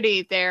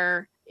familiarity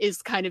there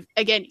is kind of,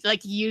 again,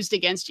 like used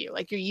against you.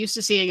 Like you're used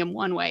to seeing him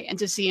one way, and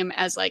to see him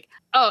as like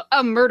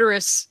a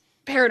murderous,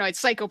 paranoid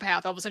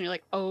psychopath, all of a sudden you're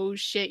like, oh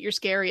shit, you're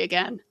scary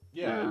again.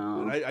 Yeah.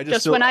 Oh, I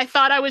just when I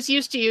thought I was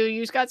used to you,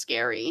 you got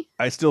scary.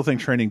 I still think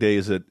Training Day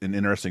is an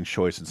interesting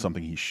choice and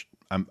something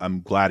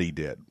I'm glad he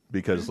did,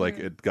 because like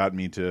it got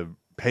me to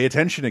pay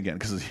attention again.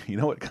 Because you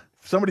know what?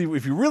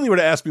 If you really were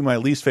to ask me my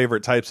least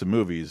favorite types of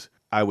movies,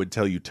 I would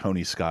tell you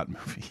Tony Scott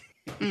movie.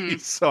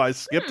 So I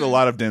skipped a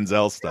lot of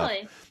Denzel stuff.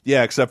 Really?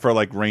 Yeah, except for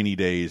like Rainy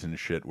Days and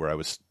shit where I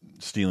was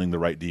stealing the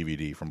right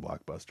DVD from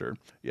Blockbuster.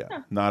 Yeah,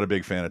 not a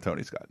big fan of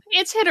Tony Scott.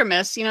 It's hit or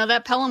miss.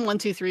 That Pelham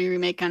 1-2-3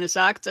 remake kind of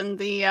sucked, and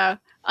the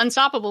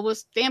Unstoppable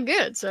was damn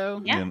good.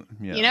 So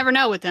you never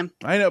know with him.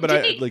 I know, but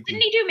didn't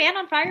he do Man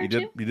on Fire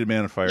too? He did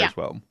Man on Fire as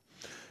well.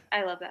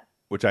 I love that.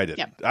 Which I did.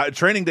 Yep.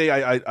 Training Day,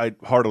 I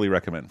heartily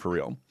recommend, for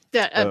real.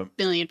 That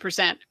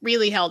 1,000,000%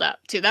 really held up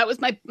too. That was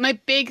my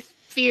big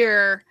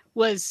fear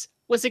was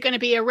it going to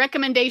be a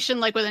recommendation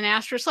like with an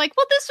asterisk, like,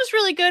 well, this was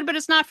really good, but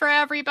it's not for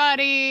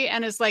everybody.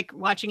 And it's like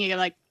watching it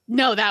like,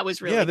 no, that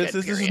was really good.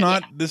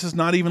 This is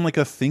not even like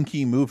a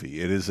thinky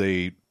movie. It is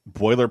a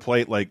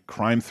boilerplate like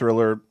crime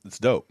thriller. It's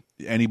dope.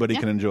 Anybody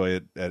can enjoy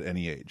it at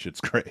any age. It's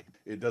great.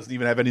 It doesn't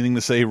even have anything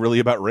to say really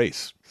about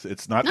race.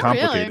 It's not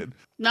complicated.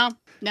 Really.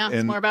 No,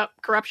 it's more about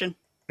corruption.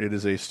 It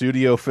is a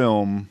studio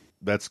film.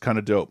 That's kind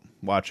of dope.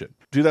 Watch it.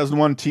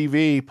 2001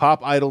 TV,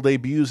 Pop Idol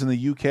debuts in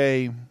the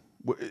UK.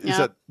 Is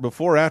that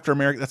before or after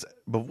American? That's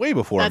way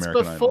before American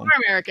Idol. That's before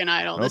American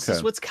Idol. This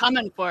is what's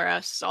coming for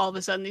us. All of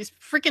a sudden, these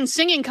freaking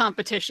singing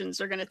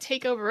competitions are going to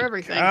take over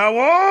everything.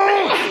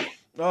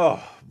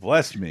 Oh,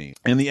 bless me.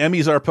 And the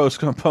Emmys are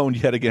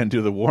postponed yet again due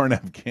to the war in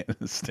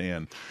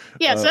Afghanistan.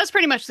 Yeah, so that's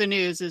pretty much the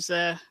news is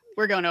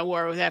we're going to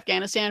war with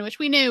Afghanistan, which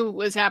we knew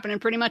was happening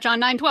pretty much on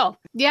 9/12.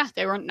 Yeah,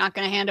 they were not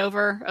going to hand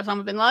over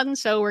Osama bin Laden,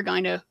 so we're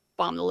going to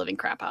bomb the living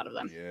crap out of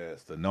them.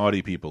 Yes, the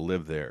naughty people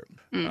live there.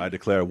 I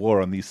declare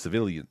war on these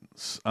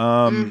civilians.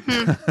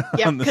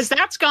 Yeah, because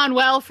that's gone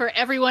well for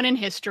everyone in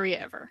history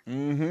ever.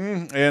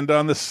 And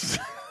on the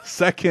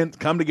second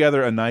Come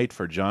Together a Night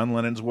for John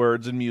Lennon's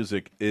words and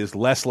music is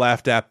less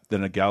laughed at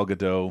than a Gal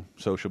Gadot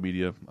social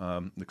media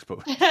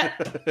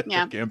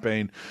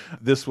campaign.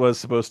 This was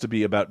supposed to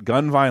be about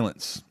gun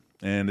violence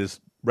and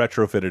is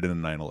retrofitted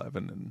in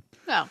 9/11.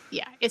 Well,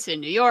 yeah, it's in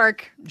New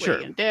York. What are you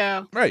going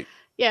to do? Right.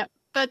 Yeah,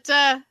 but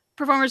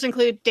performers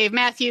include Dave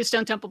Matthews,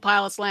 Stone Temple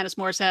Pilots, Alanis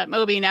Morissette,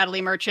 Moby,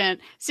 Natalie Merchant,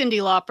 Cyndi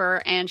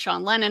Lauper, and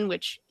Sean Lennon,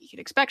 which you could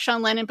expect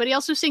Sean Lennon, but he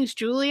also sings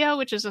Julia,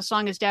 which is a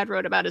song his dad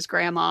wrote about his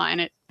grandma, and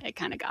it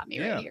kind of got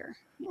me right here.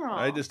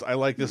 I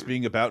like this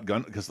being about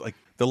gun, because like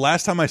the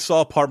last time I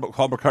saw Paul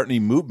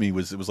McCartney move me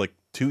was like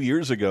 2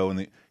 years ago,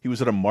 and he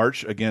was at a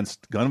march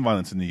against gun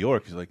violence in New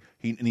York. He's like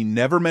he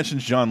never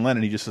mentions John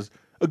Lennon. He just says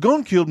a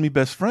gun killed me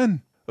best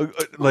friend.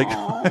 Like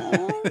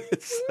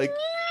it's like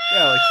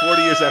like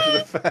 40 years after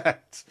the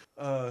fact.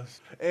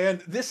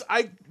 And this,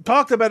 I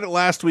talked about it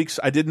last week.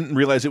 So I didn't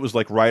realize it was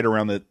like right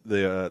around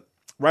the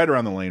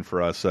lane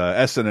for us.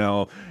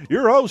 SNL,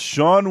 your host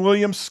Sean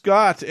William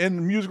Scott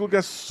and musical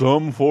guest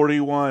Sum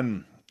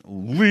 41,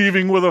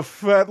 leaving with a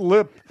fat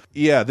lip.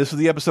 Yeah, this is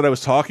the episode I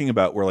was talking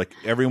about where like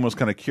everyone was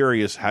kind of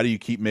curious, how do you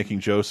keep making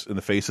jokes in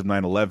the face of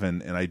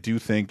 9/11? And I do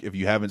think if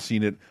you haven't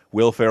seen it,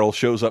 Will Ferrell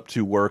shows up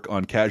to work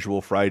on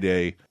Casual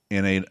Friday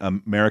in an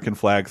American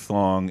flag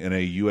thong and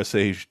a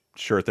USA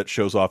shirt that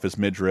shows off his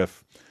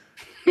midriff.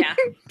 Yeah.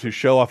 To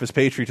show off his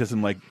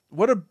patriotism. Like,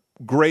 what a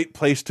great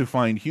place to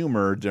find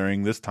humor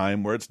during this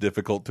time where it's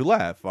difficult to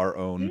laugh. Our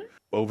own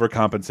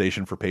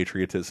overcompensation for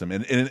patriotism.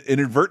 And it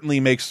inadvertently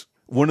makes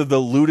one of the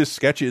lewdest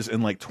sketches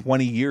in like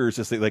 20 years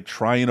as they like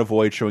try and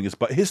avoid showing his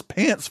butt. His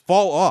pants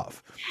fall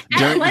off.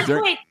 At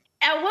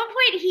one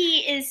point, he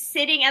is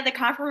sitting at the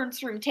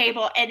conference room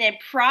table and then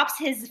props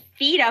his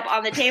feet up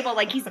on the table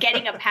like he's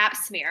getting a pap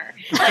smear.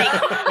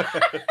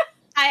 Like,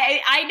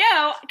 I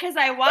know, because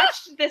I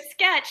watched the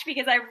sketch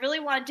because I really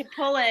wanted to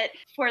pull it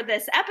for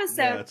this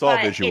episode. Yeah, it's all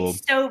visual.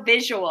 It's so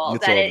visual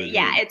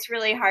it's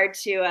really hard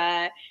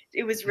to.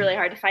 It was really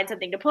hard to find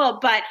something to pull,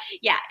 but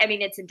yeah, I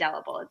mean, it's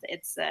indelible.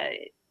 It's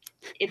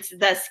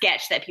the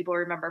sketch that people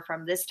remember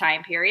from this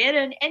time period,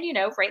 and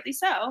rightly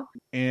so.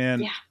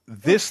 And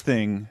this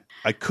thing,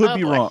 I could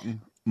be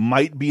wrong,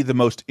 might be the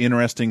most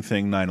interesting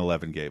thing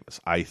 9/11 gave us,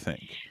 I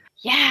think.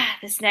 Yeah,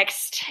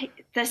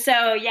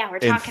 we're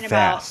talking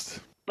about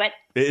what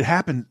it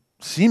happened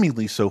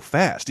seemingly so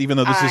fast, even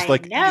though this is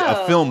like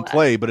a film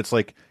play, but it's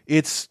like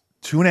it's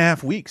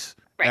 2.5 weeks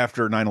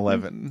after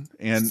 9/11.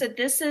 And so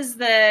this is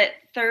the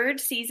 3rd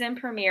season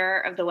premiere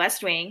of The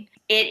West Wing.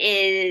 It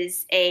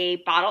is a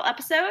bottle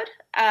episode.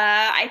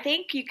 I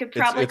think you could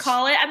probably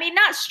call it. I mean,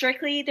 not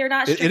strictly. They're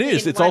not. Strictly it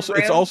is. It's also.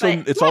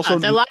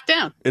 They're locked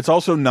down. It's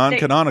also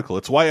non-canonical.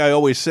 It's why I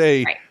always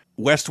say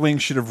West Wing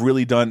should have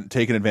really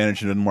taken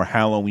advantage of more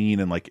Halloween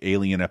and like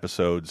Alien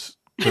episodes.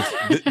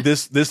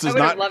 This is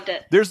not. Loved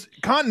it. There's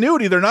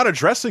continuity they're not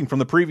addressing from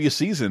the previous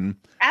season.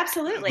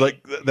 Absolutely.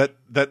 Like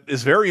that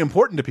is very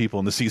important to people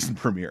in the season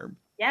premiere.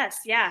 Yes.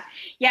 Yeah.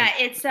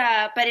 It's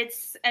but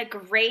it's a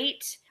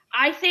great.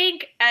 I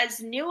think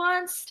as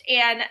nuanced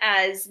and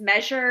as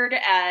measured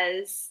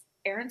as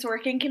Aaron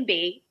Sorkin can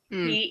be,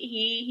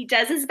 he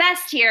does his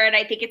best here, and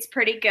I think it's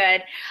pretty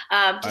good.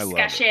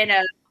 Discussion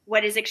of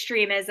what is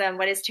extremism,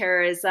 what is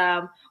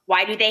terrorism,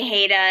 why do they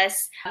hate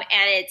us,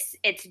 and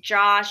it's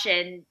Josh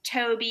and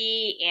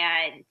Toby,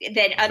 and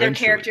then other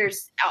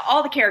characters.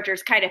 All the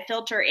characters kind of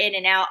filter in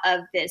and out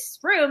of this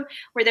room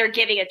where they're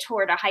giving a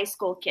tour to high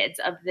school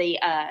kids of the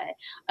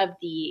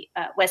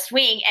West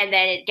Wing, and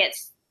then it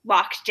gets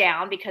locked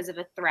down because of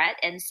a threat,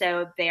 and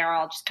so they are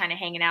all just kind of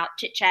hanging out,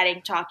 chit-chatting,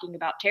 talking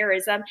about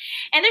terrorism,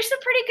 and there's some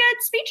pretty good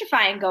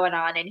speechifying going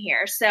on in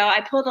here. So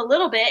I pulled a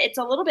little bit. It's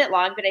a little bit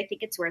long, but I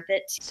think it's worth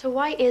it. So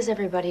why is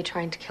everybody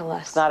trying to kill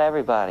us? It's not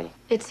everybody.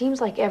 It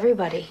seems like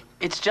everybody.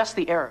 It's just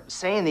the Arabs.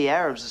 Saying the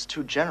Arabs is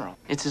too general.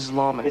 It's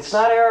Islamics. It's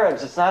not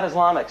Arabs. It's not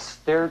Islamics.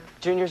 They're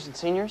juniors and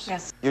seniors?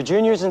 Yes. You're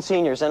juniors and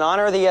seniors. In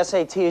honor of the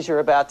SATs you're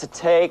about to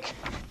take,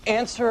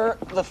 answer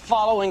the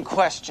following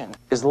question.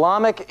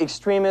 Islamic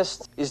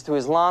extremist is to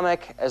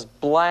Islamic as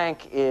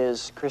blank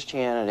is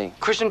Christianity.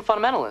 Christian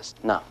fundamentalists?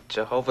 No.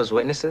 Jehovah's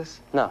Witnesses?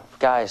 No.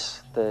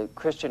 Guys, the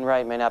Christian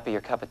right may not be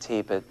your cup of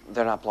tea, but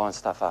they're not blowing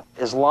stuff up.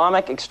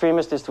 Islamic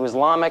extremist is to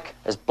Islamic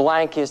as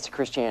blank is to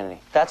Christianity.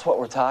 That's what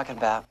we're talking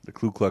about. The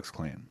Ku Klux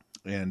Klan.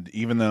 And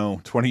even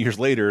though 20 years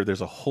later,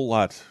 there's a whole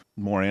lot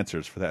more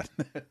answers for that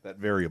that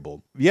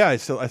variable. Yeah, I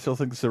still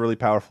think it's a really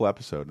powerful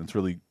episode.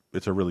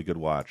 It's a really good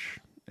watch.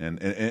 And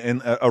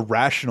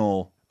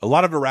a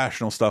lot of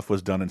irrational stuff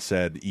was done and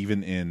said,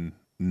 even in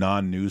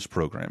non-news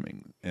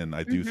programming. And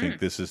I do think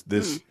this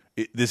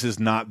is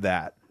not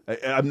that.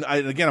 I'm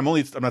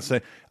not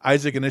saying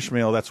Isaac and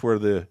Ishmael. That's where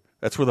the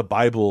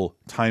Bible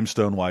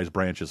timestone wise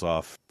branches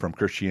off from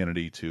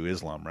Christianity to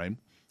Islam, right?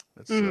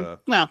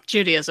 Well,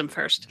 Judaism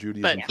first.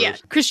 But yeah,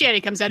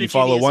 Christianity comes out of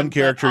Judaism. You follow one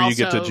character, you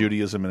get to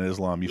Judaism and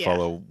Islam. You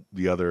follow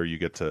the other, you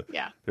get to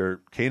they're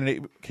Cain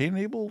and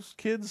Abel's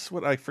kids.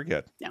 What I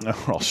forget. No.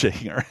 We're all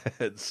shaking our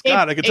heads.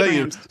 Scott, I can tell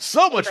you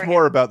so much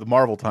more about the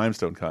Marvel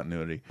timestone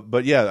continuity.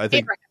 But yeah, I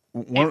think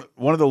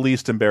one of the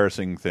least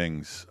embarrassing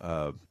things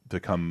to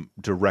come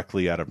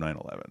directly out of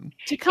 9/11.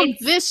 To come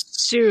this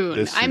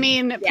soon. I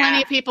mean,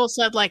 plenty of people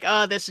said like,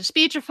 "Oh, this is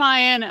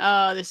speechifying.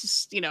 This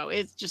is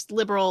it's just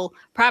liberal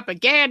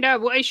propaganda.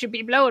 We should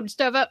be blowing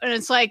stuff up." And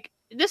it's like,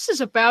 this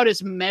is about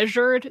as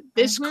measured,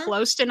 this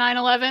close to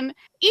 9/11.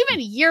 Even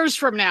years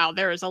from now,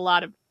 there is a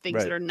lot of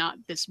things that are not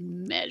this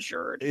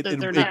measured.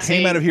 It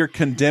came out of here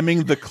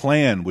condemning the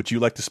Klan. Would you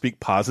like to speak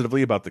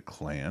positively about the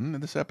Klan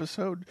in this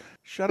episode?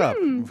 Shut up,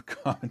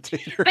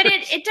 commentator. But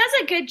it does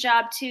a good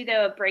job, too,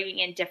 though, of bringing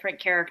in different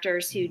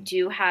characters who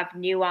do have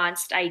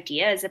nuanced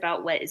ideas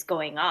about what is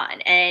going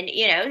on. And,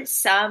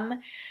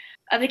 some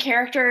of the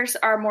characters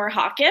are more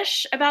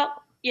hawkish about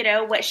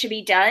what should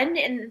be done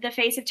in the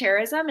face of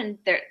terrorism. And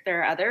there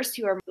are others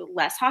who are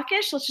less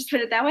hawkish. Let's just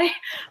put it that way.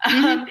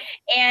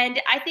 And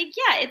I think,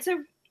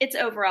 it's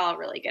overall a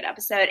really good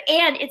episode.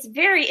 And it's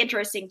very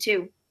interesting,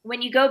 too.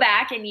 When you go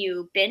back and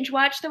you binge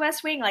watch The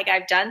West Wing, like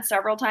I've done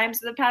several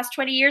times in the past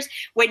 20 years,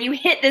 when you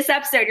hit this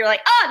episode, you're like,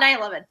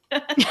 9/11.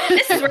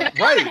 This is where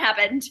 9/11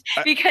 happened.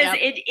 Because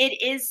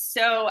it is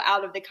so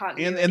out of the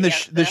continuity. And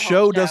the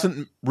show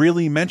doesn't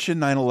really mention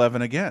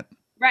 9/11 again.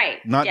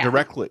 Right. Not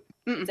directly.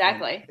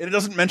 Exactly. And it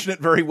doesn't mention it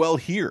very well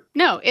here.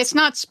 No, it's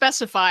not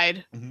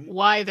specified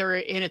why they're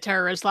in a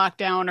terrorist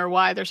lockdown or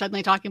why they're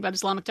suddenly talking about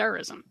Islamic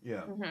terrorism.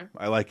 Yeah.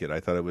 I like it.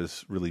 I thought it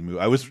was really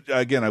moving. I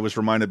was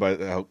reminded by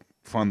how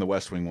fun The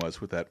West Wing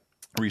was with that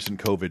recent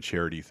COVID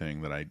charity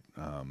thing that I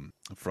on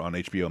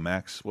HBO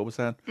Max. What was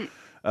that?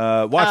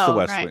 Watch The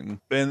West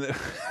Wing. And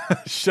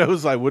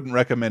shows I wouldn't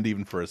recommend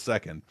even for a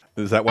second.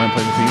 Is that why I'm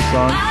playing the theme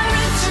song?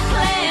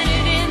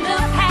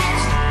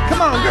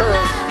 Come on,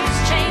 girl.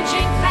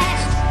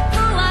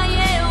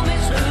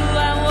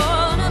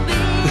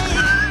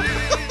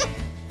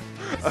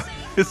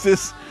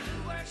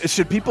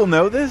 Should people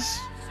know this?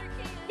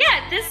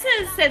 Yeah, this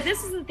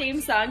is the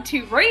theme song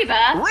to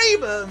Reba.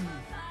 Reba!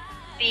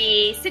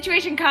 The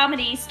situation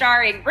comedy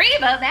starring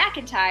Reba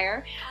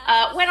McEntire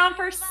went on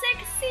for 6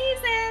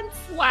 seasons.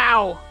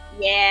 Wow.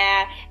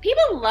 Yeah.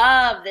 People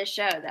love this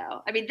show,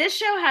 though. I mean, this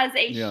show has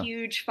a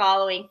huge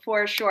following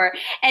for sure.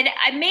 And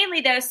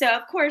mainly, though, so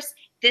of course,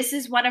 this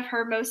is one of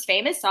her most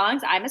famous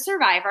songs, I'm a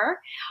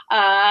Survivor,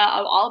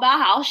 all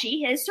about how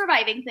she is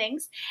surviving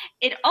things.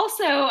 It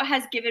also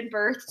has given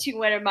birth to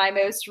one of my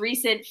most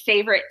recent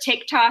favorite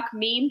TikTok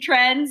meme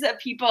trends of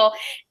people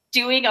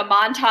doing a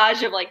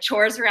montage of like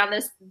chores around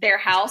their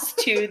house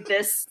to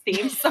this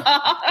theme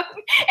song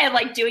and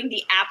like doing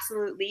the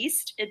absolute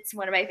least. It's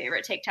one of my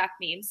favorite TikTok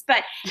memes.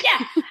 But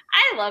yeah,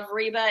 I love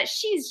Reba.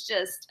 She's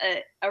just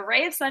a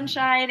ray of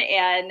sunshine.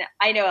 And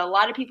I know a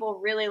lot of people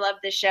really love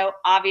this show,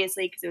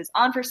 obviously, because it was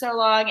on for so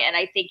long. And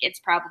I think it's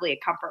probably a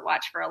comfort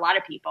watch for a lot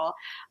of people.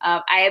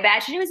 I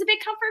imagine it was a big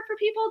comfort for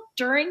people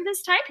during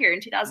this time period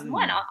in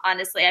 2001,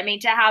 honestly. I mean,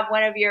 to have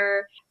one of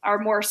our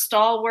more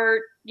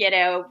stalwart,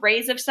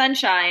 rays of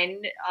sunshine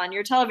on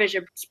your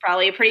television is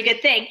probably a pretty good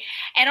thing.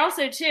 And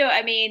also, too,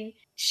 I mean,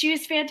 she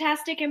was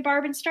fantastic in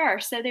Barb and Star.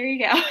 So there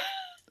you go.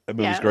 That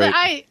movie's great.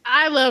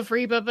 I love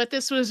Reba, but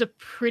this was a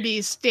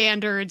pretty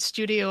standard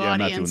studio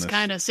audience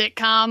kind of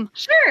sitcom.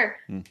 Sure.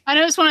 I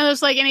know it's one of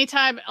those, like,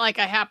 anytime like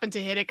I happen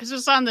to hit it because it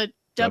was on the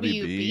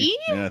WB.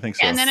 Yeah, I think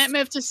so. And then it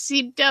moved to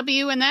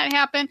CW and that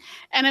happened.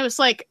 And it was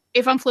like,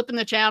 if I'm flipping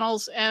the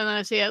channels and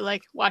I see it,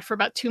 like, watch for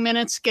about 2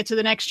 minutes, get to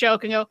the next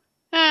joke and go,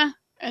 and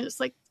it's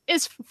like,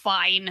 it's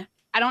fine.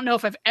 I don't know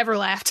if I've ever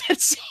laughed at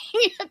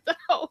seeing it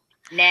though.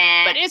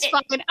 Nah. But it's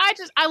fine.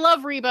 I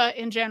love Reba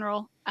in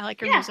general. I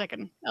like her music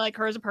and I like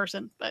her as a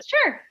person. But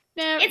sure.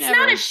 It's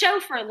not a show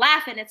for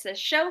laughing, it's a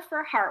show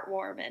for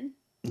heartwarming.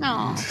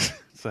 No.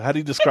 So how do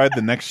you describe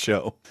the next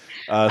show?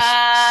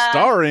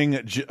 Starring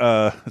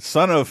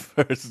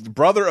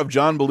brother of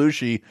John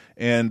Belushi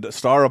and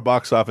star of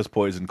Box Office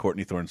Poison,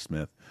 Courtney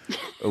Thorne-Smith.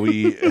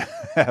 We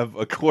have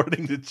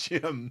According to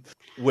Jim,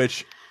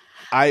 which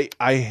I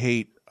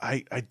hate.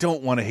 I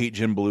don't want to hate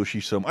Jim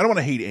Belushi so much. I don't want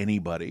to hate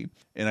anybody.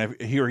 And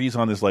I hear he's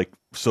on his like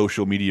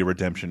social media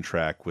redemption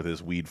track with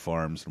his weed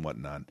farms and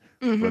whatnot.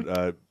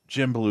 But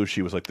Jim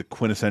Belushi was like the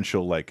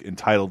quintessential like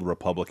entitled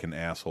Republican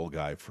asshole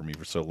guy for me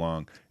for so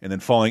long. And then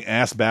failing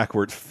ass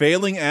backwards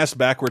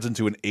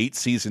into an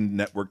 8-season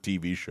network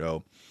TV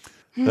show.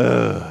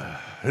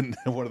 And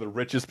one of the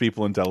richest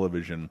people in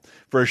television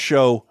for a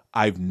show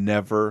I've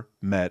never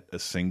met a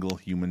single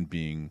human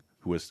being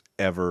who has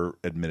ever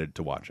admitted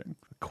to watching,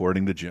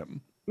 according to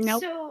Jim.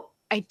 Nope.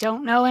 I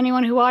don't know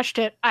anyone who watched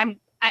it.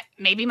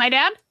 Maybe my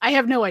dad. I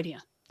have no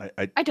idea.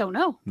 I don't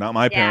know. Not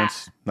my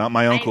parents. Not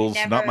my uncles.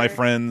 Not my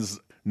friends.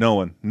 No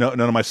one. None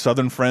of my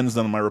Southern friends.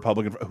 None of my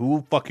Republican friends.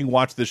 Who fucking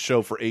watched this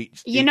show for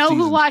 8 You know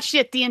seasons? Who watched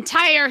it? The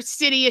entire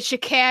city of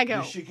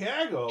Chicago.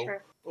 Chicago?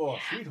 Sure. Oh,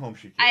 sweet home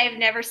Chicago. I have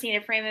never seen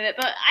a frame of it,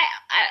 but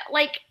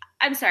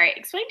I'm sorry.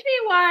 Explain to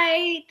me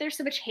why there's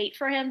so much hate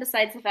for him.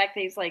 Besides the fact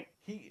that he's like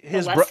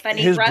his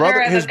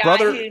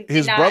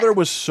brother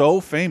was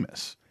so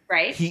famous.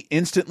 Right. He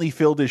instantly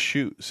filled his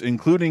shoes,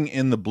 including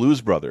in the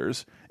Blues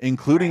Brothers,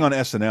 including on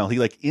SNL. He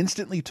like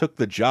instantly took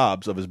the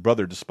jobs of his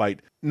brother, despite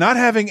not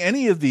having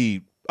any of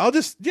the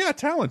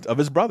talent of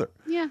his brother.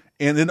 Yeah.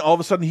 And then all of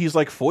a sudden he's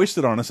like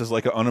foisted on us as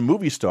like on a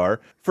movie star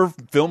for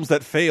films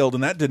that failed,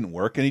 and that didn't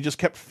work, and he just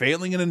kept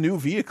failing in new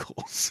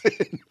vehicles,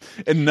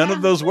 and none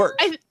of those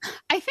worked.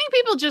 I think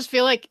people just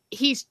feel like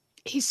he's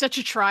such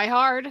a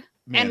tryhard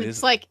And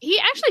it's like, he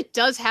actually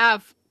does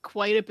have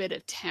quite a bit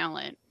of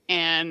talent.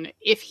 And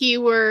if he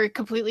were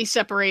completely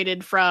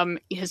separated from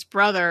his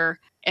brother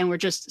and were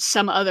just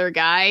some other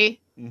guy,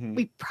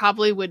 we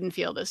probably wouldn't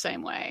feel the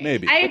same way.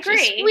 Maybe. I agree.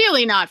 It's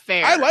really not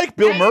fair. I like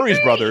Bill Murray's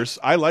brothers.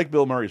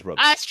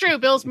 That's true.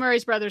 Bill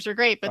Murray's brothers are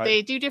great, but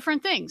they do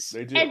different things.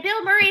 They do. And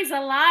Bill Murray's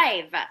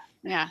alive.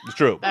 Yeah. It's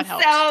true. That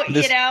helps. So,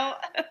 you know,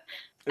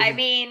 I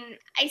mean,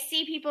 I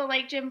see people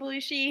like Jim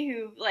Belushi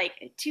who,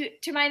 like,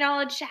 to my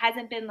knowledge,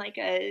 hasn't been like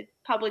a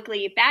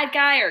publicly bad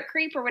guy or a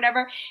creep or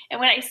whatever.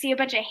 And when I see a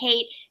bunch of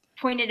hate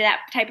pointed at that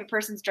type of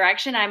person's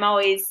direction, I'm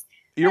always...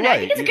 You're right. I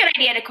think it's a good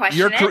idea to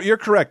question it. You're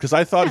correct, because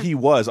I thought he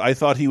was. I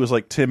thought he was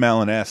like Tim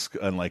Allen-esque,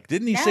 and like,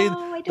 didn't he say?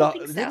 I don't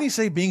think so. Didn't he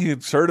say being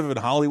conservative in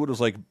Hollywood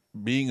was like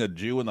being a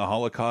Jew in the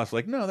Holocaust?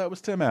 Like, no, that was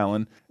Tim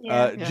Allen.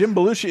 Jim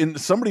Belushi, and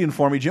somebody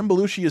informed me, Jim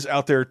Belushi is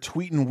out there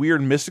tweeting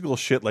weird mystical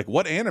shit. Like,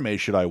 what anime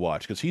should I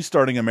watch? Because he's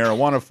starting a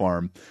marijuana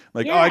farm.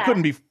 Like, oh, I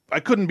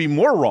couldn't be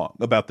more wrong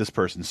about this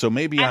person. So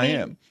maybe I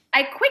am.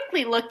 I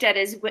quickly looked at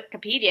his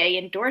Wikipedia. He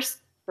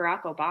endorsed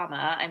Barack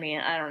Obama. I mean,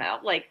 I don't know,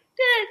 like.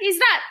 He's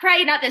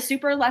probably not the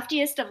super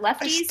leftiest of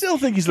lefties. I still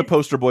think he's the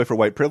poster boy for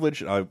white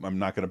privilege. I'm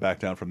not going to back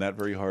down from that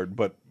very hard,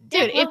 but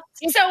dude,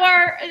 so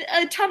are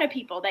a ton of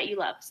people that you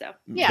love. So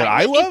yeah, that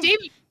I love.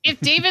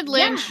 If David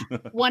Lynch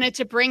wanted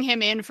to bring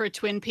him in for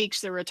Twin Peaks: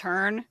 The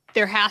Return,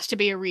 there has to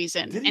be a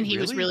reason, and he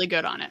was really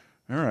good on it.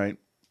 All right.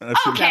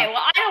 Okay, well,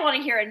 I don't want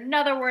to hear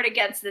another word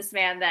against this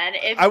man then.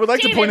 If I would like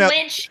David to point out,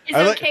 Lynch is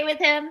okay with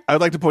him. I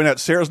would like to point out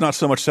Sarah's not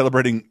so much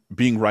celebrating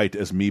being right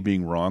as me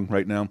being wrong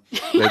right now.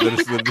 That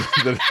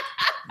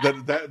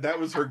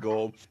was her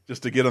goal,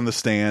 just to get on the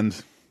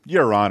stand.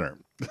 Your Honor.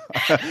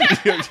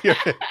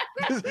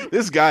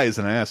 This guy is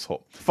an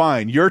asshole.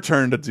 Fine, your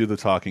turn to do the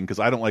talking, because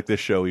I don't like this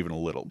show even a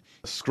little.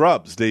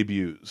 Scrubs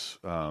debuts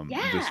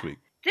this week.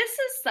 This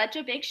is such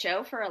a big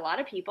show for a lot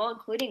of people,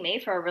 including me,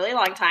 for a really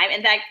long time.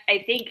 In fact,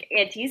 I think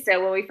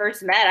Antista, when we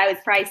first met, I was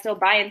probably still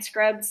buying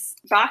Scrubs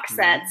box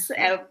sets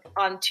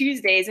on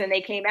Tuesdays when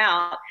they came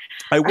out.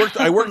 I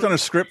worked on a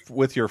script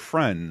with your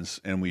friends,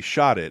 and we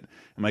shot it.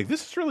 I'm like,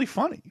 this is really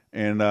funny,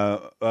 and I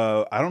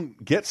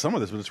don't get some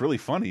of this, but it's really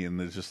funny. And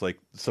it's just like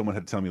someone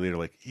had to tell me later,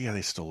 like, yeah,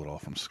 they stole it all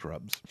from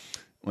Scrubs.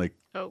 Like,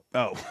 oh,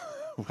 I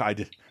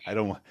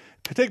don't want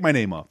to take my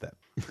name off that.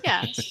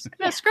 Yeah,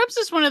 Scrubs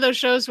is one of those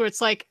shows where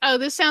it's like, oh,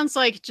 this sounds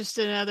like just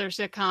another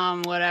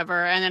sitcom,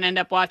 whatever, and then end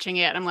up watching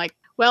it. And I'm like,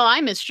 well, I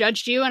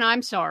misjudged you, and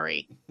I'm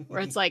sorry.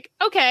 Where it's like,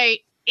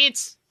 okay,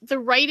 the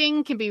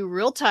writing can be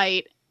real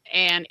tight,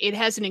 and it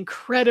has an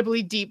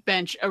incredibly deep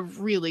bench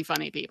of really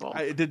funny people.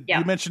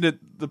 You mentioned it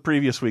the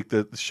previous week,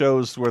 the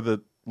shows where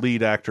the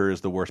lead actor is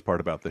the worst part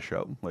about the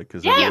show, like,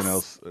 because everyone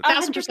else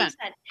 1,000%.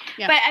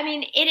 Yeah. But I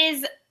mean,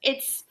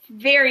 it's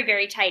very,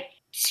 very tight.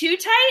 Too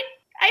tight,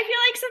 I feel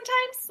like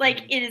sometimes.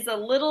 Like, it is a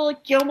little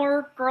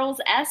Gilmore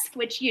Girls-esque,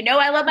 which,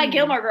 I love my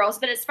Gilmore Girls,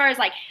 but as far as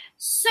like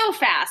so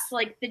fast,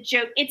 like the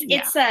joke,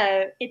 it's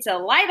a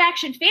live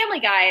action Family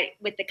Guy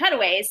with the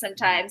cutaways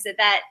sometimes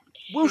that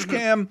Whoosh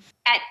cam.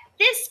 At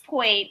this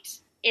point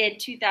in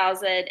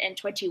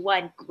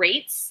 2021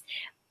 greats,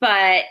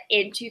 but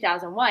in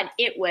 2001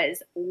 it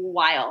was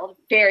wild,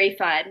 very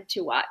fun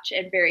to watch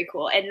and very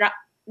cool, and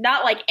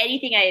not like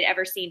anything I had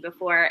ever seen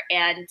before.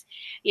 And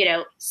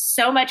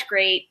so much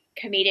great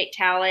comedic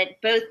talent,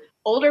 both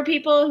older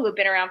people who have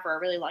been around for a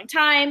really long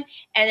time,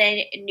 and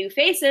then new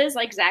faces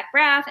like Zach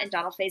Braff and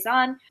Donald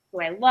Faison,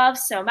 who I love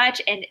so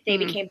much, and they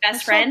became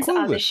best friends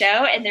on the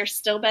show, and they're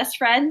still best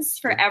friends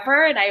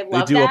forever, and I love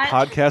that. They do a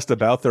podcast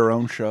about their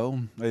own show.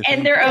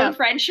 And their own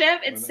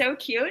friendship. It's so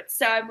cute,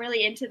 so I'm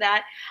really into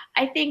that.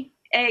 I think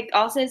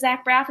also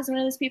Zach Braff is one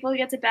of those people who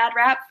gets a bad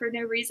rap for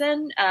no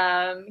reason.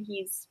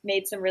 He's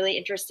made some really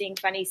interesting,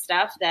 funny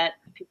stuff that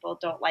people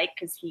don't like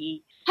because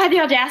he had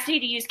the audacity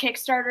to use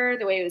Kickstarter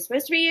the way it was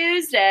supposed to be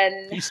used.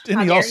 And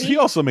he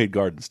also made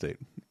Garden State,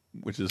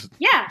 which is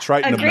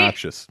trite and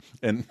obnoxious.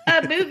 And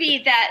a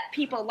movie that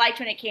people liked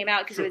when it came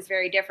out because it was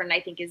very different,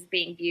 I think, is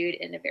being viewed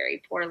in a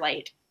very poor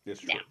light. It's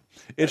true.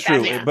 It's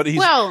true, but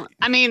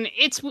I mean,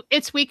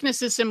 its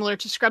weakness is similar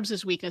to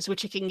Scrubs' weakness,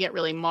 which it can get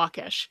really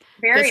mawkish.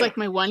 That's like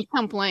my one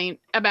complaint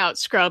about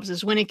Scrubs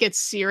is when it gets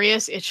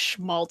serious, it's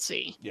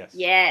schmaltzy.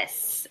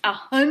 Yes,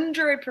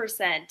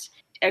 100%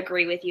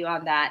 agree with you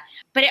on that.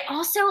 But it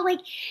also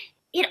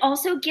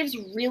gives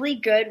really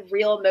good,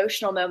 real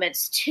emotional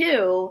moments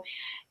too.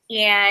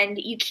 And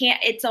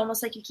it's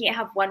almost like you can't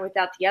have one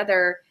without the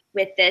other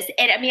with this.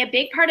 And I mean, a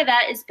big part of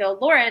that is Bill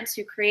Lawrence,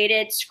 who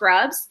created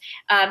Scrubs.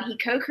 He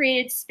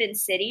co-created Spin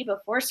City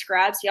before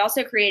Scrubs. He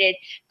also created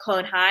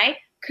Clone High,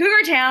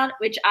 Cougar Town,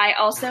 which I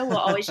also will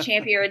always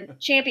champion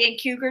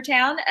Cougar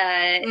Town.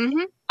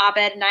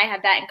 Abed and I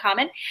have that in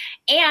common.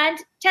 And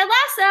Ted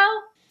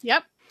Lasso.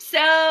 Yep.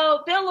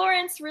 So Bill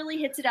Lawrence really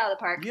hits it out of the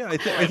park. Yeah,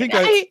 I think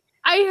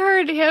I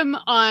heard him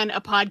on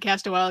a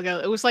podcast a while ago.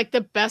 It was like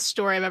the best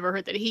story I've ever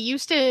heard. That he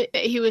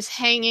was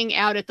hanging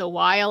out at the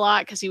Y a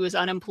lot because he was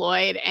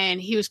unemployed, and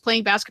he was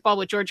playing basketball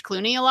with George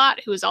Clooney a lot,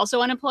 who is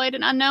also unemployed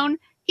and unknown.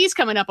 He's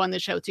coming up on the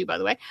show too, by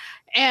the way.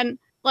 And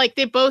like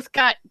they both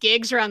got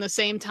gigs around the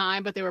same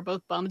time, but they were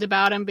both bummed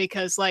about him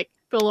because like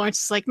Bill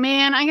Lawrence is like,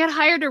 man, I got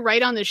hired to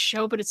write on this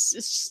show, but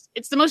it's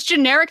the most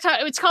generic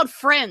title. It's called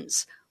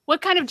Friends.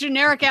 What kind of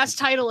generic ass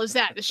title is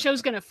that? The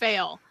show's gonna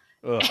fail.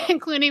 Ugh.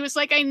 And Clooney was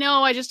like, I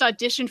know, I just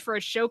auditioned for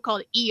a show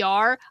called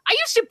ER. I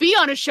used to be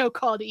on a show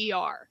called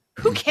ER.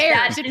 Who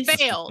cares? It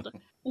failed.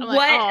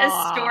 What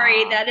a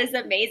story. That is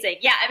amazing.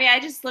 Yeah, I mean, I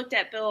just looked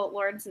at Bill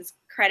Lawrence's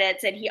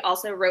credits, and he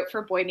also wrote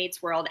for Boy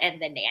Meets World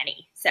and The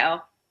Nanny.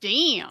 So,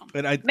 damn.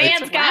 And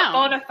man's got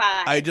bona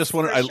fides. I just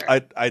want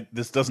to, I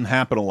this doesn't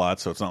happen a lot,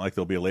 so it's not like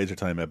there'll be a Laser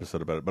Time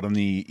episode about it, but on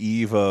the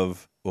eve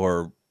of,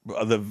 or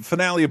the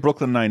finale of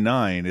Brooklyn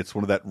Nine-Nine, it's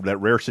one of that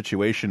rare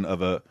situation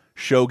of a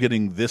show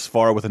getting this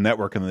far with a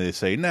network and they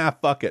say, nah,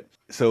 fuck it.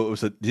 So it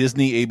was a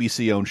Disney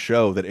ABC owned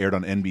show that aired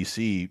on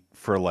NBC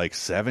for like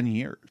 7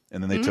 years,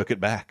 and then they took it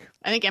back.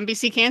 I think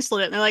NBC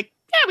canceled it, and they're like,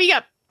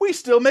 yeah, we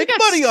still make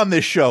money on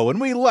this show,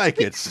 and we like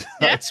it.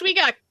 We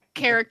got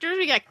characters,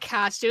 we got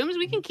costumes,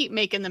 we can keep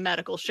making the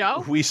medical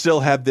show. We still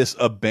have this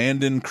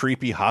abandoned,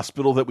 creepy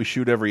hospital that we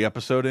shoot every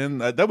episode in.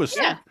 That was,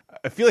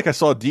 I feel like I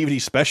saw a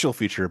DVD special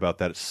feature about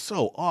that. It's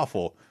so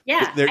awful.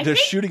 Yeah, they're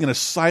shooting in a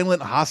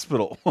silent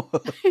hospital.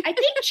 I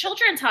think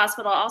Children's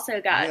Hospital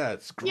also got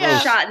it's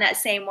gross. shot in that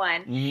same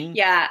one. Mm-hmm.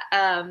 Yeah.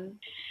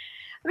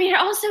 I mean, it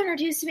also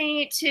introduced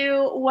me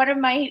to one of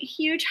my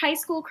huge high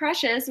school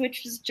crushes,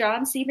 which was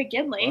John C.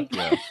 McGinley.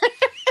 Yeah.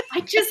 I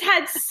just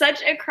had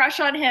such a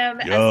crush on him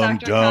as Young,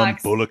 Dr. dumb,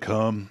 Cox.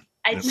 Bullacum.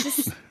 I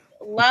just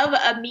love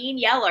a mean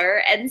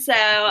yeller. And so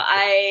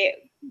I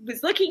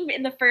was looking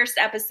in the first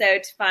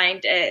episode to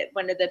find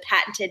one of the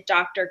patented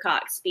Dr.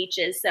 Cox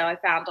speeches. So I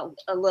found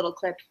a little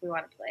clip if we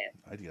want to play it.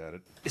 I got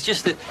it. It's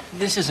just that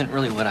this isn't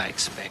really what I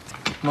expect.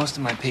 Most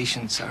of my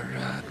patients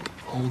are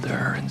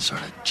older and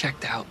sort of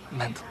checked out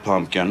mentally.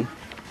 Pumpkin.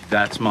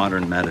 That's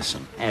modern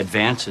medicine.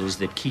 Advances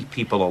that keep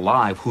people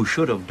alive who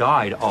should have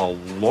died a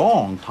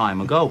long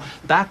time ago,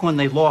 back when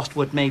they lost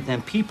what made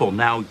them people.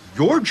 Now,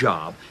 your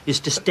job is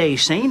to stay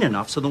sane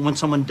enough so that when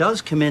someone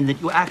does come in that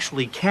you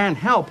actually can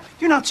help,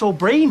 you're not so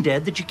brain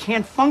dead that you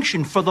can't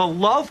function for the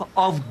love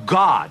of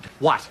God.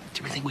 What?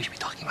 Do you think we should be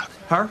talking about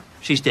her?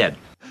 She's dead.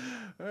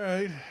 All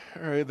right,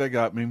 that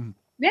got me.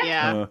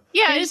 Yeah.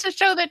 It's a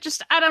show that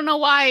just, I don't know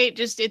why,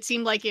 it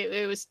seemed like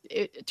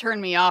it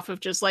turned me off of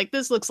just like,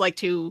 this looks like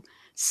too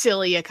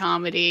silly a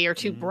comedy or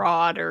too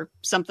broad or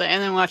something.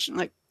 And then watching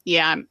like,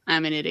 I'm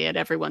an idiot.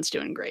 Everyone's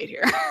doing great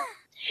here.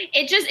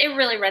 It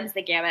really runs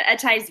the gamut. At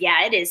times,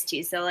 it is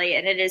too silly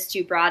and it is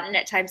too broad. And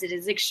at times it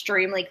is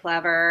extremely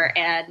clever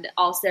and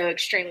also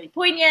extremely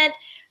poignant.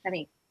 I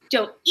mean,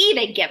 don't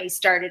even get me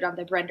started on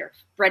the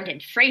Brendan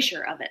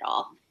Fraser of it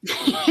all.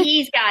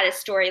 He's got a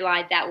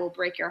storyline that will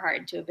break your heart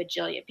into a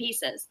bajillion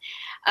pieces.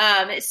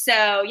 It's,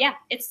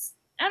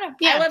 I don't know.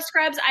 Yeah. I love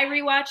Scrubs. I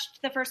rewatched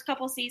the first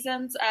couple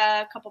seasons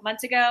a couple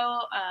months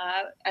ago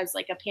as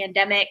like a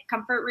pandemic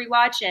comfort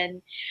rewatch.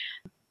 And,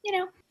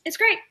 it's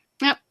great.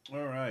 Yep.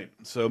 All right.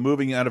 So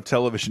moving out of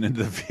television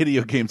into the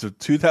video games of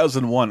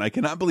 2001. I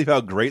cannot believe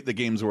how great the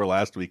games were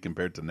last week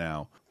compared to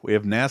now. We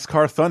have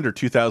NASCAR Thunder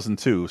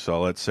 2002. So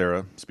I'll let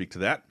Sarah speak to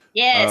that.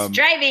 Yes,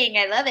 driving.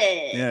 I love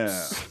it.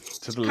 Yeah.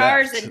 To the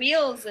cars left. And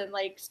wheels and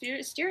like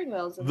steering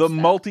wheels. And the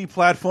stuff.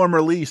 Multi-platform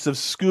release of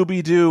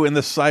Scooby-Doo and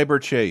the Cyber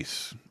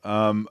Chase.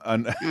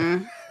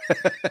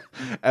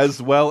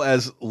 As well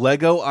as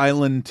Lego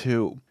Island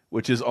 2,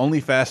 which is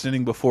only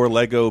fascinating before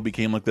Lego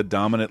became like the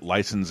dominant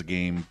license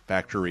game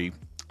factory.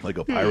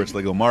 Lego Pirates,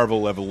 Lego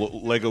Marvel,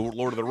 Lego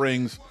Lord of the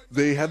Rings.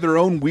 They had their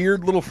own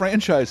weird little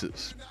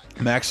franchises.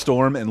 Max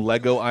Storm and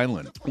Lego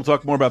Island. We'll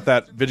talk more about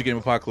that Video Game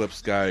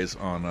Apocalypse, guys,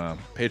 on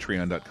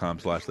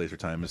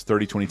patreon.com/lasertime as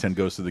 30-2010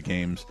 goes through the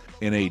games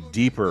in a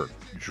deeper,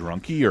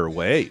 drunkier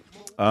way.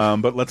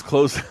 But let's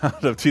close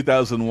out of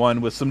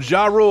 2001 with some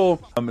Ja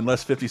Rule.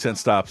 Unless 50 Cent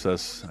stops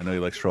us. I know he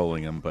likes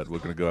trolling him, but we're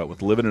going to go out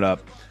with Living It Up.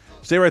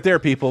 Stay right there,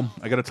 people.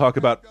 I got to talk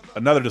about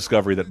another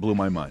discovery that blew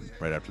my mind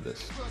right after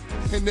this.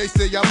 And they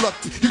say I'm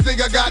lucky. You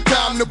think I got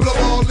time to blow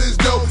all this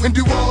dough and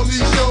do all these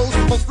shows?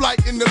 On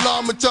flight in the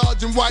llama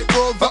charging white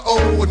robe.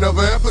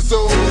 Another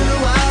episode.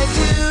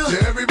 To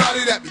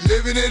everybody that be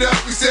living it up,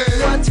 we say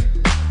what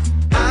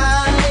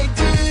I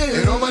do.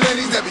 And all my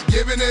ladies that be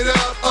giving it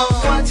up.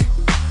 What you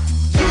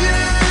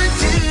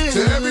do.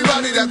 To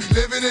everybody that be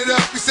living it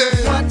up, we say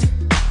what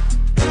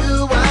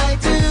do I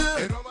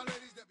do. And all my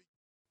ladies that be...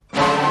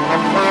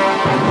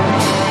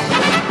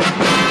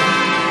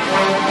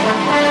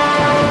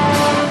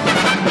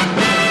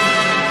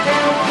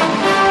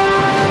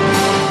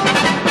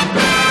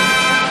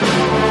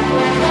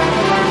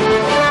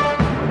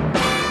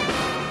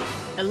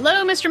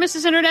 Hello, Mr. and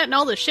Mrs. Internet and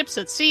all the ships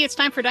at sea. It's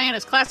time for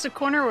Diana's Classic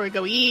Corner, where we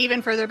go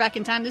even further back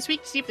in time this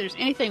week to see if there's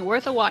anything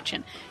worth a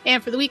watching.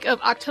 And for the week of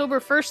October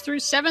 1st through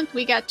 7th,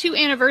 we got 2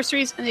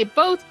 anniversaries, and they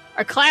both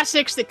are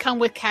classics that come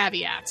with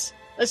caveats.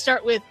 Let's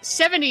start with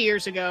 70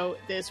 years ago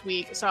this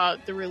week, saw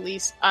the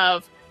release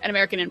of An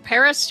American in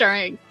Paris,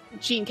 starring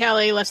Gene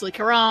Kelly, Leslie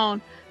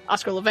Caron,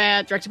 Oscar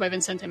Levant, directed by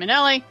Vincente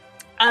Minnelli.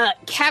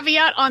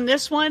 Caveat on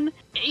this one,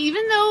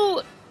 even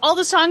though all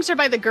the songs are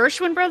by the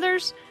Gershwin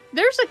brothers,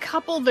 there's a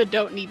couple that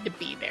don't need to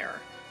be there.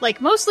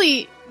 Like,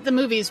 mostly the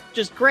movie's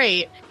just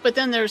great, but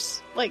then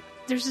there's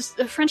this,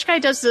 the French guy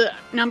does the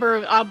number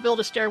of I'll Build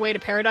a Stairway to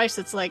Paradise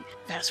that's like,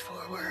 fast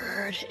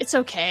forward. It's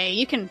okay.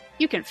 You can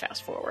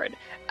fast forward.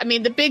 I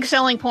mean, the big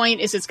selling point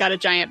is it's got a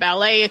giant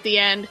ballet at the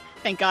end.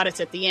 Thank God it's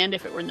at the end.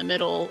 If it were in the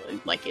middle,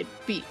 like, it'd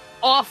be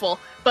awful.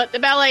 But the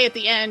ballet at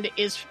the end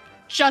is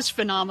just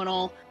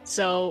phenomenal.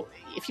 So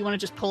if you want to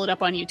just pull it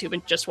up on YouTube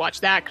and just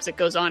watch that, because it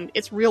goes on,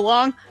 it's real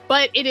long,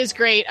 but it is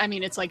great. I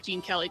mean, it's like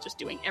Gene Kelly just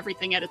doing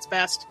everything at its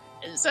best.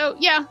 So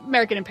yeah,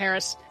 American in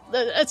Paris.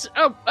 It's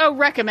a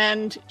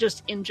recommend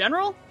just in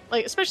general,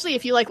 like, especially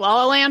if you like La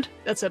La Land.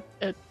 That's a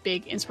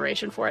big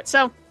inspiration for it.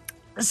 So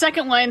the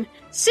second one,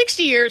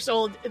 60 years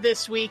old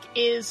this week,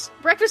 is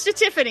Breakfast at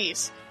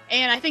Tiffany's.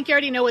 And I think you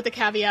already know what the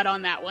caveat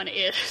on that one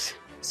is.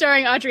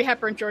 Starring Audrey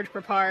Hepburn, George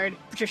Peppard,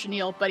 Patricia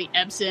Neal, Buddy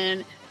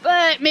Ebsen,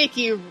 but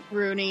Mickey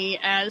Rooney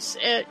as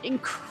an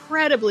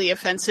incredibly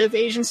offensive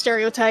Asian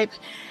stereotype.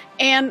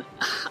 And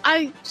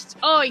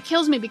it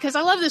kills me because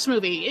I love this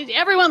movie.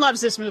 Everyone loves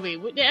this movie.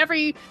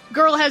 Every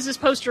girl has this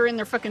poster in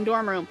their fucking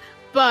dorm room.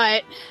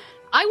 But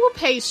I will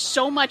pay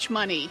so much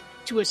money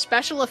to a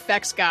special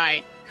effects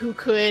guy who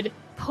could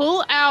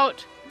pull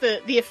out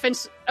the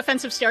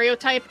offensive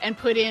stereotype and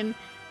put in,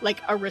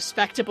 like, a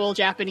respectable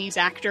Japanese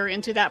actor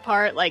into that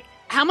part. Like,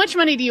 how much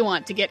money do you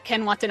want to get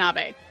Ken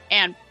Watanabe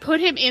and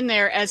put him in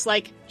there as,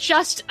 like,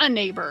 just a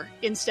neighbor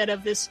instead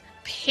of this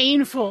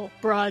painful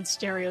broad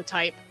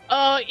stereotype?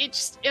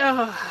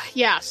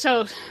 Yeah,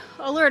 so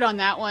alert on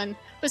that one.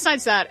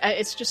 Besides that,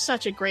 it's just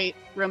such a great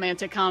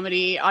romantic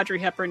comedy. Audrey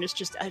Hepburn is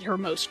just at her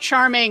most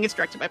charming. It's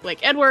directed by Blake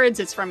Edwards.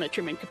 It's from a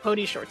Truman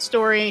Capote short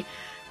story.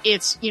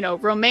 It's,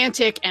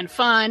 romantic and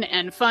fun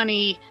and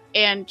funny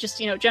and just,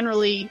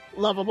 generally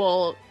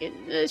lovable.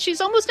 She's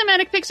almost a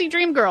Manic Pixie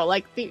Dream Girl,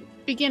 like the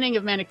beginning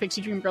of Manic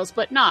Pixie Dream Girls,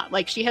 but not.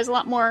 Like, she has a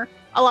lot more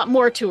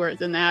to her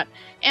than that.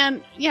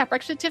 And yeah,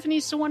 Breakfast at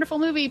Tiffany's is a wonderful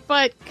movie,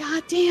 but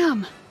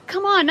goddamn,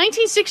 come on,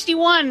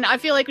 1961. I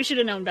feel like we should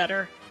have known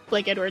better,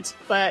 Blake Edwards,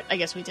 but I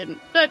guess we didn't.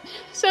 But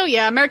so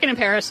yeah, American in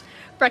Paris,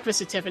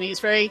 Breakfast at Tiffany's,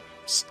 very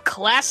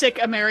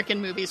classic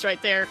American movies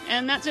right there.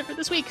 And that's it for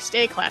this week.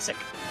 Stay classic.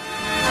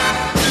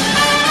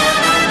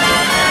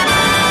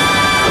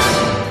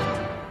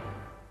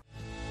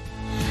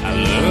 I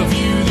love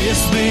you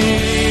this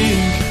big.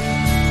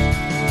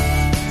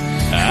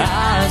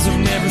 Eyes have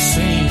never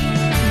seen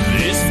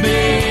this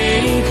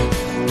big.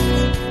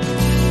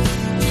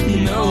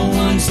 No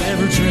one's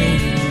ever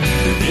dreamed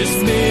this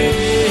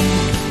big.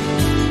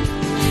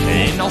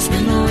 And I'll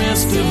spend the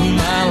rest of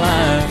my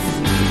life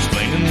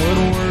explaining what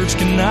words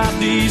cannot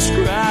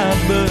describe,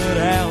 but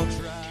I'll try.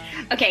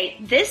 Okay,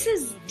 this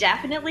is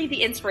definitely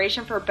the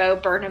inspiration for Bo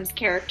Burnham's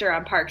character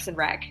on Parks and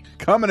Rec.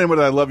 Coming in with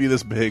I Love You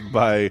This Big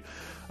by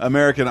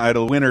American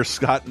Idol winner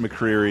Scott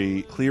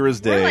McCreery, Clear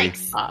as Day. More like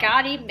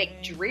Scotty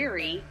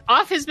McDreary.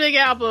 Off his big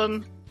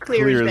album,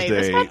 Clear as Day.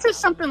 This got to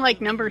something like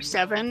number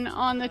 7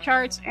 on the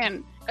charts,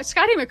 and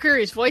Scotty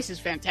McCreery's voice is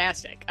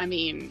fantastic. I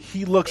mean,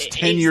 he looks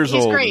 10 years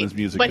old in his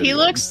music but video.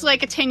 He looks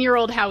like a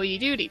 10-year-old Howie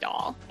Doody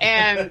doll,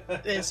 and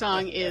the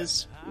song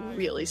is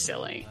really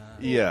silly.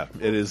 Yeah,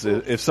 it is.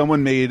 If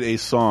someone made a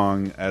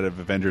song out of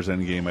Avengers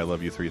Endgame, I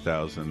Love You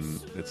 3000,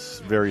 it's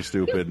very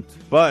stupid.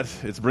 But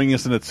it's bringing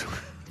us into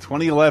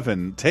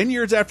 2011, 10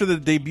 years after the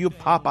debut of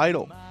Pop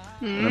Idol.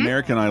 An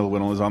American Idol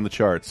winner is on the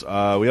charts.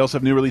 We also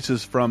have new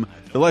releases from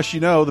The Less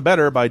You Know, The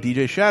Better by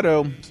DJ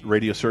Shadow,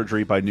 Radio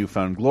Surgery by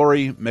Newfound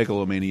Glory,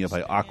 Megalomania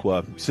by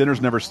Aqua,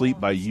 Sinners Never Sleep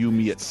by You,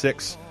 Me at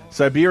 6,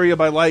 Siberia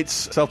by Lights,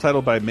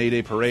 self-titled by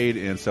Mayday Parade,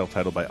 and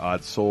self-titled by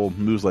Odd Soul.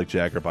 Moves Like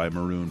Jagger by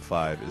Maroon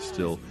 5 is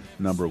still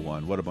number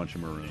 1. What a bunch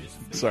of maroons.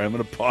 Sorry, I'm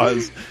going to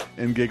pause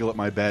and giggle at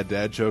my bad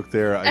dad joke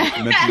there. I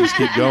meant to just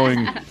keep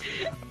going.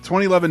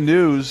 2011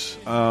 news,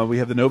 we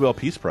have the Nobel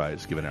Peace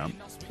Prize given out.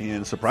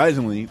 And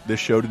surprisingly, this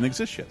show didn't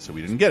exist yet, so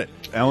we didn't get it.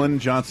 Ellen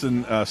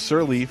Johnson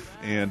Sirleaf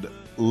and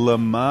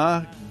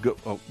Lama...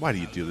 why do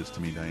you do this to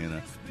me,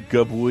 Diana?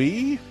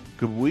 Gabui?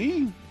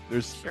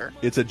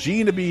 It's a G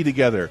and a B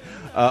together.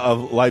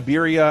 Of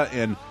Liberia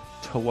and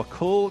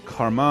Tawakkul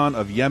Karman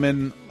of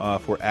Yemen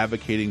for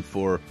advocating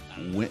for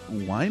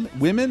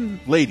women?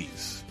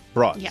 Ladies.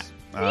 Broads. Yeah.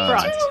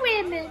 Little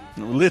women.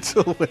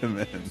 Little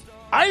women.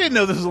 I didn't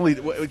know this was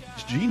only...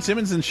 Gene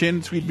Simmons and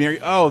Shannon Tweed Mary...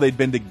 Oh, they'd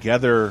been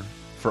together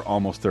for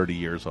almost 30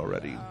 years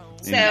already.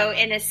 So,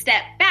 in a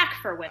step back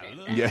for women.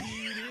 Yeah.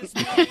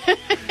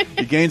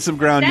 You gain some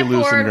ground, step you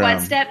lose forward, some ground.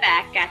 1 step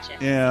back. Gotcha.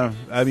 Yeah,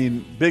 I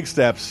mean, big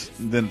steps,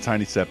 then a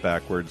tiny step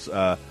backwards.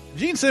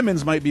 Gene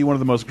Simmons might be one of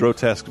the most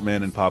grotesque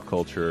men in pop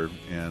culture,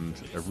 and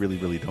I really,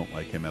 really don't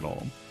like him at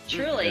all.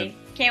 Truly.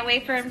 Can't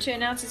wait for him to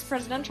announce his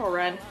presidential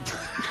run.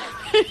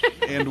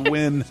 And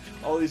win.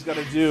 All he's got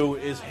to do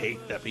is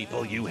hate the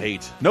people you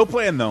hate. No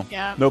plan, though.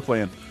 Yeah. No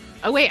plan.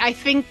 Oh wait, I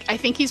think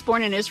he's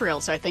born in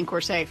Israel, so I think we're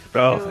safe.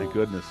 Oh, thank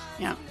goodness.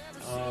 Yeah.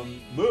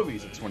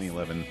 Movies in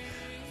 2011,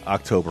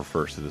 October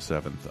 1st to the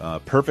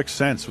 7th. Perfect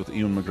Sense with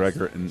Ewan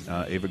McGregor and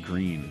Ava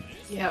Green.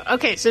 Yeah.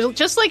 Okay. So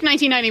just like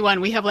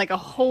 1991, we have like a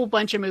whole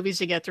bunch of movies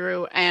to get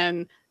through,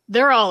 and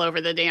They're all over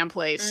the damn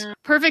place.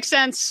 Perfect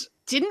Sense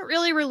didn't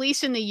really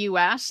release in the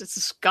US. It's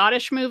a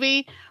Scottish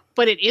movie,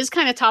 but it is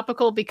kind of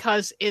topical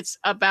because it's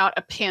about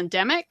a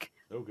pandemic.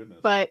 Oh, goodness.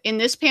 But in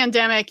this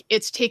pandemic,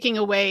 it's taking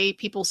away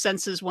people's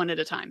senses one at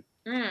a time.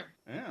 Yeah.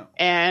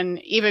 And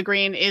Eva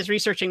Green is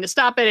researching to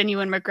stop it, and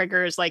Ewan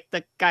McGregor is like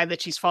the guy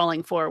that she's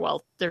falling for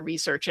while they're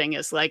researching.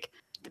 Is like,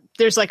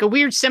 there's like a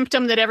weird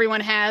symptom that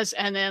everyone has,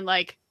 and then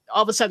like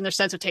all of a sudden their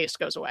sense of taste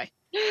goes away.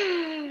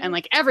 And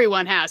like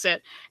everyone has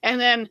it. And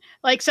then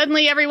like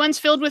suddenly everyone's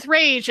filled with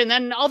rage, and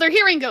then all their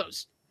hearing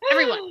goes.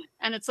 Everyone.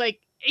 And it's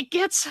like,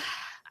 it's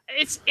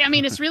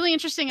really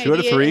interesting. 2 out of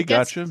idea. 3,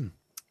 gotcha.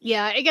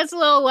 Yeah, it gets a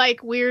little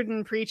like weird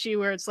and preachy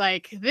where it's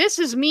like, this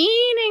is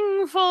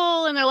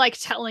meaningful. And they're like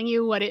telling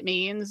you what it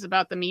means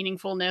about the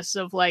meaningfulness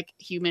of like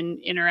human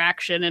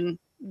interaction and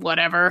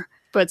whatever.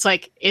 But it's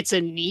like, it's a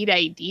neat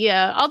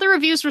idea. All the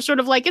reviews were sort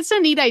of like, it's a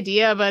neat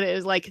idea, but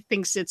it like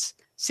thinks it's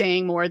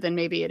saying more than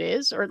maybe it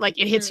is. Or like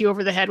it hits you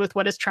over the head with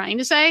what it's trying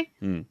to say.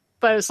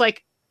 But it's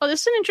like, oh, this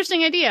is an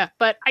interesting idea.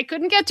 But I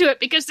couldn't get to it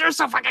because there's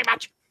so fucking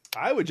much.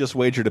 I would just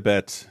wager to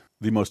bet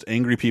the most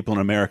angry people in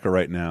America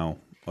right now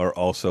are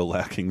also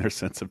lacking their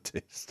sense of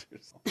taste.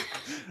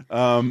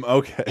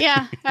 Okay.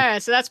 Yeah. All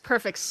right. So that's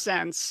Perfect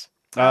Sense.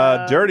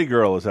 Dirty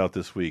Girl is out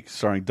this week,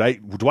 starring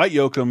Dwight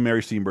Yoakam,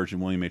 Mary Steenburgen,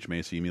 William H.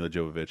 Macy, Mila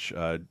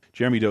Jovovich,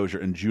 Jeremy Dozier,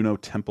 and Juno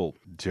Temple.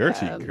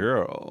 Dirty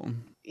Girl.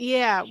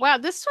 Yeah. Wow.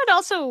 This would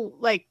also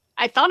like,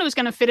 I thought it was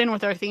going to fit in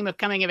with our theme of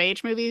coming of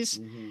age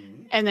movies.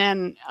 And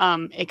then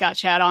it got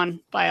shat on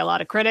by a lot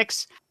of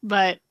critics.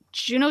 But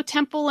Juno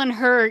Temple and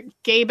her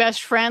gay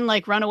best friend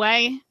like run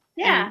away.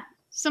 Yeah. And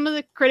some of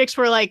the critics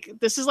were like,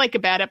 this is like a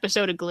bad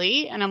episode of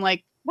Glee. And I'm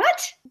like,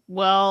 what?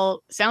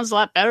 Well, sounds a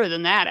lot better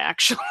than that,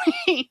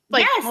 actually.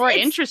 Like, yes, more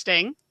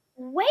interesting.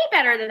 Way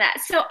better than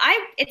that. So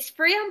it's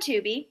free on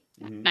Tubi.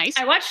 Nice.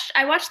 I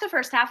watched the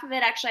first half of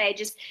it. Actually, I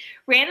just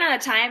ran out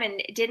of time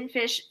and didn't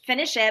finish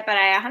it, but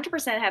I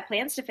 100% have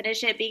plans to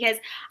finish it because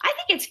I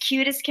think it's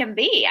cute as can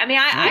be. I mean,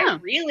 I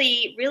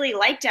really, really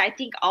liked it. I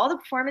think all the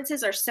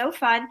performances are so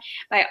fun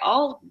by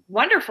all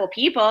wonderful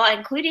people,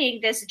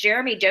 including this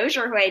Jeremy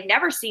Dozier, who I had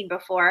never seen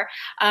before.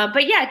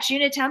 But yeah,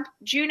 Juno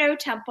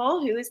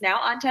Temple, who is now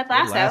on Ted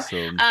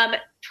Lasso.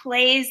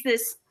 Plays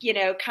this,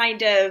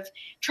 kind of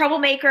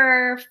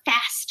troublemaker,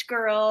 fast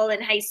girl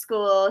in high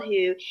school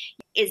who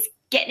is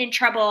getting in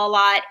trouble a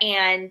lot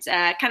and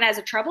kind of has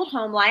a troubled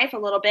home life a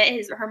little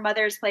bit. Her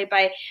mother is played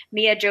by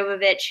Mia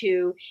Jovovich,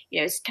 who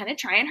is kind of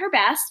trying her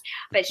best,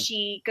 but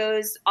she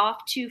goes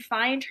off to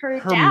find her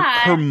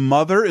dad. Her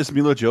mother is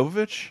Mila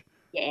Jovovich?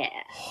 Yeah.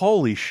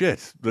 Holy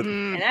shit. I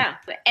know.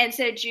 And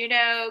so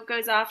Juno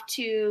goes off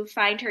to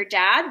find her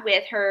dad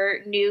with her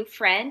new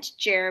friend,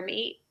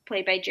 Jeremy,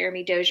 played by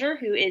Jeremy Dozier,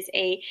 who is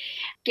a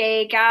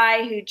gay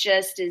guy who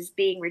just is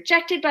being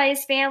rejected by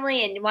his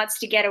family and wants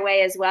to get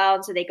away as well.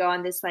 And so they go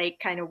on this like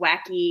kind of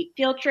wacky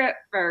field trip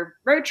or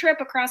road trip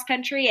across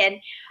country. And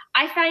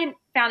I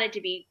found it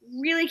to be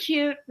really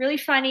cute, really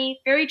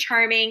funny, very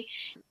charming,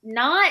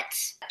 not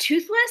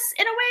toothless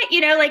in a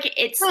way, like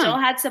it still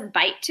had some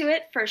bite to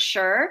it for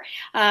sure.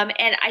 And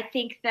I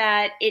think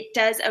that it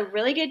does a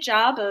really good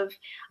job of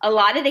a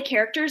lot of the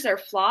characters are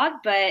flawed,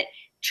 but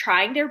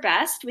trying their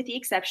best with the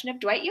exception of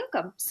Dwight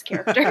Yoakam's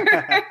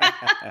character,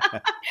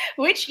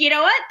 which,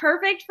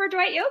 perfect for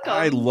Dwight Yoakam.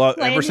 I love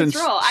ever since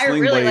role. I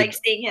really like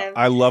seeing him.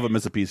 I love him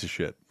as a piece of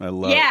shit. I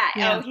love it.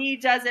 Yeah. Oh, he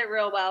does it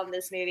real well in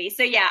this movie.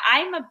 So yeah,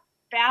 I'm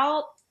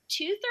about 2/3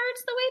 the way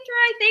through,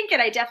 I think.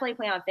 And I definitely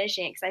plan on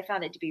finishing it because I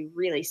found it to be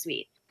really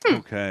sweet.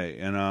 Okay.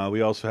 And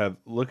we also have,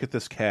 look at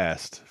this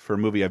cast for a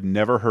movie I've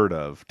never heard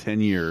of,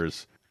 10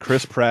 years.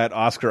 Chris Pratt,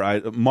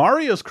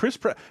 Mario's Chris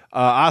Pratt,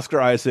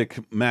 Oscar Isaac,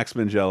 Max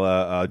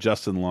Minghella,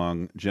 Justin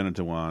Long, Jenna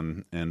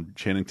Dewan, and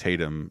Channing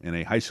Tatum in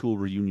a high school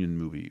reunion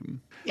movie.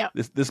 Yeah,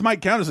 this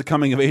might count as a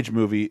coming of age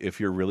movie if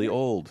you're really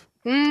old.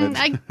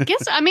 I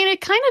guess. I mean,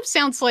 it kind of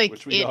sounds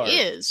like it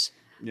is.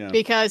 Yeah.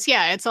 Because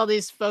it's all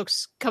these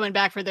folks coming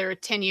back for their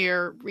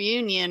 10-year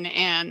reunion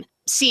and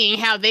seeing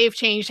how they've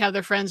changed, how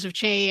their friends have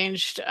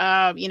changed.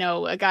 A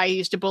guy who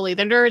used to bully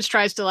the nerds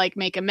tries to like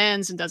make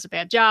amends and does a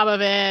bad job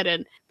of it.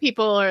 And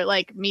people are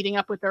like meeting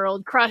up with their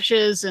old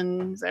crushes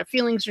and their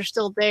feelings are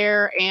still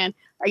there. And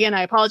again,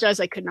 I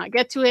apologize, I could not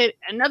get to it.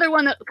 Another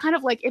one that kind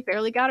of like it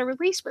barely got a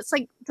release, but it's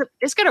like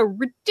it's got a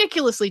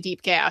ridiculously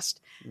deep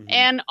cast.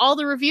 And all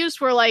the reviews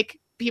were like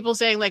people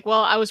saying like,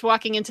 well, I was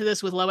walking into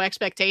this with low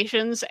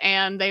expectations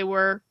and they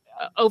were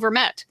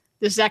overmet.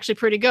 This is actually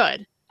pretty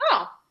good.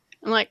 Oh,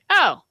 I'm like,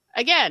 oh.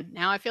 Again,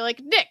 now I feel like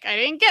a dick. I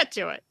didn't get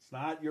to it. It's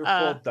not your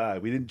fault, Di.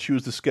 We didn't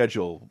choose the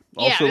schedule.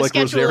 Also, the like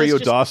schedule Rosario is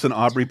just... Dawson,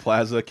 Aubrey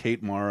Plaza,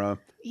 Kate Mara.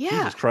 Yeah.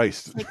 Jesus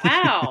Christ. Like,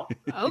 wow.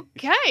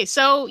 Okay.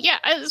 So,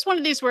 it's one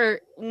of these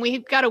where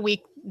we've got a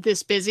week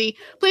this busy.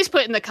 Please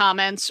put in the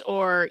comments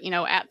or,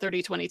 at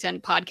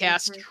 302010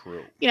 podcast.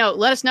 True.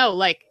 Let us know,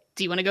 like,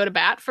 do you want to go to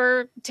bat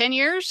for 10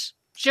 years?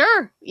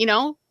 Sure.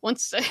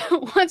 Once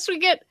we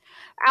get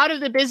out of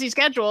the busy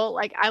schedule,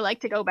 like, I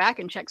like to go back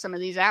and check some of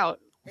these out.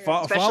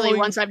 Especially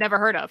ones I've never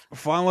heard of.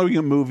 Following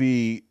a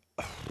movie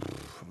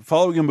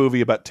following a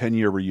movie about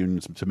 10-year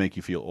reunions to make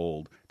you feel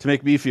old. To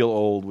make me feel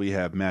old, we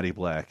have Maddie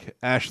Black,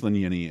 Ashlyn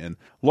Yinney, and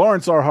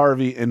Lawrence R.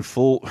 Harvey in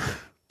full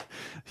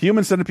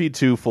Human Centipede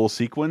 2 full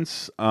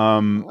sequence.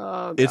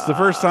 It's the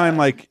first time,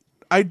 like,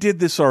 I did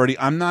this already.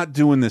 I'm not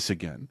doing this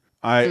again.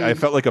 I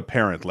felt like a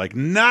parent, like,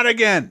 not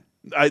again.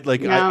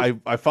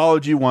 I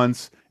followed you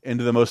once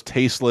into the most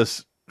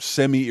tasteless,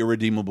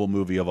 semi-irredeemable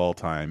movie of all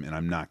time, and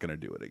I'm not going to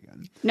do it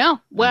again. No,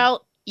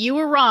 well, you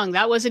were wrong.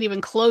 That wasn't even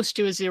close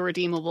to as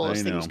irredeemable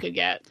as things could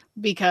get,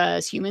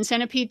 because Human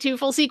Centipede 2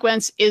 full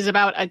sequence is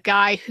about a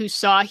guy who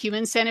saw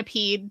Human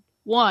Centipede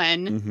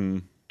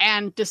 1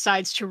 and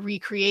decides to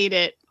recreate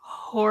it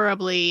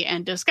horribly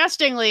and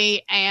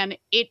disgustingly, and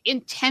it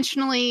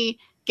intentionally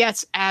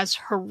gets as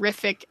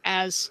horrific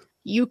as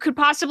you could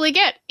possibly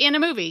get in a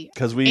movie.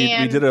 Because we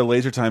did a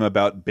laser time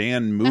about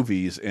banned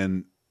movies,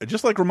 and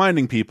just like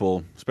reminding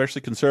people,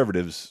 especially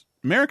conservatives,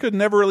 America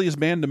never really has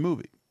banned a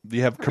movie.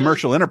 You have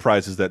commercial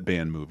enterprises that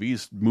ban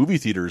movies. Movie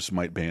theaters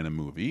might ban a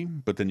movie,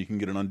 but then you can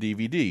get it on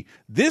DVD.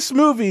 This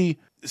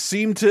movie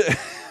seemed to,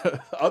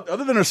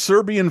 other than a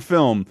Serbian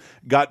film,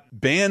 got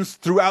bans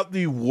throughout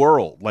the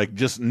world. Like,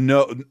 just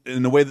no,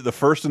 in the way that the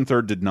first and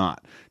third did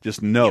not.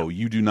 Just no,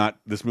 you do not,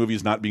 this movie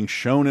is not being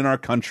shown in our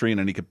country in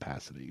any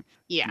capacity.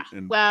 Yeah.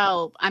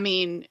 Well, I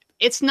mean,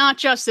 it's not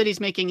just that he's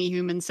making a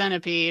Human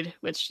Centipede,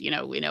 which,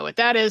 we know what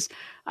that is,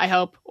 I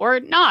hope, or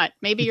not.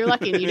 Maybe you're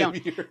lucky and you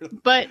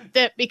don't. But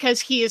that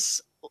because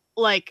he's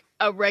like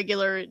a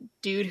regular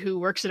dude who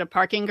works at a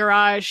parking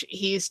garage,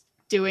 he's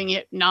doing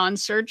it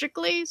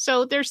non-surgically.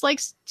 So there's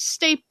like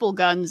staple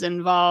guns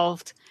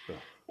involved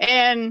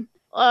and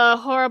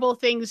horrible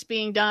things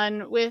being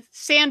done with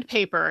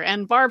sandpaper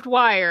and barbed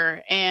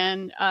wire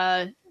and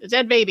a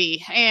dead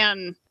baby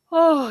and,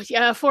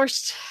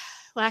 forced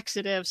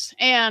laxatives.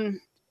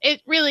 And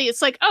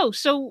it's like,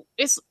 so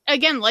it's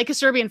again like a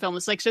Serbian film.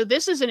 It's like, so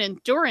this is an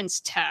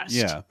endurance test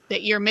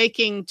that you're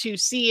making to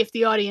see if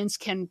the audience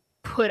can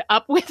put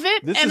up with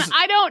it.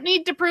 I don't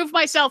need to prove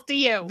myself to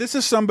you. This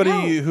is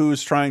somebody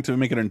who's trying to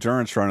make an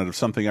endurance run out of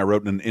something I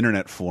wrote in an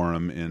internet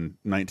forum in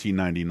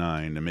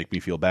 1999 to make me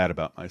feel bad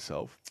about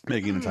myself,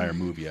 making an entire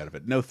movie out of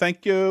it. No,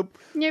 thank you.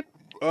 Yep.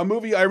 A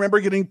movie I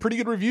remember getting pretty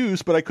good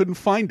reviews, but I couldn't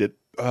find it.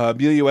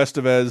 Emilio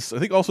Estevez, I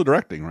think also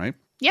directing, right?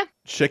 Yeah.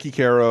 Shecky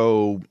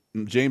Caro,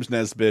 James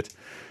Nesbitt,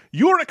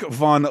 Ulrich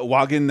von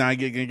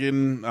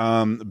Wagenhagen,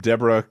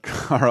 Deborah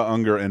Kara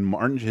Unger,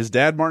 and his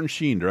dad Martin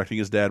Sheen, directing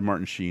his dad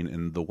Martin Sheen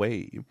in The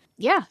Wave.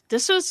 Yeah,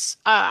 this was,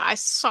 I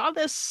saw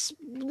this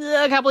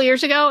a couple of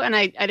years ago, and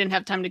I didn't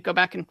have time to go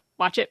back and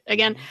watch it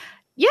again.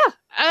 Yeah,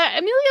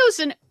 Emilio's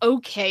an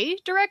okay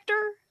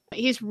director.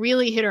 He's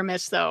really hit or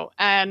miss, though.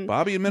 And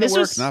Bobby and Men at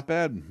Work, not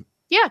bad.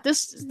 Yeah,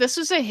 this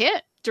was a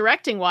hit.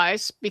 Directing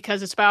wise,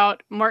 because it's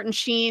about Martin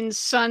Sheen's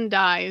son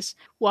dies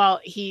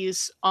while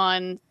he's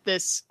on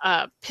this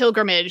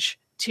pilgrimage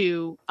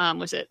to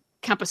was it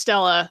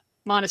Compostela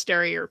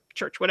monastery or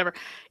church, whatever,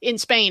 in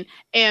Spain.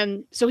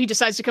 And so he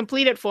decides to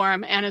complete it for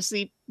him. And as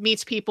he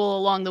meets people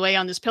along the way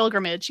on this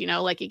pilgrimage,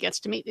 like he gets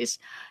to meet these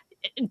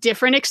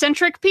different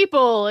eccentric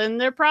people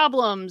and their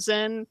problems,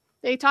 and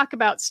they talk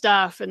about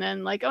stuff, and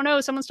then like, oh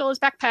no, someone stole his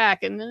backpack,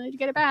 and then they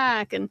get it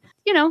back, and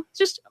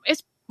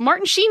it's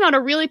Martin Sheen on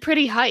a really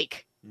pretty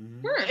hike.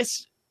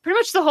 It's pretty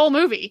much the whole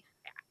movie.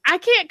 I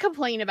can't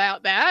complain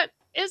about that.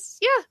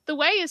 The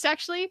Way is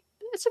actually,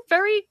 it's a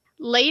very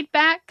laid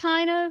back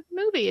kind of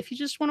movie. If you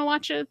just want to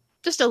watch a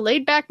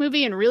laid back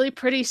movie and really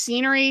pretty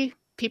scenery,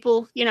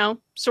 people,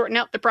 sorting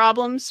out the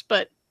problems,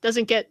 but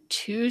doesn't get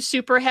too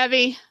super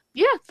heavy.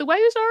 Yeah, The Way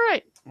is all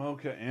right.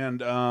 Okay,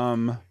 and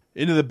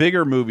into the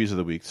bigger movies of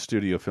the week,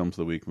 studio films of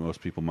the week, most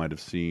people might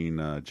have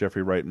seen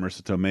Jeffrey Wright,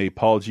 Marissa Tomei,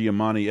 Paul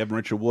Giamatti, Evan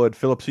Richard Wood,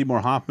 Philip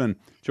Seymour Hoffman,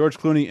 George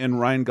Clooney, and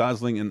Ryan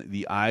Gosling in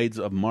The Ides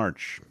of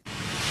March.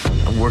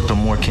 I've worked on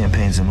more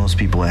campaigns than most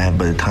people have.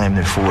 By the time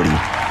they're 40,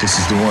 this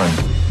is the one.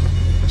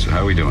 So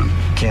how are we doing?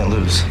 Can't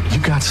lose. You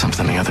got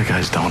something the other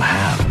guys don't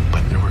have,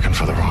 but you're working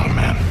for the wrong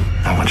man.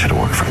 I want you to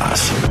work for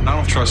us. I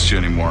don't trust you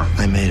anymore.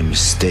 I made a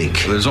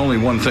mistake. There's only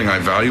one thing I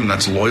value, and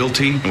that's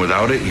loyalty. And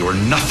without it, you are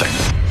nothing.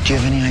 Do you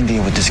have any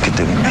idea what this could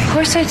do to me? Of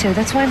course I do.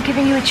 That's why I'm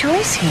giving you a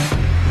choice here.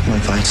 What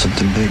if I had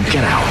something big?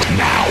 Get out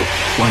now,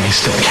 while you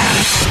still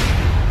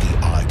can.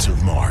 The Ides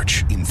of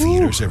March, in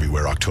theaters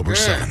everywhere October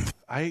 7th.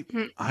 I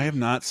have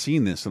not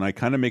seen this, and I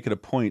kind of make it a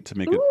point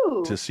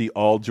to to see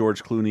all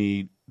George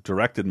Clooney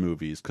directed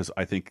movies, because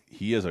I think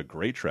he has a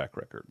great track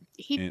record.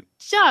 He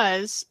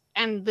does,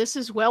 and this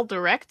is well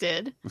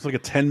directed. It's like a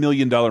 $10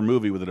 million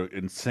movie with an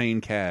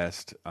insane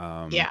cast.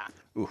 Yeah.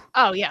 Ooh.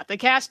 Oh yeah, the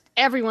cast,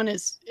 everyone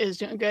is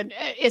doing good.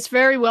 It's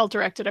very well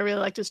directed. I really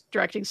like his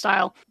directing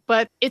style,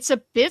 but it's a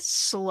bit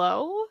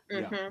slow.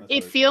 Mm-hmm.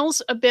 It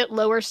feels a bit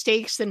lower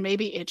stakes than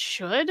maybe it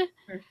should.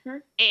 Mm-hmm.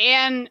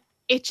 And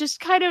it just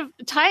kind of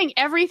tying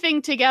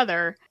everything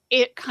together.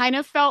 It kind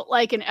of felt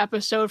like an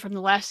episode from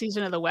the last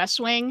season of The West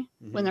Wing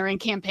when they're in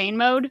campaign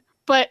mode.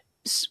 But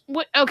so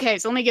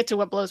let me get to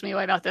what blows me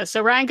away about this.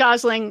 So Ryan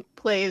Gosling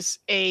plays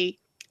a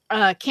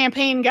a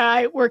campaign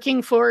guy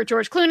working for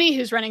George Clooney,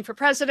 who's running for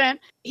president.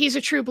 He's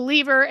a true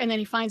believer, and then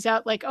he finds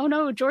out, like, oh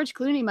no, George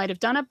Clooney might have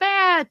done a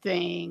bad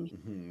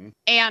thing.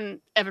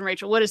 And Evan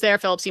Rachel Wood is there.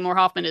 Philip Seymour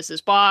Hoffman is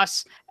his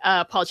boss.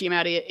 Paul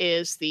Giamatti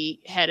is the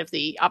head of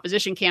the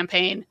opposition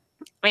campaign.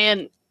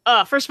 And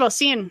first of all,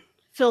 seeing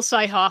Phil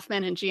Cy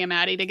Hoffman and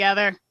Giamatti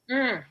together.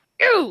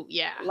 Ooh,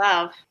 yeah.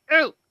 Love.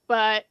 Ooh,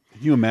 but...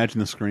 Can you imagine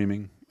the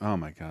screaming? Oh,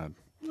 my God.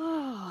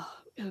 Oh,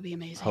 it would be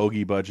amazing.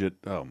 Hoagie budget.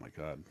 Oh, my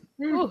God.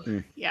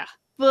 Ooh, yeah.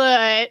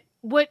 But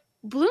what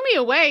blew me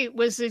away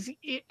was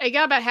I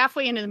got about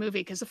halfway into the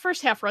movie because the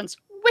first half runs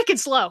wicked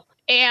slow.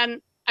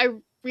 And I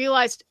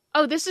realized,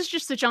 oh, this is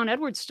just the John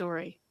Edwards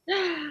story.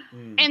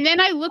 And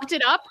then I looked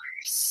it up,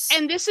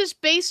 and this is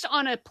based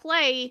on a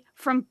play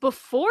from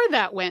before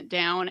that went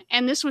down,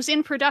 and this was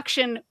in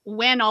production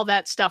when all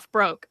that stuff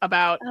broke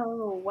about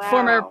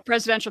former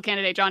presidential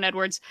candidate John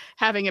Edwards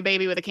having a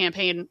baby with a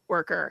campaign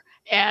worker,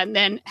 and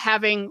then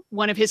having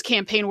one of his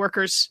campaign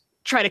workers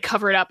try to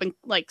cover it up and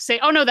like say,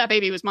 oh no, that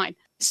baby was mine.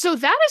 So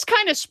that is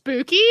kind of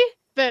spooky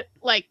that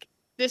like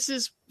this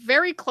is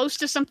very close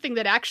to something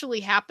that actually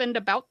happened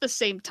about the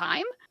same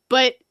time,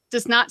 but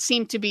does not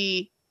seem to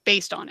be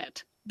based on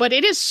it. But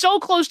it is so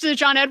close to the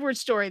John Edwards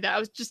story that I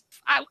was just,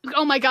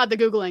 oh my God, the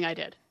Googling I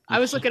did. I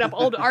was looking up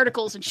old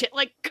articles and shit.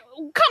 Like,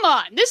 come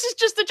on, this is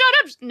just the John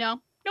Edwards. Nope.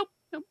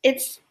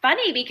 It's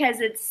funny because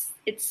it's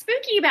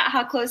spooky about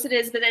how close it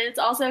is, but then it's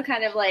also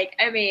kind of like,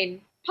 I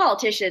mean,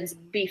 politicians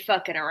be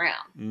fucking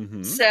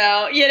around.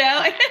 So, you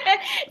know,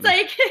 it's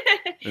like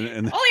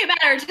and only a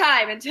matter of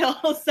time until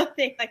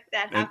something like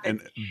that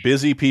happens. And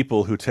busy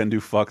people who tend to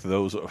fuck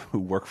those who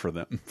work for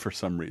them for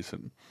some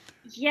reason.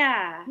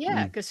 Yeah.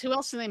 Yeah, because who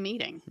else are they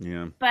meeting?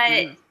 Yeah.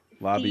 But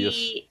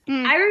lobbyists.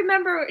 I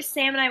remember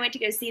Sam and I went to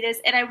go see this,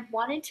 and I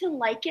wanted to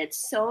like it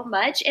so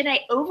much, and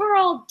I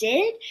overall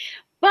did,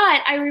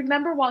 but I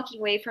remember walking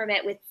away from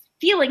it with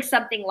feeling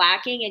something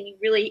lacking, and you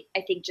really,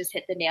 I think, just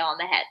hit the nail on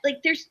the head.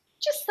 Like, there's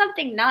just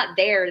something not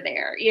there,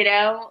 you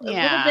know? A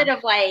little bit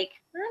of like,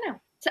 I don't know.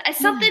 So,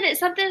 something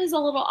is a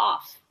little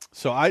off.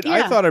 So I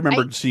thought I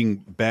remembered seeing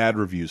bad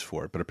reviews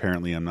for it, but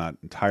apparently I'm not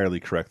entirely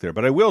correct there.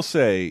 But I will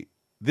say,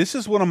 this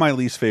is one of my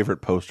least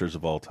favorite posters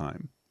of all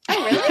time.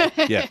 Oh, really?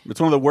 Yeah, it's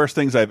one of the worst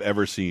things I've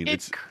ever seen.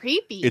 It's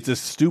creepy. It's a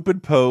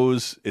stupid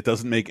pose. It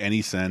doesn't make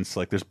any sense.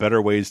 Like, there's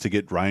better ways to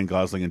get Ryan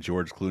Gosling and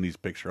George Clooney's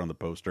picture on the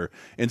poster.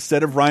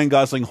 Instead of Ryan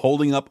Gosling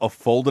holding up a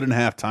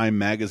folded-in-half Time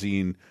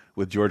magazine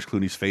with George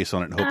Clooney's face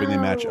on it and hoping they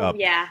match up.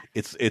 Yeah.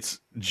 It's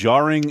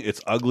jarring.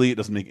 It's ugly. It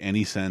doesn't make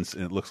any sense,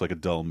 and it looks like a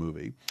dull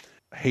movie.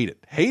 Hate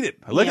it.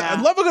 I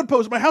love a good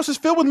poster. My house is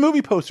filled with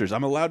movie posters.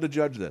 I'm allowed to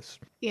judge this.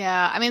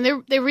 Yeah, I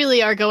mean, they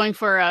really are going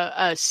for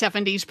a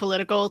 70s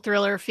political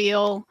thriller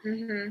feel.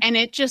 And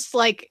it just,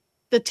 like,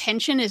 the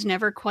tension is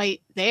never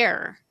quite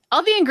there.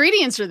 All the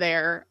ingredients are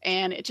there,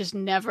 and it just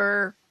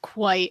never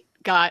quite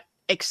got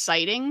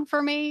exciting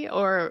for me.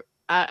 Or,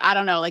 I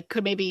don't know, like,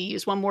 could maybe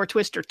use one more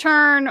twist or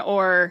turn,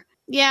 or,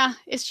 yeah,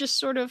 it's just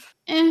sort of,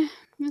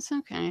 it's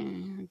okay,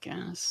 I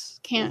guess.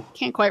 Can't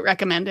quite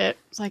recommend it.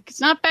 It's like, it's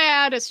not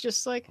bad. It's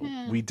just like,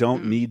 We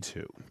don't need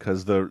to,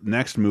 because the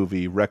next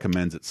movie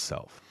recommends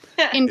itself.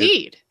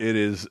 Indeed. It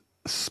is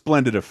a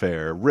splendid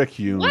affair. Rick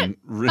Hume.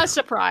 What a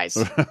surprise.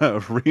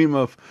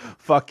 Rima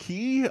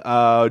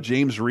Fakih,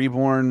 James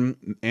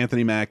Reborn,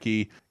 Anthony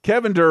Mackie,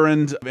 Kevin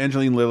Durand,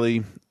 Evangeline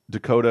Lilly,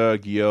 Dakota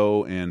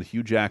Gio, and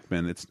Hugh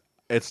Jackman.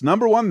 It's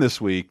number one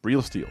this week,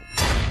 Real Steel.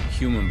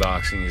 Human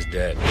boxing is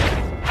dead.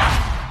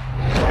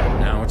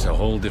 Now it's a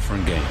whole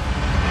different game.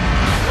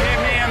 Give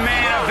me a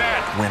main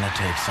event. Winner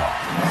takes all.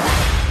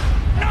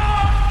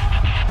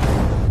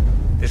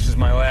 No! This is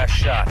my last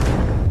shot.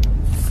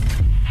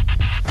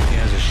 He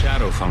has a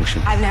shadow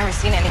function. I've never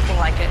seen anything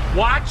like it.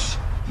 Watch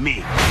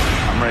me.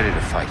 I'm ready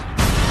to fight.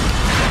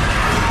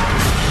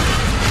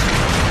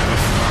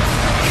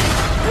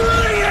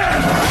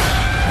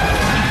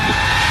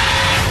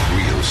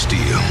 Real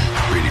Steel.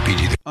 Rated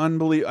PG.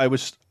 Unbelievable.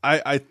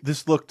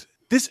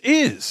 This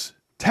is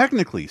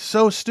technically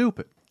so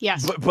stupid.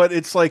 Yes. But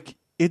it's like,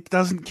 it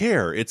doesn't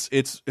care. It's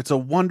a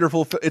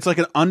wonderful, it's like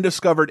an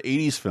undiscovered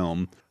 80s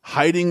film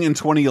hiding in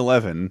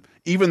 2011,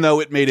 even though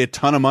it made a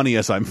ton of money,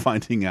 as I'm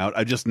finding out.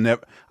 I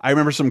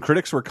remember some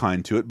critics were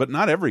kind to it, but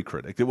not every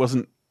critic. It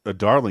wasn't a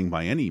darling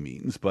by any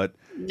means, but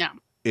no.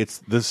 It's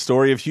the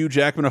story of Hugh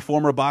Jackman, a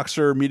former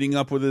boxer, meeting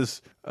up with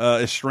his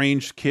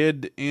estranged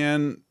kid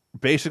and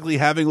basically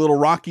having a little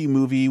Rocky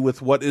movie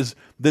with what is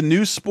the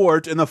new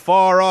sport in the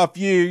far off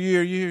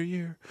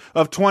year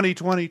of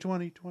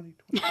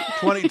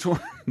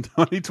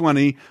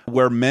 2020,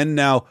 where men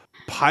now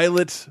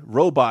pilot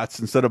robots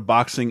instead of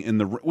boxing in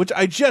the, which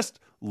I just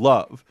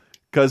love,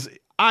 because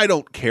I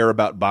don't care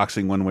about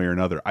boxing one way or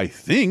another. I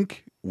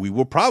think we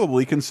will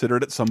probably consider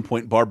it at some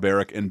point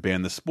barbaric and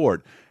ban the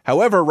sport.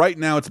 However, right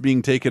now it's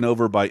being taken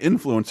over by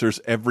influencers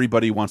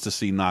everybody wants to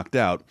see knocked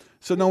out,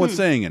 so no one's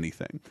saying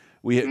anything.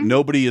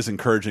 Nobody is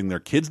encouraging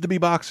their kids to be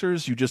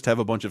boxers. You just have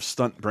a bunch of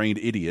stunt-brained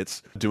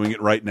idiots doing it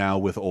right now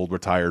with old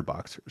retired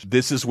boxers.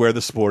 This is where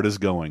the sport is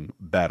going,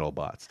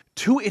 BattleBots.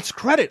 To its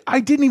credit, I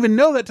didn't even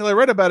know that till I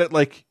read about it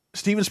like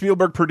Steven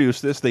Spielberg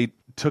produced this. They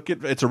took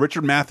it. It's a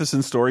Richard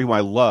Matheson story, who I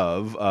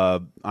love.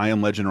 I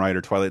Am Legend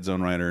writer, Twilight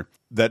Zone writer,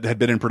 that had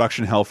been in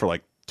production hell for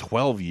like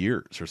 12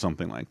 years or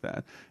something like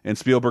that. And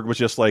Spielberg was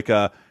just like,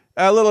 a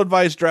little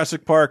advice,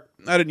 Jurassic Park.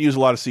 I didn't use a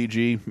lot of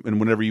CG. And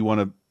whenever you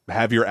want to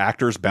have your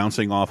actors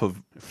bouncing off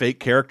of fake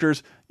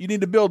characters, you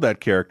need to build that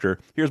character.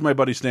 Here's my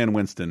buddy Stan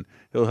Winston.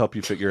 He'll help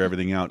you figure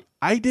everything out.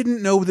 I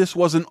didn't know this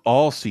wasn't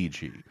all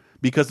CG.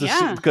 Because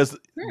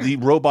the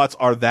robots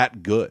are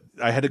that good.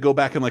 I had to go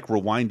back and like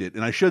rewind it.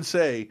 And I should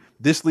say,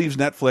 this leaves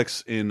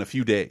Netflix in a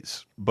few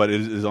days, but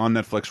it is on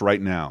Netflix right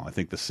now. I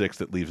think the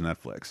 6th it leaves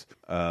Netflix.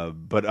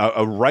 But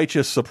a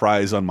righteous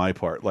surprise on my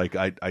part. Like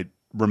I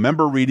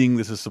remember reading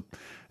this is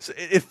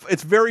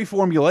it's very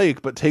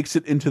formulaic, but takes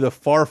it into the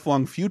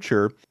far-flung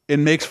future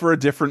and makes for a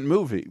different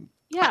movie.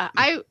 Yeah,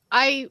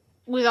 I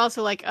was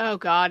also like, oh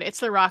god, it's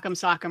the Rock'em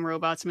Sock'em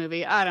Robots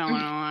movie. I don't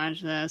want to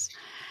watch this.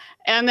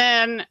 And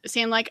then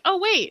seeing like, oh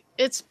wait,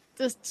 it's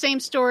the same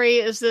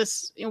story as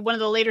this, one of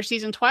the later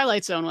season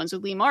Twilight Zone ones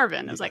with Lee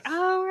Marvin. I was like,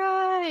 oh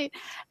right.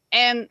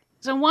 And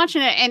so I'm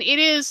watching it, and it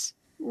is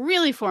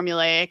really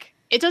formulaic.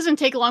 It doesn't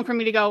take long for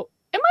me to go,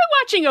 am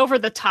I watching Over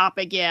the Top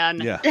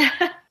again? Yeah.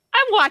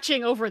 I'm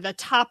watching Over the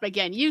Top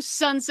again, you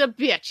sons of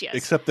bitches.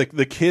 Except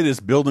the kid is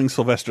building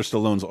Sylvester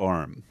Stallone's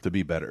arm to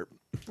be better.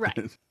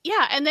 Right.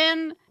 Yeah, and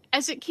then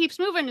as it keeps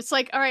moving, it's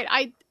like, all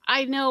right,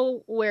 I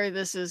know where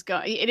this is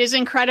going. It is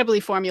incredibly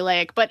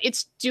formulaic, but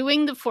it's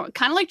doing the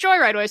kind of like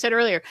Joyride, what I said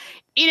earlier.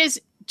 It is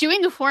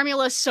doing the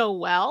formula so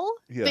well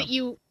that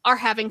you are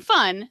having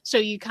fun, so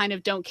you kind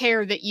of don't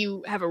care that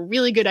you have a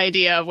really good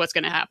idea of what's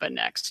going to happen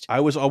next.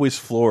 I was always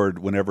floored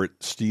whenever it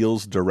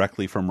steals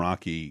directly from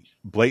Rocky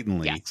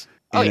blatantly. Yes.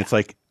 And it's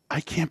like, I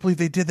can't believe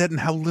they did that and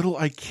how little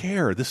I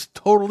care. This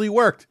totally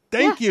worked.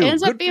 Thank you. It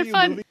ends Good up being for you,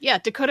 fun. movie. Yeah,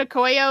 Dakota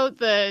Koyo,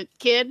 the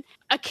kid,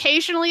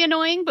 occasionally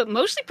annoying, but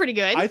mostly pretty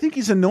good. I think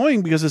he's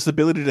annoying because his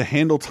ability to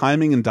handle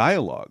timing and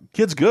dialogue.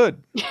 Kid's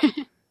good.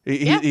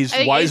 He's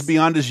wise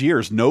beyond his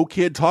years. No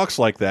kid talks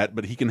like that,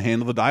 but he can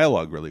handle the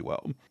dialogue really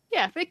well.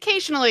 Yeah, but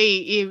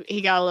occasionally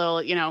he got a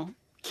little,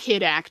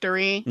 kid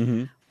actory.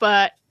 Mm-hmm.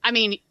 But I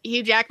mean,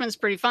 Hugh Jackman's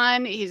pretty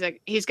fun.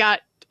 He's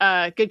got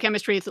good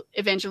chemistry with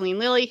Evangeline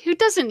Lilly, who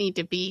doesn't need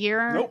to be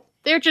here. Nope.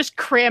 They're just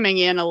cramming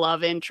in a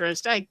love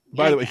interest.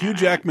 By the way, Hugh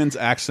Jackman's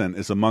accent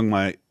is among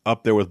my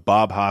up there with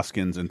Bob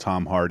Hoskins and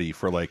Tom Hardy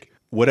for like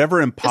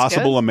whatever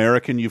impossible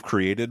American you've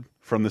created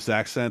from this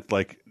accent.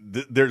 Like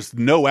there's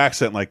no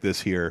accent like this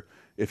here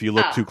if you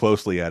look too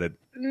closely at it.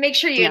 Make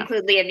sure you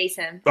include Liam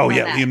Neeson. Oh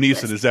yeah, Liam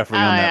Neeson is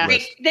definitely on that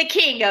list. The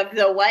king of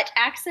the what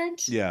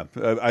accent? Yeah,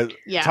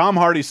 Tom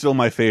Hardy's still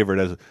my favorite.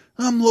 As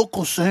I'm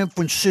local San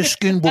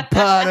Franciscan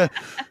Wapata.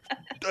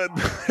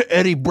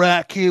 Eddie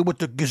Brack here with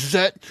the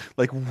Gazette.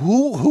 Like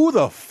who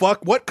the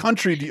fuck? What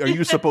country are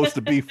you supposed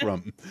to be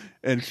from?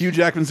 And Hugh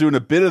Jackman's doing a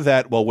bit of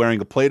that while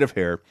wearing a plate of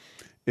hair.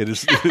 It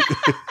is,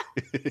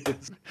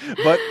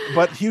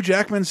 but Hugh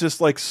Jackman's just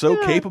like so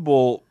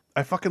capable.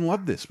 I fucking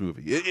love this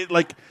movie.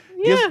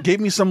 It gave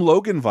me some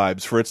Logan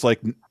vibes for its like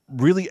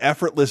really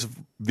effortless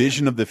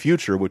vision of the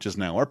future, which is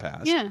now our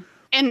past. Yeah.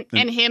 And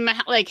him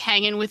like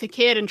hanging with a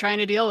kid and trying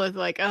to deal with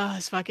like, oh,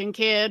 this fucking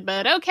kid,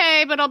 but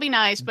okay, but I'll be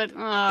nice. But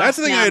that's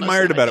the thing I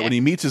admired about it. When he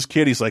meets his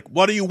kid, he's like,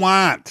 what do you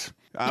want?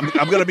 I'm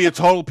going to be a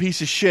total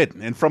piece of shit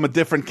and from a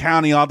different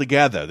county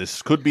altogether.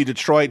 This could be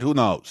Detroit. Who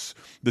knows?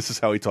 This is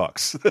how he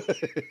talks.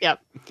 Yep.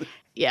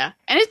 Yeah.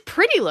 And it's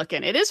pretty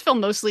looking. It is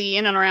filmed mostly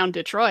in and around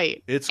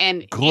Detroit. It's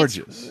and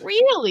gorgeous. It's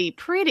really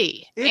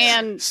pretty.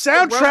 And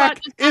soundtrack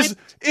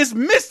is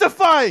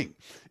mystifying.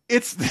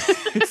 It's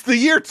the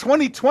year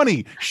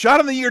 2020, shot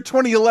in the year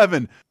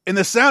 2011, and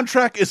the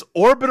soundtrack is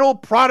Orbital,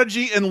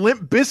 Prodigy, and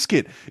Limp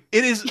Bizkit.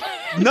 It is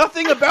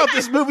nothing about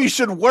this movie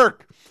should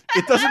work.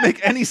 It doesn't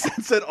make any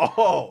sense at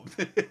all.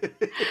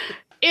 It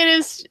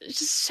is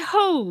just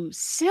so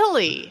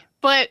silly,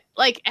 but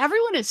like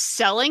everyone is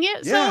selling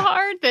it so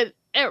hard that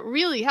it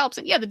really helps.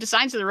 And yeah, the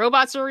designs of the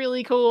robots are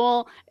really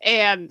cool,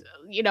 and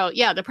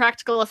the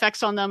practical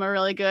effects on them are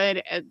really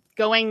good.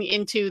 Going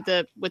into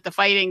with the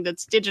fighting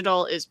that's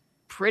digital is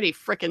pretty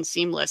freaking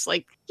seamless.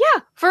 Like,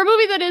 yeah, for a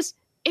movie that is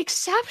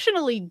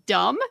exceptionally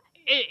dumb,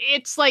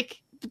 it's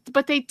like,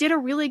 but they did a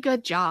really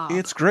good job.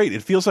 It's great.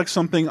 It feels like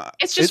something.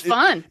 It's just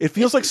fun. It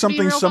feels like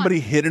something somebody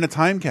hid in a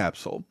time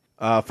capsule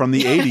from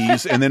the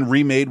 80s and then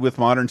remade with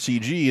modern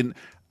CG. And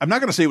I'm not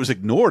going to say it was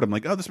ignored. I'm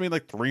like, oh, this made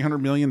like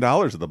 $300 million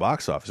at the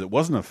box office. It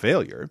wasn't a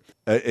failure.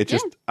 It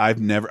just, I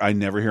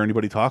never hear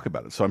anybody talk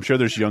about it. So I'm sure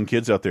there's young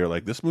kids out there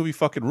like, this movie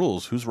fucking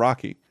rules. Who's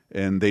Rocky?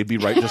 And they'd be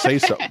right to say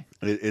so.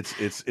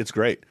 It's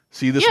great.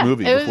 See this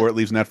movie before it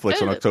leaves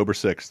Netflix on October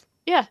 6th.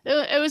 Yeah,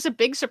 it was a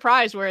big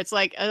surprise where it's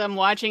like, as I'm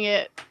watching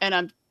it,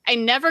 and I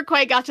never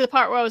quite got to the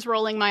part where I was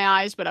rolling my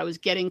eyes, but I was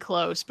getting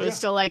close. But it's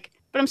still like,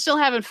 but I'm still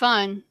having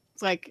fun.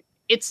 It's like,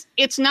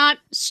 it's not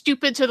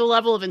stupid to the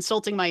level of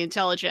insulting my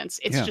intelligence.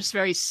 It's just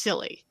very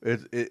silly.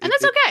 And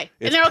that's okay.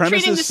 And they're all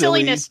treating the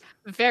silliness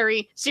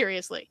very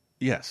seriously.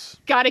 Yes.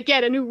 Gotta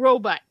get a new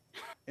robot.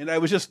 And I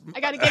was just,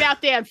 I got to get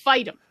out there and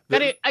fight him.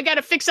 I got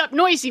to fix up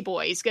Noisy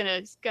Boy. He's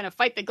gonna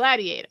fight the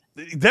gladiator.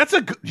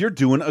 You're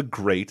doing a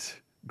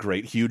great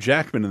Hugh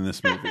Jackman in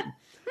this movie.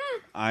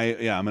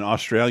 I'm an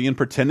Australian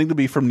pretending to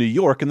be from New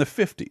York in the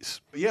 50s.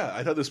 Yeah,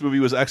 I thought this movie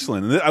was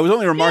excellent. And I was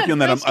only remarking on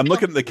that. I'm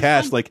looking at the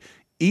cast, like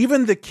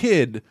even the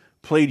kid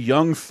played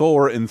young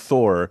Thor in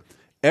Thor.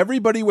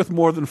 Everybody with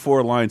more than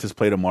 4 lines has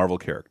played a Marvel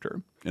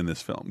character in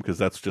this film because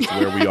that's just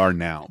where we are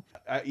now.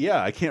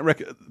 I can't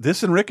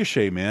this and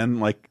Ricochet, man,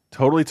 like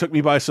totally took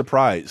me by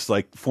surprise.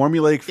 Like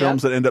formulaic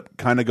films that end up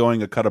kind of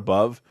going a cut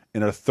above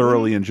and are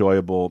thoroughly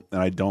enjoyable,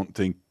 and I don't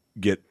think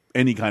get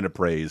any kind of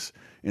praise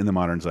in the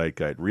modern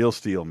zeitgeist. Real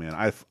Steel,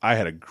 man, I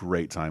had a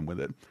great time with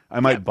it. I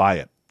might buy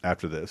it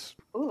after this.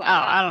 Ooh,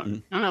 I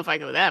don't know if I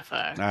go that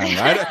far.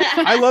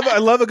 I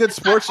love a good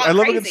sports. I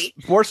love a good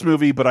sports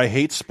movie, but I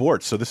hate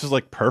sports, so this is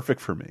like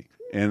perfect for me.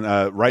 And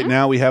right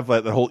now we have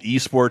like the whole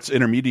esports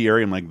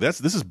intermediary. I'm like, this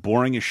is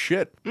boring as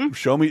shit.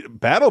 Show me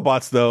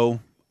BattleBots though.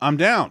 I'm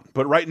down.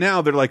 But right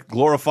now they're like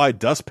glorified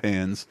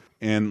dustpans,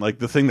 and like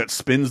the thing that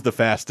spins the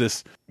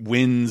fastest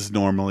wins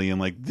normally. And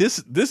like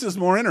this is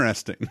more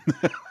interesting.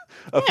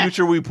 A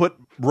future we put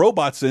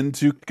robots in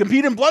to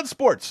compete in blood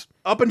sports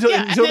up until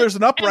there's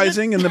an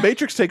uprising and the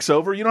Matrix takes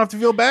over. You don't have to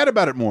feel bad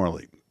about it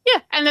morally.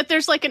 Yeah, and that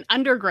there's like an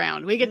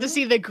underground. We get to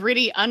see the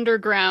gritty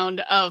underground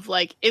of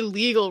like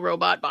illegal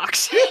robot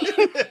boxing.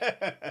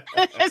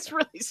 It's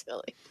really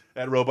silly.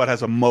 That robot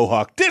has a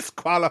mohawk.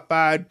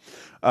 Disqualified.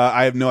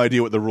 I have no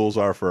idea what the rules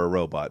are for a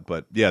robot,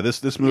 but yeah,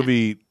 this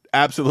movie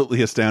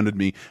absolutely astounded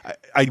me.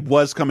 I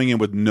was coming in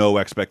with no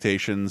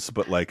expectations,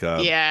 but like,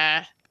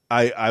 I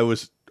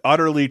was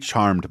utterly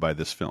charmed by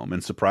this film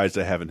and surprised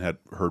I haven't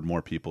heard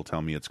more people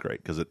tell me it's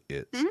great because it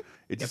is.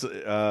 It just,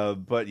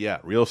 but yeah,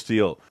 Real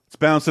Steel. It's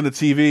bouncing to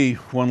TV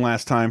one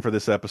last time for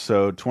this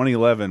episode.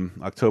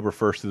 2011, October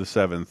 1st through the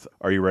 7th.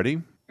 Are you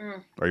ready?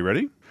 Are you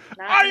ready?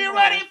 Are you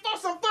ready for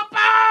some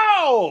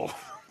football?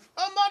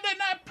 A Monday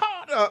Night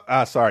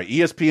Pod. Sorry,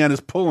 ESPN is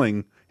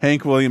pulling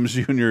Hank Williams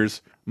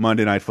Jr.'s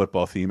Monday Night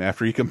Football theme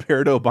after he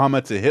compared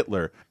Obama to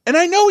Hitler, and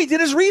I know he did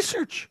his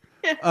research.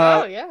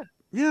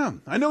 Yeah,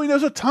 I know he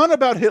knows a ton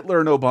about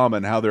Hitler and Obama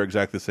and how they're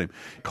exactly the same.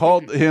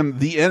 Called him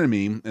the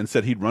enemy and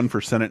said he'd run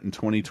for Senate in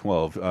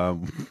 2012.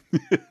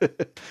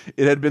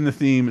 It had been the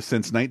theme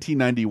since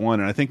 1991,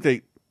 and I think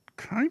they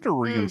kind of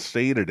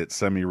reinstated it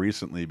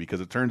semi-recently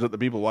because it turns out the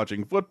people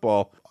watching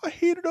football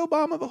hated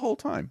Obama the whole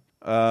time.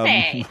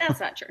 Hey, that's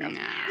not true. You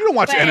don't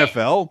watch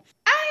NFL.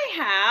 I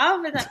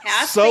have in the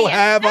past. So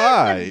have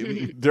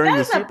I during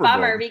the Super Bowl. That was a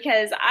bummer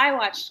because I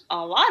watched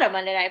a lot of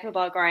Monday Night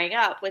Football growing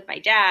up with my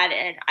dad,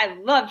 and I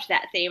loved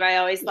that theme. I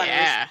always thought it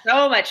was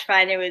so much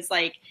fun. It was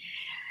like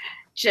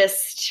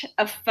just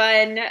a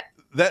fun.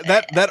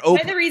 That one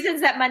of the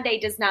reasons that Monday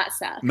does not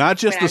suck. Not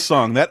just the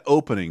song, that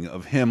opening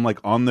of him like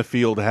on the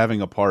field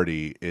having a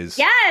party is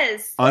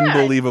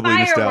unbelievably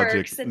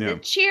nostalgic. And the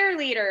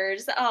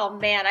cheerleaders. Oh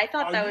man, I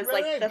thought that was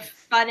like the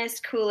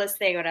funnest, coolest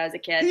thing when I was a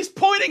kid. He's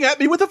pointing at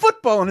me with a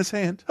football in his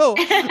hand. Oh.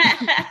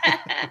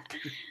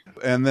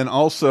 And then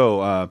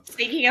also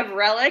speaking of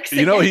relics,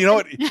 you know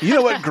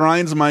what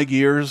grinds my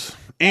gears?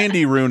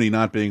 Andy Rooney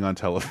not being on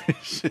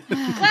television.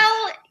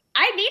 Well,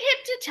 I need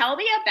him to tell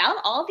me about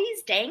all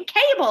these dang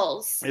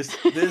cables.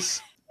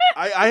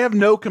 I have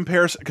no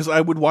comparison because I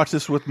would watch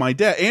this with my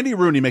dad. Andy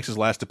Rooney makes his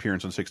last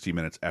appearance on 60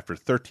 Minutes after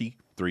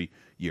 33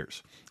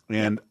 years.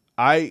 And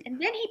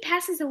then he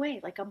passes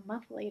away like a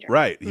month later.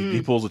 Right.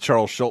 He pulls a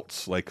Charles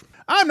Schultz, like,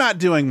 I'm not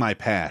doing my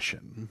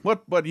passion.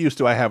 What use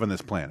do I have on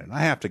this planet? I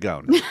have to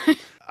go.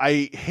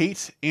 I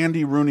hate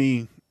Andy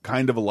Rooney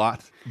kind of a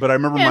lot, but I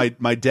remember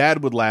my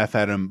dad would laugh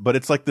at him, but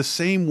it's like the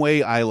same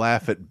way I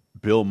laugh at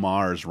Bill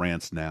Maher's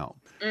rants now.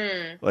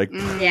 Like,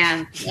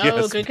 good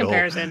Bill.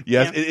 comparison.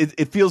 Yes,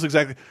 it feels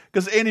exactly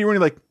because Andy Rooney,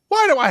 like,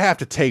 why do I have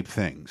to tape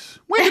things?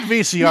 When did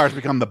VCRs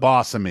become the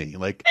boss of me?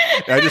 Like,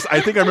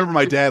 I think I remember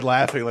my dad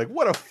laughing, like,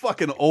 what a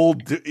fucking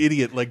old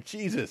idiot! Like,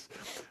 Jesus.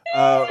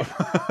 I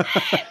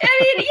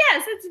mean,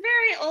 yes, it's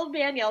very old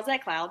man yells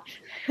at cloud.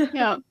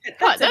 Yeah,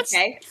 that's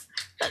okay.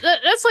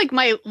 That's like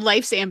my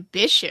life's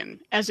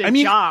ambition as a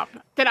job,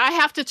 that I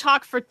have to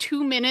talk for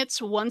 2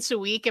 minutes once a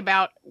week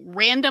about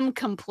random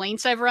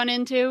complaints I've run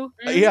into.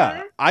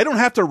 Yeah, I don't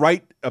have to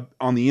write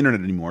on the internet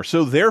anymore,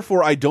 so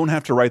therefore I don't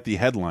have to write the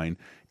headline.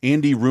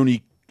 Andy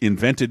Rooney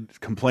invented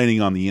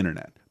complaining on the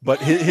internet, but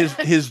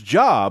his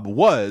job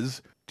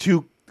was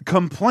to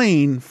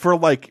complain for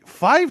like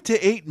 5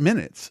 to 8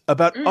 minutes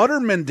about utter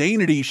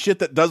mundanity, shit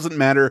that doesn't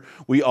matter.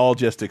 We all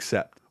just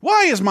accept.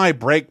 Why is my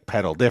brake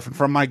pedal different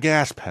from my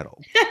gas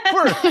pedal?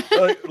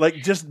 Like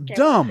just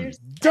dumb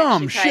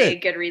shit. A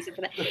good reason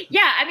for that.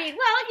 Yeah, I mean,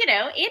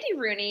 well, Andy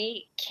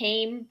Rooney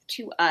came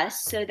to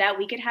us so that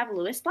we could have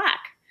Lewis Black.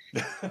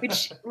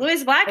 Which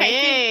Lewis Black, I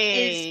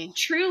think, is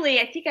truly.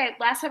 I think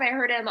last time I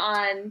heard him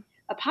on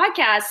a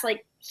podcast,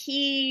 like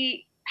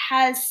he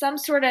has some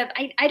sort of.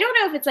 I don't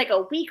know if it's like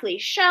a weekly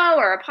show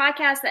or a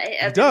podcast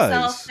of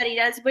himself that he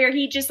does, where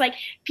he just like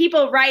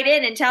people write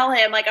in and tell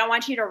him like, I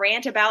want you to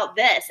rant about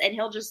this, and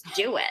he'll just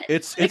do it.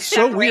 It's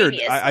so weird.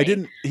 I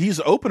didn't. He's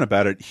open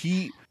about it.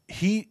 He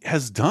he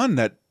has done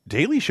that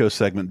Daily Show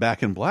segment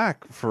Back in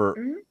Black for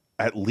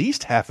at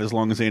least half as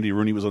long as Andy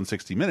Rooney was on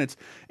 60 Minutes.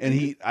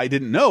 And I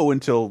didn't know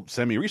until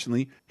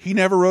semi-recently, he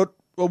never wrote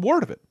a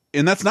word of it.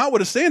 And that's not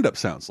what a stand-up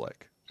sounds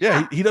like.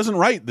 Yeah, he doesn't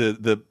write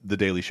the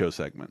Daily Show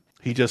segment.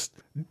 He just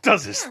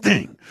does his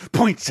thing,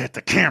 points at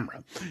the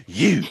camera.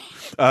 You.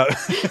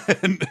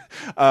 And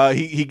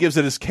he gives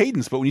it his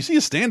cadence. But when you see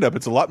a stand-up,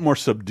 it's a lot more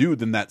subdued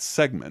than that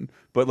segment.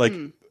 But, like,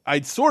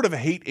 I'd sort of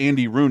hate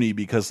Andy Rooney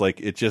because, like,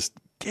 it just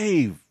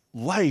gave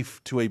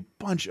life to a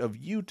bunch of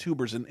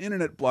YouTubers and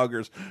internet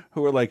bloggers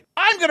who are like,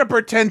 I'm going to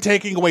pretend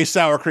taking away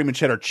sour cream and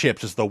cheddar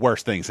chips is the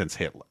worst thing since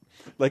Hitler.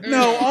 Like,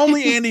 no,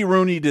 only Andy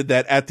Rooney did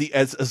that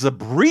as a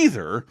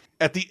breather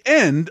at the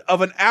end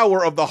of an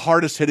hour of the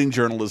hardest hitting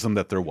journalism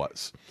that there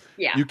was.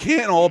 Yeah. You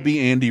can't all be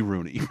Andy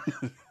Rooney.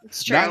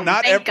 It's true.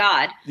 Thank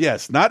God.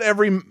 Yes, not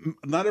every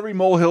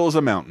molehill is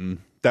a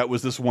mountain. That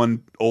was this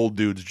one old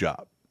dude's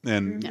job.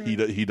 And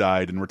he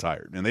died and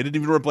retired. And they didn't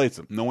even replace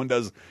him. No one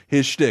does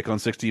his shtick on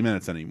 60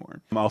 Minutes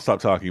anymore. I'll stop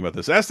talking about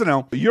this.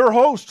 SNL, your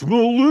host,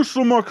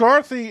 Melissa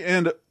McCarthy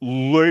and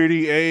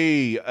Lady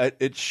A.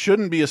 It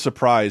shouldn't be a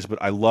surprise, but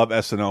I love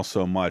SNL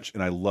so much.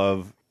 And I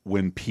love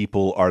when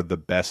people are the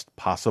best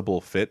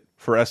possible fit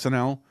for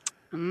SNL.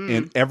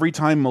 And every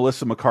time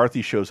Melissa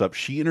McCarthy shows up,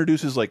 she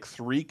introduces like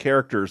 3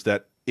 characters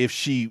that if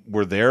she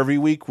were there every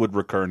week would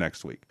recur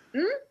next week.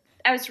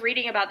 I was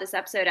reading about this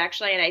episode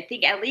actually, and I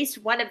think at least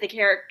one of the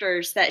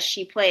characters that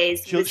she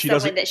plays was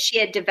someone that she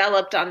had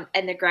developed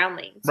in the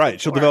Groundlings.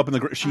 Right, she'll develop in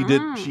the.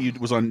 She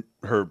was on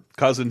her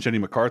cousin Jenny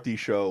McCarthy's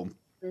show,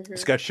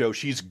 sketch show.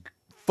 She's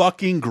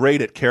fucking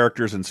great at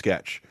characters and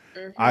sketch.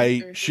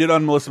 I shit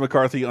on Melissa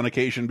McCarthy on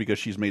occasion because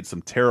she's made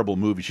some terrible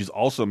movies. She's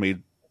also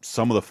made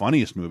some of the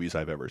funniest movies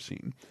I've ever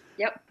seen.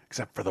 Yep.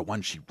 Except for the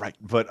one she writes.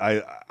 But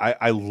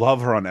I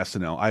love her on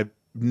SNL. I've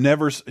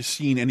never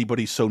seen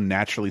anybody so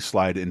naturally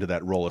slide into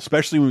that role,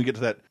 especially when we get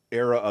to that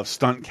era of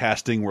stunt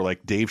casting where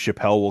like Dave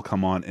Chappelle will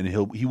come on and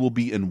he will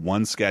be in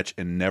one sketch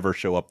and never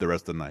show up the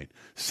rest of the night.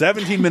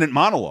 17-minute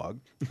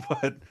monologue,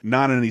 but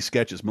not in any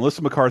sketches.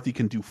 Melissa McCarthy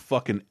can do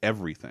fucking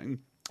everything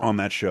on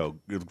that show.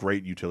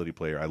 Great utility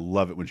player. I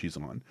love it when she's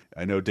on.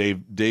 I know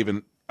Dave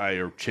and I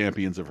are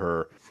champions of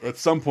her. At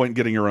some point,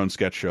 getting her own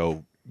sketch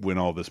show when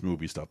all this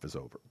movie stuff is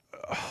over.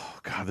 Oh,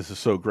 God, this is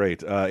so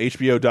great.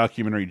 HBO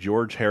documentary,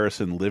 George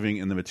Harrison, Living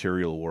in the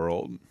Material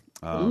World.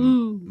 Yeah,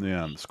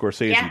 the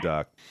Scorsese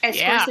doc. A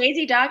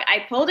Scorsese doc.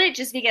 I pulled it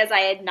just because I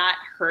had not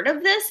heard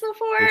of this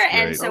before.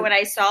 And so when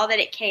I saw that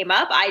it came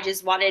up, I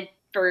just wanted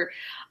for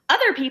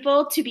other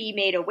people to be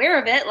made aware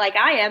of it like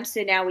I am.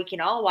 So now we can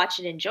all watch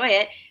and enjoy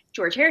it.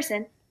 George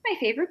Harrison, my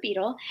favorite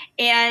Beatle,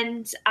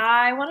 and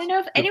I want to know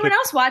if anyone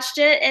else watched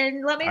it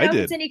and let me know if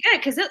it's any good.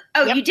 Because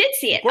you did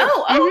see it.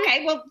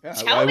 Okay. Well,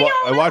 tell me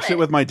all I watched it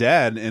with my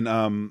dad,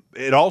 and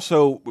it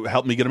also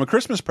helped me get him a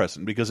Christmas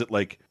present because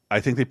I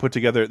think they put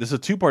together. This is a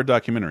 2-part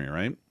documentary,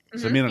 right?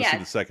 So I may not see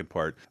the second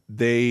part.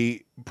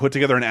 They put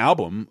together an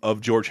album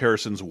of George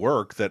Harrison's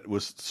work that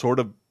was sort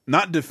of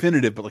not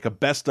definitive, but like a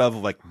best of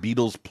like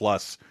Beatles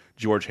plus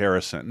George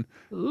Harrison,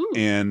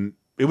 and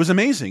it was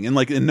amazing.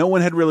 And no one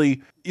had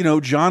really,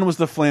 John was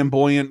the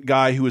flamboyant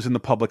guy who was in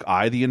the public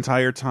eye the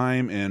entire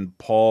time. And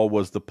Paul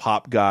was the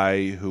pop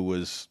guy who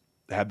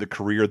had the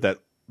career that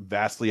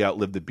vastly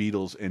outlived the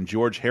Beatles. And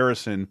George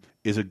Harrison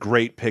is a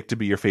great pick to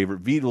be your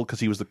favorite Beatle because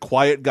he was the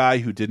quiet guy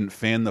who didn't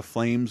fan the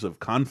flames of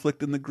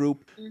conflict in the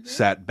group,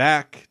 sat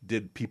back,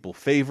 did people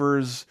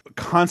favors,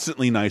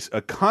 constantly nice,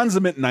 a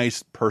consummate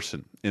nice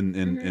person in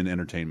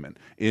entertainment,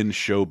 in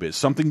showbiz,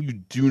 something you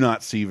do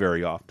not see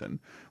very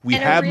often. We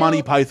have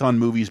Monty Python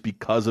movies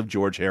because of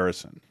George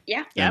Harrison.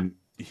 Yeah.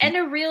 And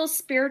a real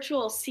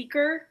spiritual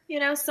seeker,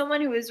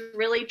 someone who is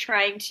really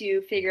trying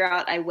to figure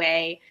out a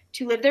way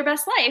to live their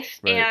best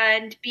life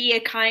and be a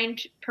kind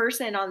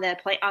person on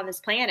this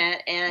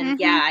planet.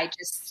 And I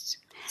just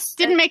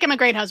didn't make him a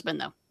great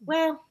husband, though.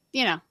 Well,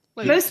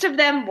 most of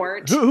them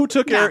weren't. Oh, Who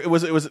took Eric?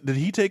 Did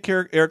he take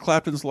care of Eric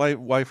Clapton's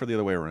wife or the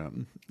other way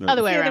around?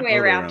 Other way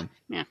around.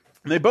 Yeah.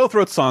 And they both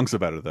wrote songs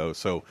about it, though.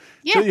 So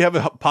you have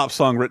a pop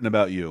song written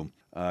about you.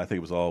 I think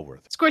it was all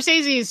worth it.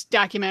 Scorsese's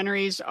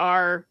documentaries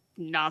are,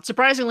 not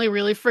surprisingly,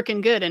 really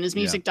freaking good, and his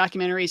music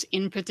documentaries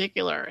in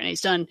particular. And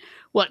he's done,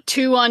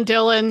 2 on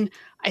Dylan,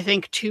 I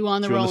think 2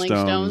 on the Rolling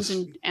Stones,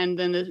 and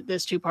then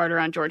this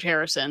 2-parter on George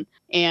Harrison.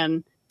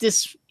 And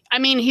this,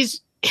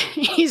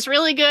 he's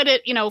really good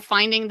at,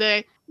 finding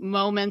the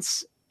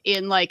moments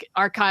in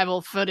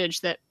archival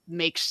footage that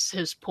makes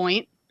his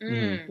point.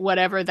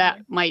 Whatever that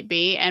might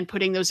be, and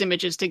putting those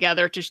images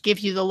together to give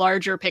you the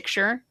larger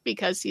picture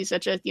because he's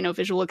such a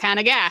visual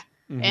kind of guy.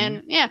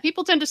 And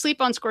people tend to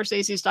sleep on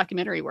Scorsese's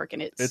documentary work,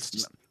 and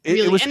it's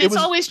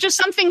always just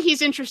something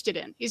he's interested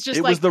in. He's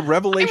just was the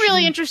revelation. I'm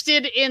really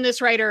interested in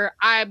this writer.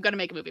 I'm going to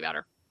make a movie about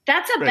her.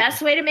 That's the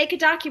best way to make a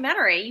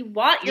documentary. You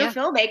want your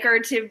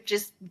filmmaker to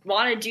just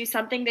want to do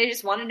something they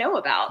just want to know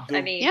about.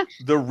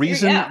 The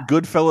reason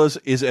Goodfellas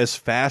is as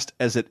fast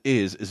as it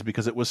is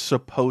because it was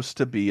supposed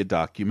to be a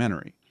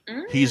documentary.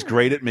 He's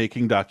great at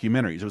making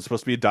documentaries. It was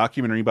supposed to be a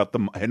documentary about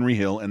the Henry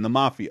Hill and the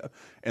mafia.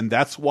 And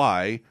that's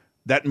why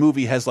that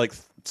movie has like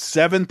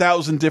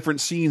 7,000 different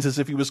scenes, as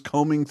if he was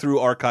combing through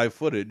archive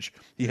footage.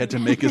 He had to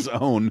make his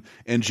own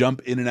and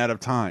jump in and out of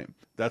time.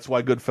 That's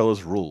why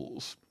Goodfellas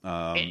rules.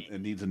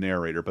 It needs a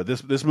narrator, but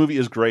this movie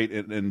is great,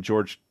 and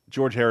George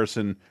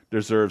Harrison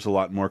deserves a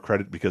lot more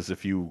credit, because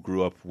if you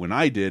grew up when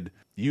I did,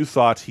 you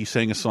thought he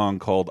sang a song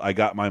called "I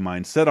Got My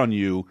Mind Set on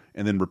You"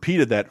 and then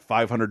repeated that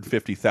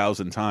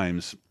 550,000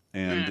 times,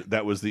 and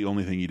that was the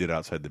only thing he did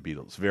outside the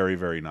Beatles. Very,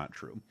 very not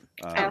true.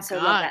 I also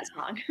love that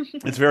song.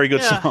 It's a very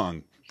good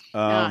song.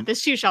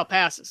 This Too Shall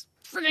Pass is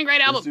freaking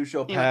great album. This Too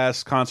Shall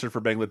Pass, Concert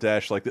for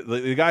Bangladesh. Like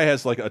the guy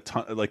has like a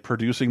ton, like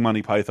producing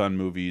Monty Python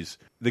movies.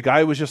 The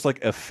guy was just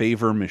like a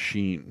favor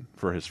machine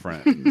for his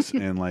friends.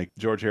 And like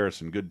George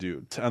Harrison, good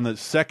dude. On the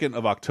 2nd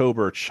of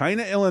October,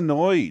 China,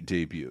 Illinois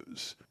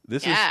debuts.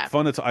 This is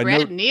fun.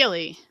 Brad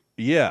Neely.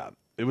 Yeah.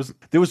 There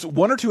was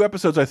 1 or 2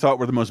 episodes I thought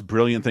were the most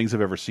brilliant things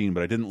I've ever seen,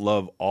 but I didn't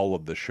love all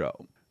of the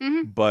show.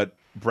 But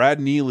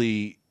Brad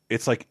Neely,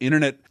 it's like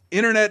internet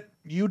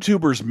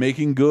YouTubers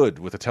making good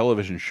with a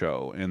television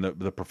show, and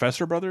the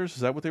Professor Brothers, is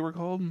that what they were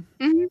called?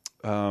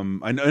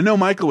 I know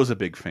Michael was a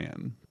big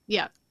fan.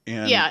 Yeah.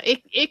 And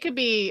it could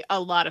be a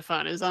lot of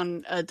fun. It was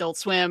on Adult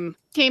Swim.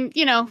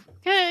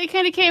 It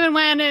kind of came and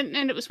went,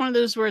 and it was one of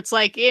those where it's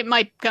like it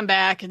might come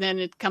back, and then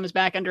it comes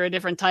back under a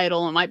different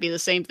title. It might be the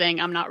same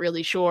thing. I'm not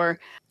really sure.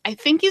 I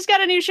think he's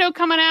got a new show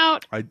coming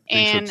out. I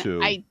think so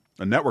too.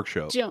 A network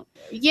show.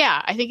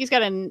 Yeah, I think he's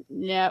got a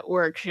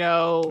network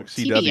show. Like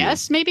CW.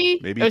 CBS, maybe?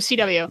 Maybe. Oh,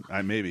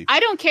 CW. Maybe. I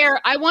don't care.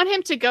 I want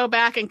him to go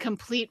back and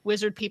complete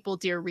Wizard People,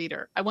 Dear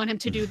Reader. I want him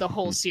to do the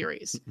whole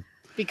series.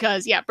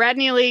 Because, Brad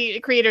Neely,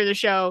 creator of the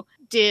show,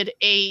 did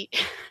a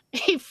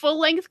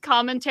full-length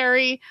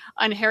commentary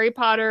on Harry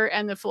Potter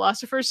and the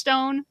Philosopher's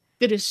Stone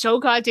that is so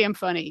goddamn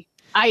funny.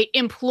 I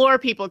implore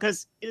people,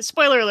 because,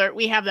 spoiler alert,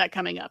 we have that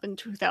coming up in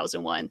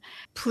 2001.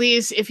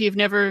 Please, if you've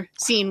never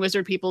seen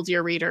Wizard People,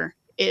 Dear Reader,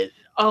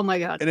 oh my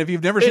God. And if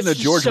you've never seen the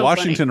George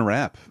Washington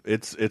rap,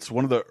 it's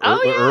one of the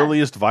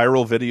earliest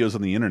viral videos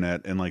on the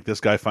internet. And like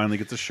this guy finally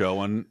gets a show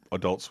on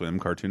Adult Swim,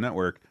 Cartoon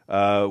Network,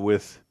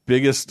 with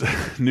biggest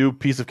new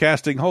piece of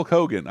casting, Hulk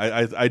Hogan.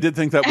 I did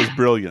think that was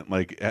brilliant,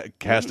 like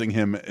casting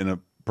him in a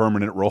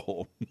permanent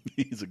role.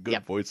 He's a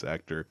good voice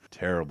actor.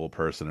 Terrible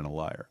person and a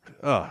liar.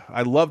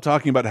 I love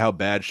talking about how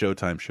bad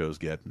Showtime shows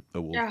get.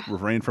 We'll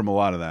refrain from a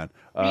lot of that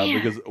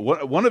because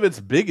one of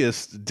its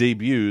biggest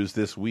debuts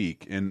this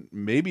week, and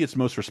maybe its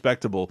most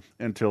respectable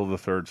until the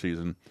 3rd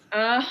season.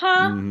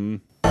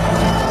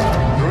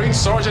 Marine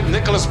Sergeant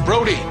Nicholas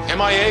Brody,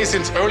 MIA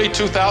since early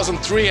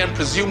 2003 and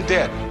presumed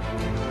dead.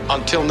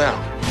 Until now.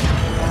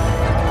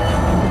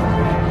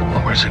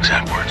 What were his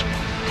exact words?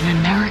 An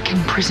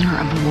American prisoner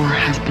of war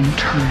has been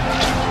turned.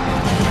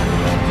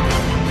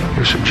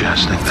 You're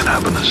suggesting that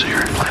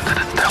Abenazir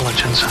planted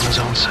intelligence on his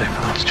own safe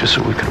house just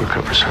so we could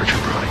recover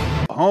Sergeant Brody.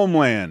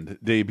 Homeland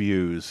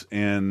debuts,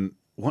 and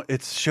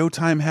it's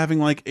Showtime having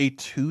like a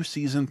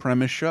 2-season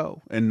premise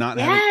show and not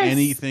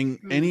having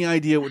any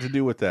idea what to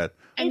do with that.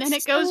 And then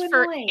it goes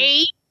for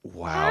 8.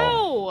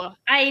 Wow.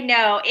 I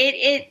know.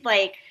 It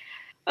like...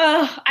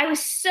 Oh, I was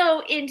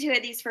so into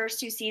it these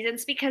first 2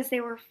 seasons because they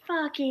were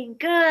fucking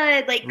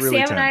good. Like really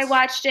Sam and I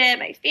watched it,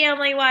 my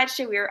family watched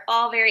it. We were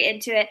all very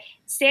into it.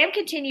 Sam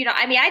continued on.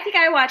 I mean, I think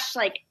I watched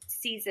like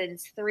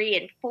seasons 3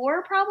 and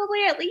 4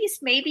 probably at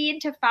least, maybe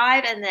into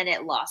 5, and then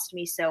it lost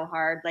me so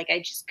hard. Like I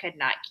just could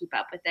not keep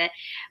up with it.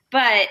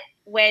 But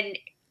when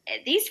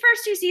these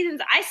first 2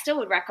 seasons, I still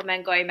would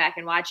recommend going back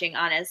and watching,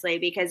 honestly,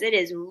 because it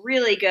is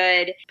really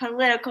good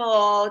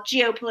political,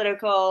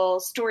 geopolitical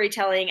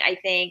storytelling, I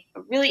think.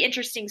 A really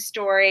interesting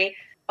story,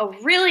 a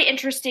really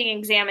interesting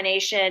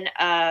examination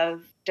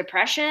of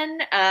depression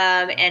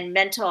and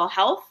mental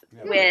health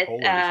with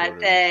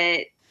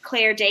the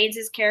Claire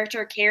Danes'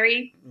 character,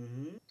 Carrie,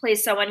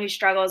 plays someone who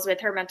struggles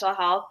with her mental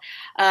health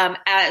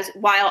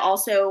while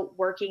also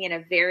working in a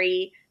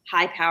very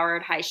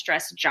high-powered,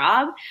 high-stress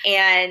job.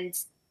 And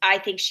I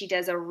think she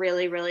does a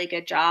really, really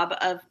good job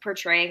of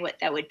portraying what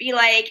that would be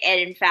like. And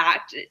in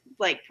fact,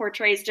 like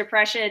portrays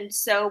depression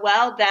so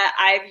well that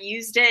I've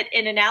used it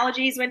in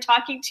analogies when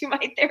talking to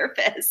my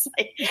therapist.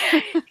 Like,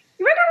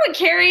 remember when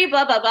Carrie,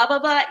 blah, blah, blah, blah,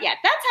 blah. Yeah,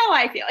 that's how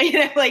I feel. You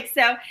know, like,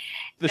 so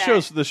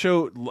the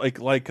show like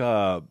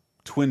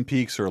Twin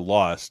Peaks or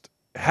Lost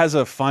has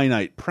a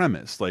finite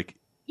premise. Like,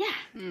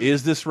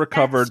 is this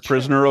recovered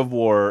prisoner of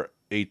war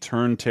a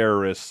turned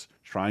terrorist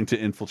trying to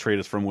infiltrate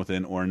us from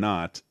within or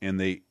not? And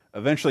they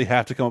eventually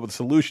have to come up with a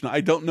solution.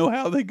 I don't know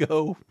how they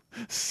go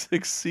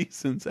 6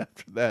 seasons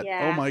after that.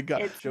 Yeah, oh my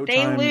God.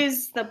 They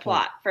lose the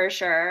plot for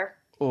sure.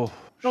 Oh,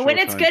 but when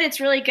it's good, it's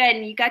really good.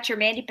 And you got your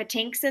Mandy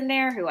Patinks in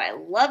there, who I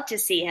love to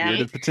see him.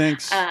 Mandy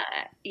Patinks.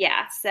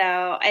 Yeah,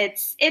 so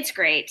it's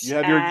great. You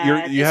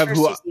have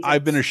who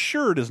I've been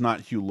assured is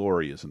not Hugh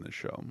Laurie is in this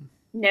show.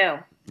 No.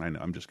 I know.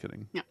 I'm just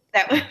kidding. No.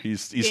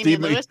 He's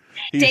Damian Lewis.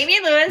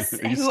 Damian Lewis,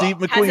 who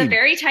Steve has a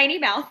very tiny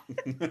mouth.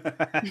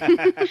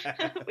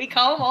 We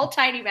call him Old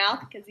Tiny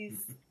Mouth because he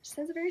just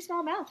has a very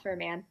small mouth for a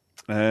man.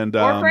 And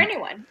or for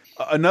anyone.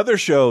 Another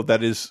show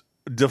that is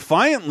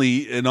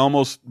defiantly and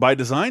almost by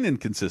design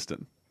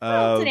inconsistent.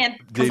 Well, it's an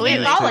debuted 10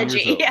 years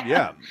anthology. ago.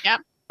 Yeah.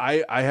 Yep.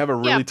 I have a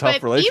really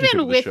tough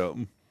relationship with the show.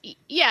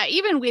 Yeah,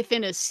 even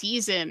within a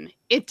season,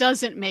 it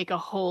doesn't make a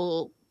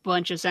whole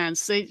bunch of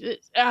sense.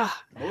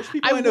 Most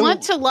people I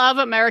want to love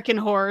American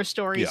Horror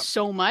Story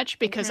so much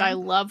because I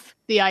love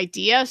the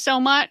idea so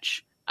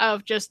much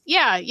of just,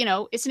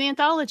 it's an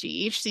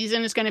anthology. Each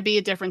season is going to be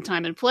a different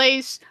time and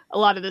place, a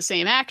lot of the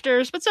same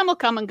actors, but some will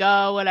come and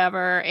go,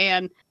 whatever.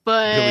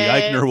 But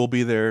Billy Eichner will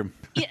be there.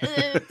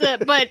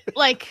 But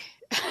like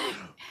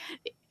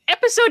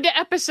episode to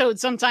episode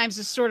sometimes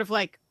is sort of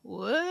like,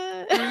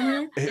 what?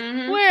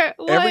 Where?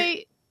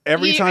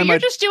 Every time you're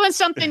just doing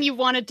something you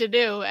wanted to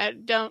do.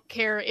 And don't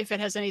care if it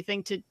has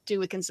anything to do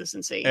with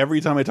consistency.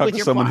 Every time I talk to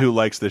someone who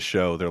likes this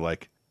show, they're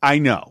like, I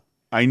know.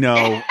 And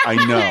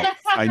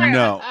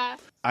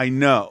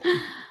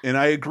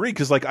I agree,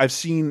 because like I've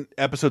seen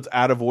episodes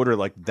out of order.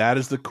 Like, that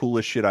is the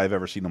coolest shit I've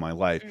ever seen in my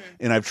life.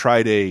 And I've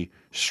tried a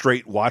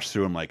straight watch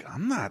through. I'm like,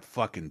 I'm not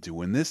fucking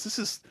doing this. This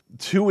is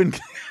too.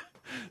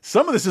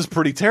 Some of this is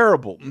pretty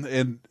terrible.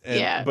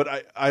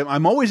 But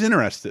I'm always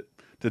interested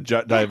to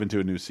dive into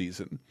a new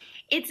season.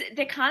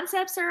 The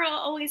concepts are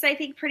always, I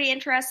think, pretty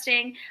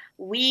interesting.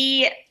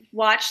 We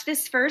watched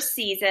this first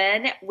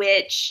season,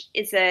 which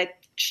is the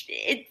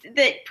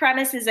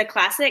premise is a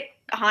classic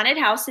haunted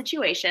house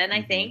situation,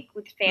 I think,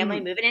 with family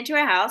moving into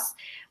a house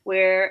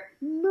where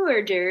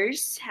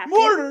murders happen.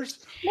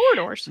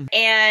 Murders.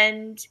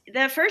 And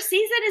the first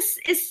season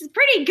is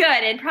pretty good,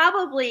 and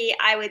probably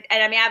I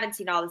haven't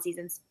seen all the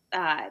seasons.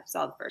 I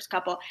saw the first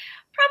couple.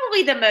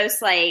 Probably the most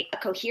like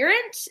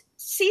coherent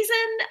season,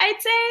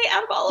 I'd say,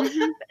 out of all of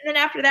them. And then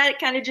after that, it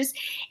kind of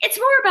it's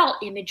more about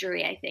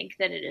imagery, I think,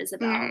 than it is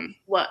about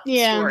what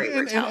story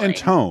we're telling. And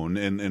tone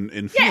and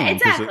feeling. Yeah,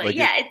 exactly.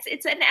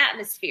 It's an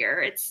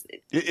atmosphere.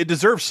 It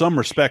deserves some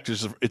respect.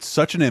 It's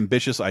such an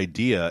ambitious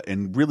idea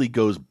and really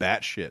goes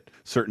batshit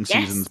certain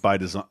seasons by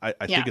design.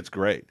 I think it's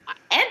great.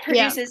 And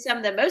produces some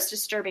of the most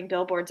disturbing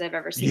billboards I've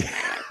ever seen in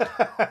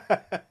my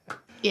life.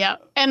 Yeah,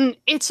 and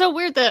it's so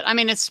weird that, I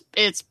mean, it's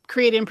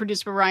created and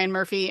produced by Ryan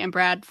Murphy and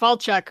Brad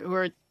Falchuk, who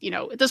are,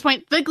 at this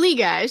point, the Glee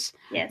guys.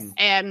 Yes.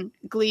 And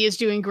Glee is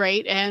doing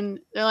great, and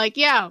they're like,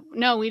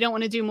 no, we don't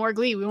want to do more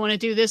Glee. We want to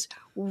do this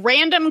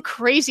random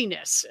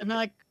craziness. And they're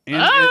like,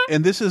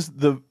 and this is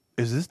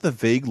this the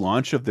vague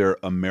launch of their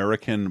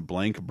American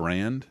blank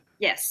brand?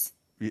 Yes.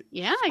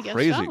 Yeah, I guess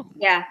Crazy. so.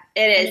 Yeah,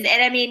 it is.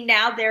 And I mean,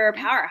 now they're a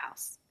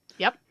powerhouse.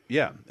 Yep.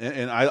 Yeah,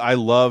 and I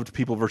loved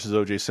People versus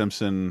O.J.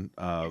 Simpson.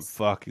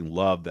 Fucking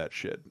loved that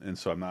shit. And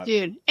so I'm not.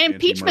 Dude,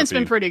 Impeachment's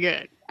been pretty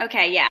good.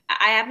 Okay, yeah,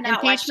 I have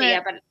not watched it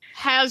yet, but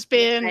has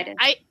been.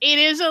 It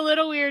is a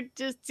little weird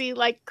to see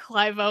like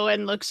Clive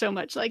Owen look so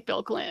much like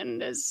Bill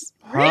Clinton. Is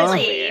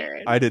really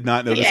weird. I did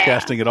not know this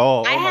casting at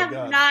all.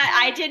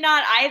 I did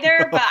not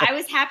either, but I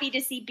was happy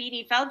to see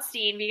Beanie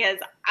Feldstein because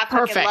I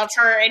fucking love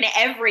her in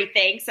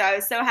everything. So I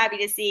was so happy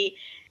to see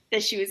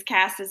that she was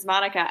cast as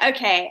Monica.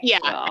 Okay. Yeah.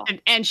 Well.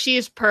 And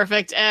she's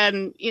perfect.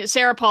 And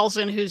Sarah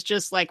Paulson, who's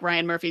just like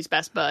Ryan Murphy's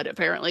best bud,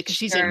 apparently, because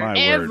she's in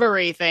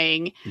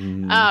everything.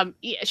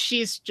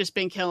 She's just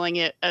been killing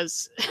it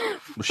as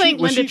playing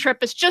Linda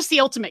Tripp is just the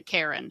ultimate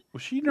Karen.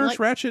 Was she Nurse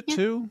Ratched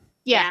too?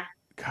 Yeah.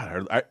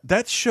 God,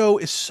 that show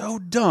is so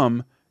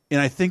dumb, and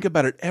I think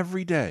about it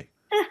every day.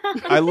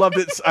 I loved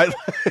it.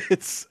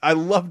 I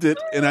loved it,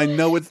 and I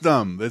know it's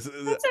dumb. That's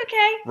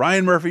okay.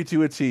 Ryan Murphy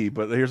to a T.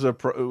 But here's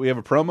we have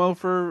a promo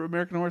for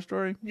American Horror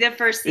Story. The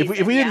first season.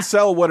 If we didn't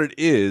sell what it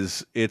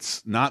is,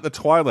 it's not the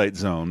Twilight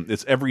Zone.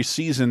 It's every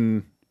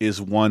season is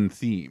one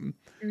theme,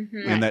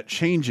 and that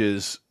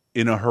changes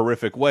in a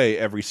horrific way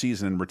every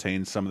season and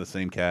retains some of the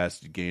same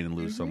cast. You gain and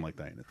lose something like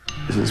that.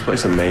 Isn't this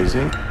place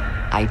amazing?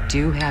 I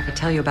do have to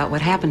tell you about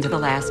what happened to the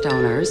last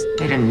owners.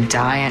 They didn't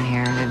die in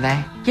here, did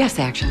they? Yes,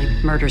 actually.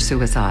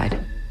 Murder-suicide.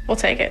 We'll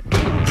take it.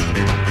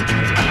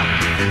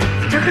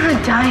 They're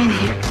gonna die in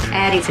here.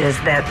 Addie says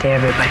that to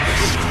everybody.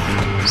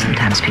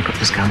 Sometimes people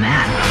just go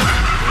mad.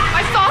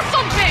 I saw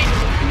something!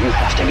 You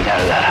have to get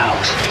out of that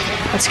house.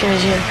 What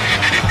scares you?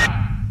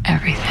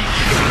 Everything.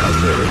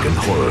 American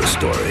Horror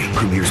Story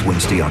premieres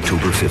Wednesday,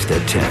 October 5th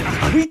at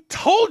 10. We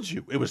told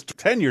you it was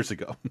 10 years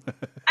ago.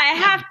 I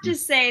have to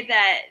say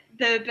that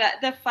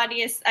the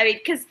funniest, I mean,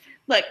 because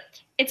look,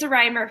 it's a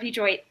Ryan Murphy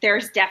joint.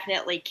 There's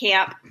definitely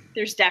camp.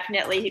 There's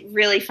definitely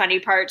really funny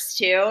parts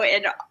too,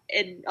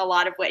 in a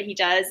lot of what he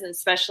does, and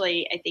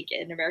especially I think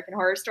in American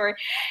Horror Story.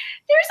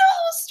 There's a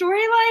whole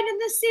storyline in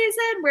this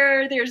season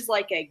where there's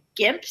like a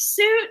gimp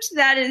suit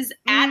that is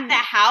at the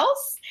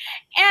house,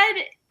 and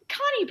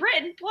Connie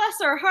Britton,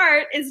 bless her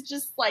heart, is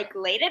just like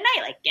late at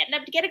night, like getting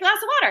up to get a glass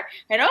of water.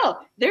 And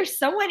there's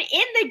someone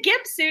in the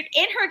gimp suit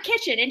in her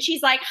kitchen. And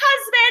she's like,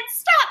 husband,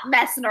 stop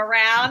messing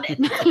around.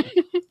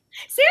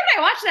 See, when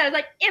I watched that, I was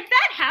like, if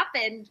that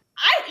happened,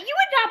 you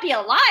would not be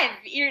alive.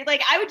 You're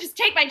like, I would just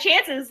take my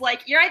chances.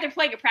 Like, you're either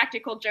playing a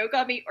practical joke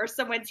on me or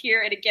someone's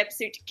here in a gimp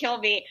suit to kill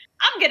me.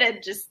 I'm going to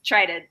just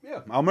try to. Yeah,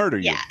 I'll murder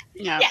you.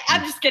 Yeah,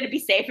 I'm just going to be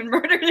safe and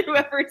murder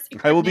whoever's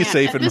here. I will be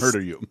safe and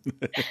murder you.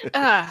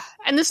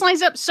 And this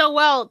lines up so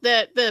well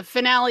that the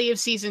finale of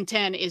season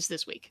 10 is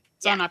this week.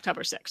 It's on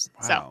October 6th.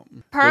 Wow. So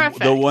perfect.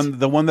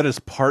 The one that is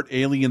part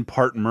alien,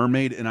 part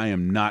mermaid, and I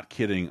am not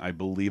kidding. I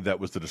believe that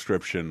was the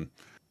description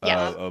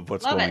of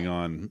what's going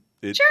on.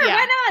 Sure,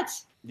 why not?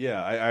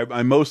 Yeah,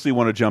 I mostly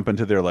want to jump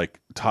into their like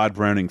Todd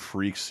Browning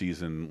Freaks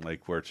season,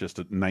 like where it's just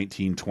a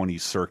 1920s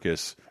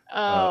circus.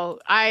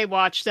 I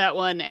watched that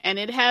one, and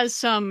it has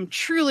some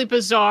truly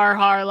bizarre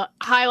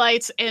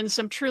highlights and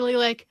some truly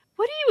like,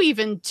 what are you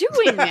even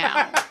doing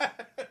now?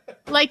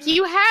 Like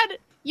you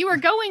were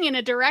going in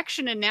a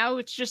direction, and now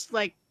it's just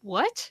like,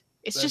 what?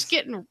 It's just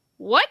getting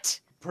what?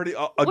 Pretty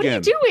what are you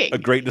again, doing? a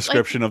great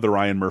description of the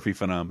Ryan Murphy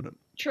phenomenon.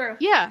 True.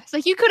 Yeah, it's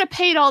like you could have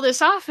paid all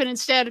this off, and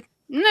instead,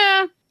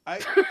 nah.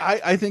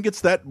 I think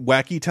it's that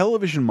wacky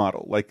television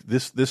model. Like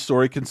this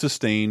story can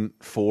sustain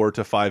 4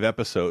 to 5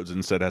 episodes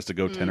instead has to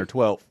go 10 or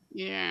 12.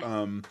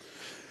 Yeah.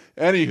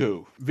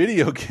 Anywho,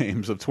 video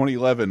games of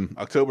 2011,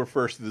 October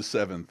 1st to the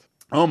 7th.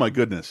 Oh my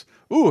goodness.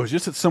 Ooh, I was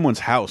just at someone's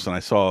house and I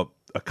saw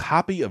a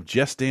copy of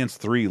Just Dance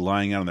 3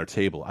 lying out on their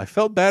table. I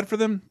felt bad for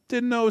them.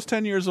 Didn't know it was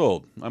 10 years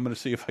old. I'm going to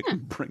see if I can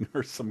bring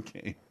her some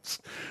games.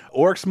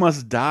 Orcs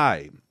Must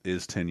Die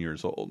is 10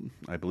 years old.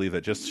 I believe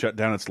that just shut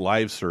down its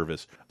live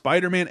service.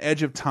 Spider-Man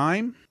Edge of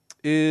Time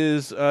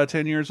is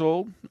 10 years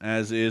old,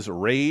 as is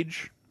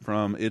Rage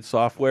from id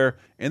Software.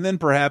 And then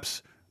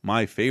perhaps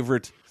my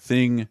favorite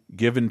thing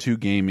given to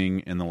gaming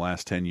in the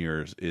last 10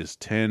 years is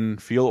 10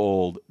 feel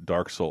old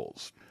Dark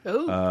Souls.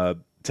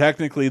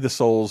 Technically, the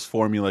Souls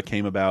formula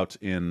came about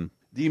in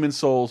Demon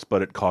Souls,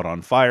 but it caught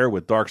on fire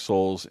with Dark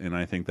Souls, and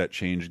I think that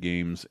changed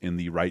games in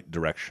the right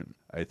direction.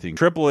 I think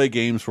AAA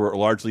games were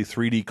largely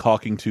 3D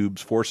caulking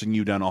tubes forcing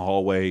you down a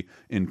hallway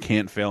in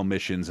can't-fail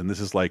missions, and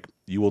this is like,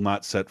 you will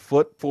not set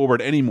foot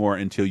forward anymore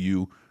until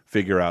you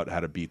figure out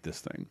how to beat this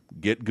thing.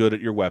 Get good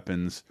at your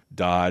weapons,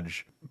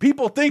 dodge.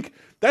 People think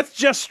that's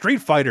just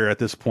Street Fighter at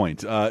this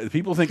point.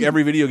 People think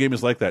every video game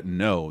is like that.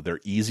 No,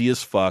 they're easy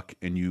as fuck,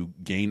 and you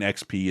gain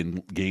XP,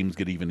 and games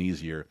get even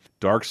easier.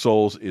 Dark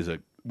Souls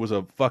was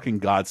a fucking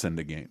godsend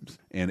to games,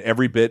 and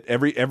every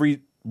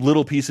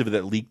little piece of it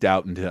that leaked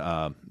out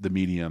into the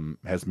medium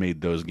has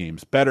made those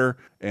games better.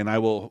 And I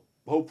will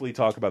hopefully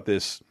talk about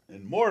this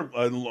in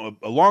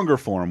a longer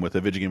form with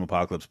the Video Game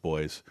Apocalypse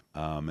Boys.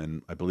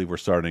 And I believe we're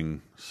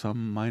starting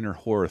some minor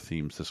horror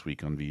themes this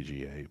week on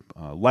VGA,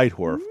 light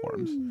horror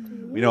forms.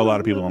 We know a lot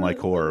of people don't like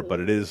horror, but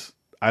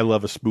I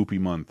love a spoopy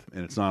month,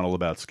 and it's not all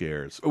about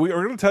scares. We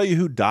are going to tell you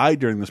who died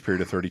during this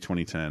period of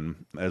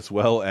 2010, as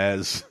well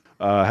as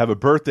have a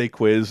birthday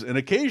quiz, and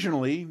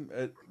occasionally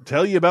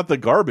tell you about the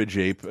garbage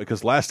ape,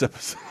 because last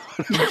episode,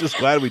 I'm just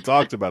glad we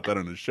talked about that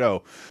on the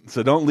show.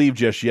 So don't leave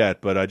just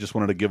yet, but I just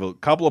wanted to give a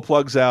couple of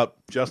plugs out.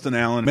 Justin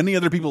Allen, many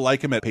other people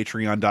like him at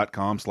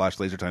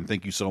patreon.com/lasertime.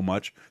 Thank you so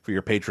much for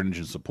your patronage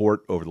and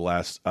support over the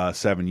last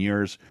 7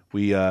 years.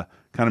 We kind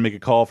of make a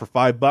call for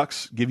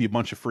 $5, give you a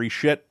bunch of free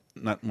shit.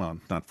 Not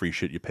free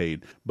shit you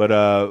paid, but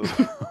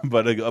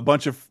but a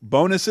bunch of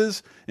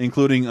bonuses,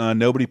 including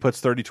Nobody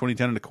Puts 30-20-10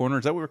 in the corner.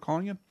 Is that what we're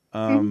calling it?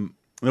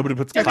 Nobody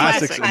Puts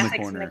classics in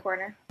the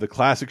corner. The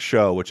classic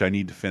show, which I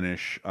need to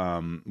finish.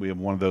 We have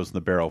one of those in the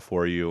barrel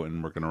for you,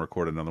 and we're going to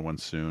record another one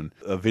soon.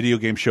 A video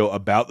game show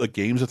about the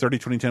games of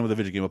 30-20-10 with the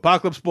Video Game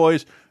Apocalypse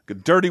Boys.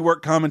 Good dirty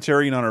work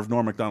commentary in honor of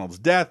Norm Macdonald's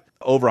death.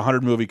 Over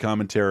 100 movie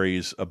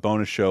commentaries. A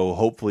bonus show,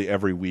 hopefully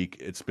every week.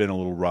 It's been a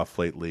little rough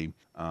lately.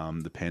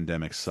 The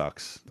pandemic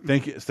sucks.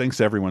 Thanks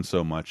to everyone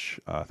so much.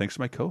 Thanks to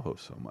my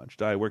co-host so much.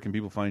 Di, where can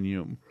people find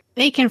you?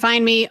 They can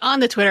find me on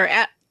the Twitter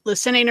at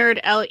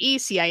LeCineNerd,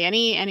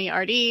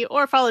 LeCineNerd,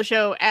 or follow the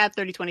show at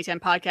 302010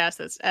 Podcast.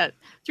 That's at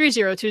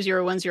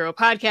 302010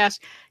 Podcast.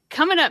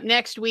 Coming up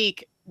next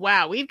week,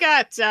 wow, we've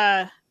got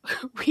some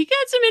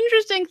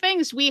interesting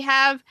things. We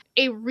have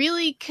a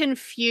really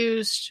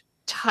confused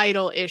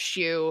title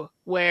issue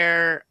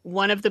where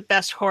one of the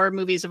best horror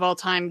movies of all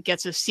time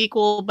gets a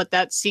sequel, but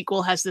that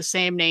sequel has the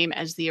same name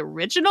as the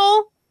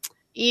original.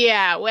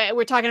 Yeah,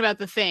 we're talking about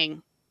The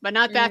Thing, but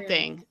not that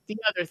thing, the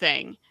other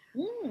thing.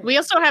 We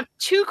also have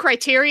 2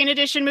 Criterion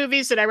Edition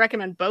movies that I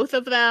recommend both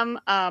of them.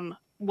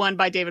 One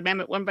by David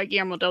Mamet, one by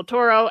Guillermo del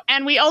Toro.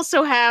 And we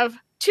also have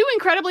 2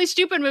 incredibly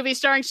stupid movies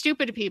starring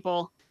stupid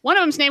people. One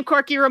of them's named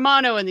Corky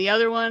Romano, and the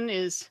other one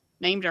is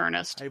named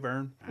Ernest. Hey,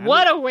 Vern.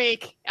 What a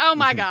week. Oh,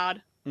 my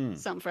God.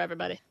 Something for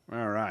everybody.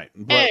 All right.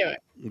 But anyway.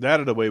 That out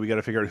of the way, we got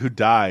to figure out who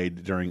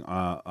died during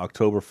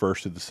October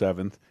 1st to the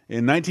 7th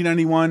in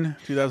 1991,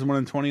 2001,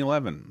 and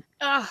 2011.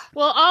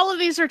 Well, all of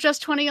these are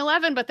just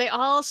 2011, but they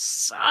all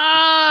suck.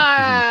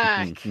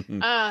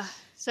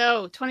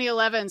 So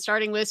 2011,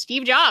 starting with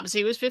Steve Jobs.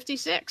 He was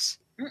 56.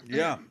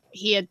 Yeah.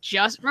 He had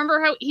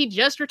remember how he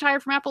just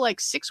retired from Apple like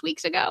 6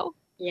 weeks ago?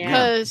 Yeah.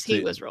 Because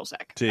he was real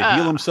sick. To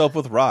heal himself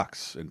with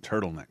rocks and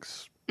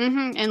turtlenecks.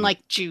 And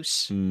like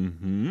juice.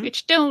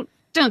 Which don't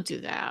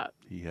do that.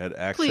 He had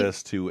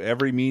access to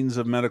every means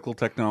of medical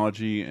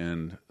technology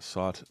and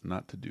sought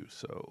not to do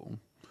so.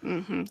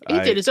 He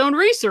did his own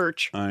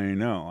research. I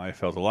know. I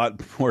felt a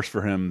lot worse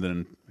for him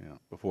than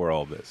before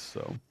all this.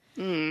 So.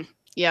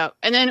 Yeah.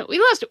 And then we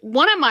lost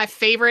one of my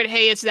favorite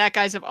Hey It's That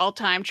guys of all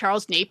time,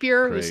 Charles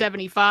Napier, who's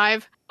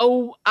 75.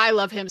 Oh, I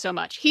love him so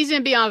much. He's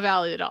in Beyond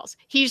Valley of the Dolls.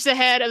 He's the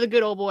head of the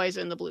Good Old Boys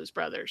and the Blues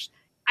Brothers.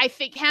 I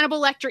think Hannibal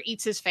Lecter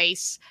eats his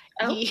face.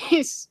 Oh.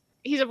 He's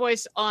a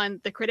voice on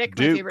The Critic,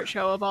 my favorite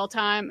show of all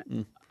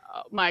time.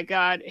 Oh my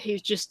God.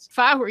 He's just, if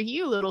I were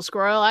you, little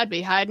squirrel, I'd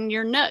be hiding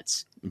your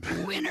nuts.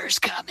 Winter's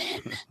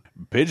coming.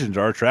 Pigeons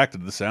are attracted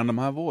to the sound of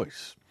my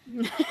voice.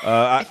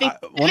 I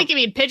think you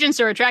mean pigeons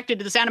are attracted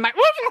to the sound of my...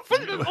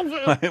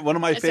 One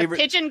of my favorite...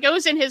 A pigeon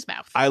goes in his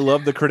mouth. I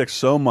love The Critic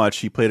so much.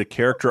 He played a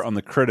character on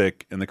The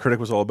Critic, and The Critic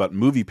was all about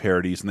movie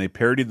parodies, and they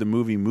parodied the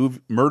movie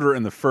Murder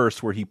in the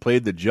First, where he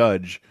played the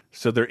judge.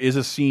 So there is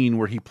a scene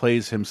where he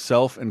plays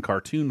himself in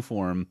cartoon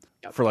form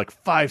for like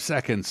 5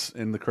 seconds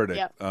in The Critic.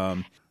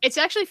 Yep. It's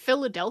actually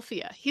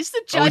Philadelphia. He's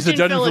the judge, in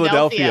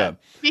Philadelphia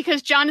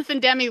because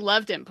Jonathan Demme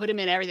loved him, put him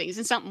in everything. He's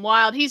in Something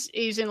Wild.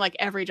 He's in like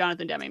every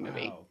Jonathan Demme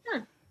movie. Wow.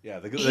 Yeah,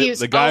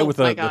 the guy with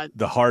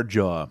the hard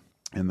jaw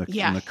and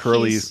the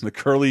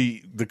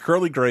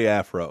curly gray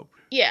afro.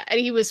 Yeah, and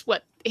he was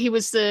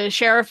the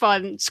sheriff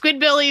on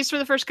Squidbillies for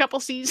the first couple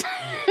seasons.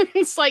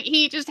 It's like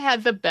he just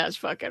had the best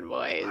fucking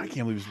voice. I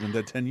can't believe he's been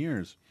dead 10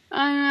 years.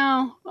 I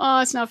know.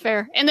 Oh, it's not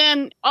fair. And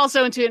then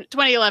also in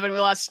 2011, we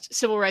lost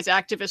civil rights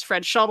activist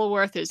Fred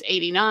Shuttleworth, who's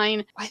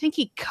 89. I think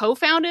he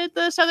co-founded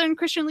the Southern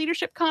Christian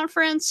Leadership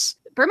Conference.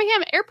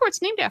 Birmingham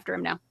Airport's named after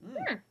him now.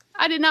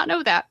 I did not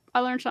know that. I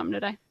learned something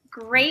today.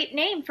 Great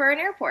name for an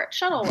airport,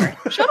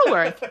 Shuttleworth.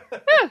 Shuttleworth.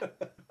 Yeah.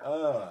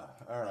 All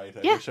right.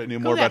 I wish I knew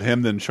more about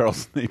him than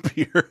Charles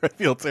Napier. I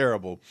feel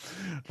terrible.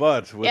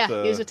 But he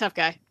was a tough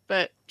guy.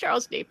 But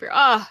Charles Napier.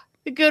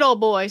 The good old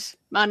boys.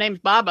 My name's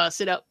Baba.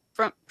 Sit up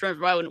front,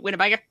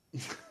 Winnebago.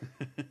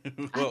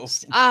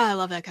 I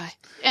love that guy.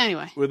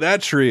 Anyway. With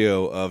that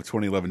trio of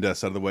 2011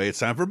 deaths out of the way, it's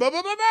time for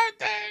Bubba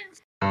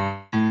Birthdays.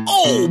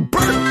 Oh,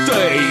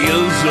 birthday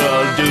is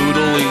a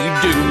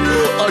doodly-doo,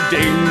 a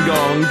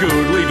ding-dong,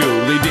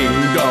 goodly-doodly,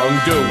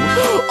 ding-dong-doo.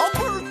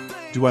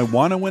 Do I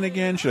want to win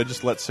again? Should I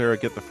just let Sarah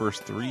get the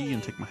first 3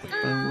 and take my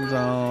headphones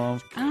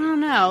off? I don't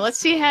know. Let's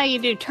see how you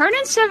do.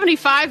 Turning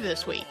 75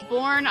 this week.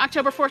 Born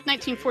October 4th,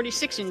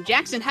 1946 in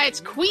Jackson Heights,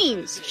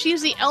 Queens. She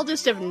is the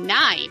eldest of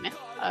 9.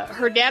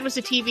 Her dad was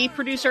a TV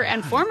producer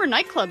and former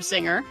nightclub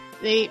singer.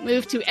 They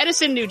moved to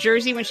Edison, New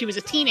Jersey when she was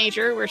a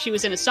teenager, where she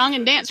was in a song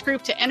and dance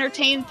group to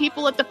entertain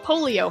people at the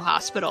polio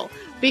hospital.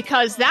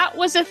 Because that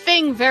was a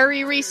thing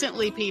very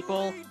recently,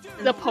 people.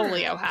 The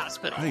polio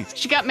hospital. Right.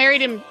 She got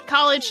married in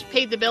college,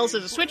 paid the bills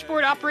as a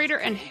switchboard operator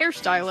and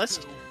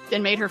hairstylist,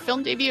 then made her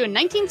film debut in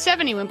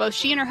 1970 when both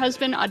she and her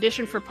husband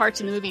auditioned for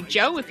parts in the movie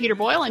Joe with Peter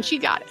Boyle, and she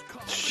got it.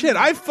 Shit,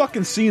 I've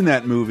fucking seen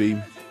that movie.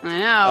 I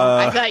know.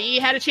 I thought you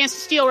had a chance to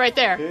steal right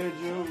there. Did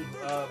you?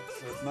 So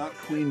it's not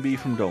Queen Bee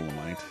from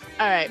Dolomite.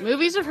 All right,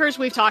 movies of hers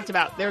we've talked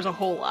about. There's a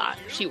whole lot.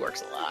 She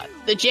works a lot.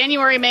 The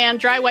January Man,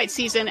 Dry White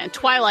Season, and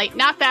Twilight.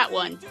 Not that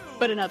one,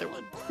 but another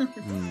one.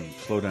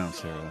 Slow down,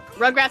 Sarah.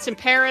 Rugrats in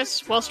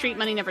Paris, Wall Street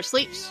Money Never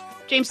Sleeps,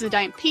 James and the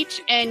Giant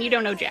Peach, and You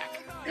Don't Know Jack.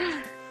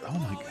 Oh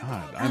my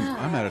God,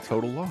 I'm at a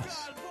total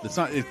loss.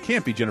 It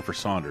can't be Jennifer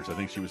Saunders. I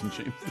think she was in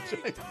James and the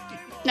Giant Peach.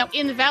 Now,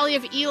 in the Valley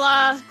of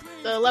Elah,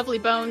 The Lovely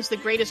Bones, The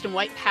Greatest in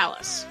White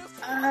Palace.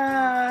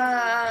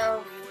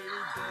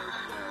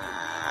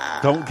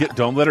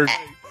 Don't let her.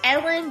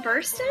 Ellen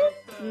Burstyn?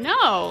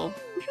 No.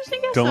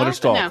 Interesting guess. Don't let her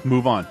stall. No.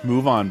 Move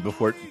on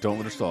before. Don't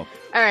let her stall.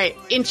 All right.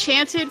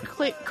 Enchanted,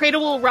 Cradle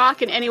Will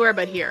Rock, and Anywhere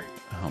But Here.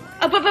 Oh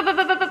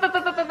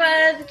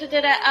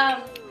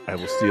I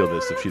will steal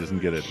this if she doesn't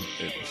get it.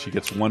 If she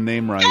gets one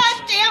name right.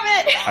 God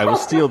damn it! I will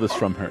steal this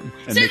from her.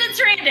 Susan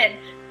Sarandon.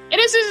 It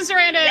is Susan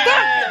Sarandon.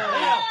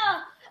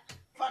 Yeah!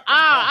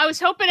 I was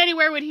hoping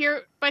Anywhere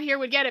But Here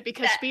would get it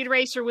because Speed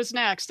Racer was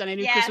next, and I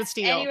knew Chris would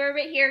steal. Anywhere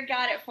But Here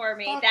got it for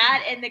me.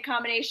 That and the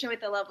combination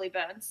with The Lovely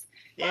Bones.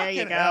 There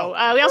you go.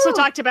 We also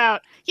talked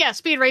about,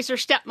 Speed Racer,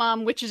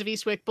 Stepmom, Witches of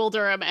Eastwick, Bull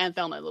Durham, and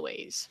Thelma and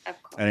Louise.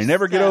 Of course. And I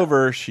never get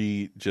over,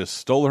 she just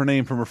stole her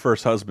name from her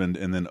first husband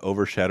and then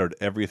overshadowed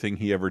everything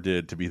he ever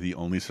did to be the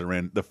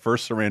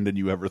first Sarandon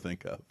you ever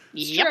think of.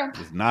 Yep.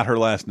 It's not her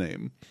last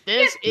name.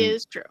 This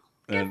is true.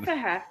 Good for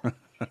her.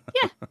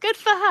 Yeah, good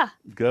for her.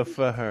 Good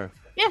for her.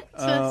 Yeah,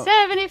 so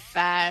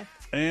 75.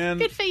 And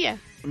good for you.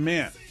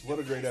 Man, what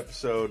a great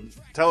episode.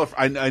 Tell her,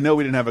 I know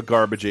we didn't have a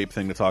garbage ape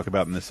thing to talk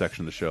about in this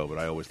section of the show, but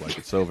I always like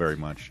it so very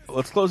much.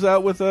 Let's close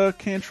out with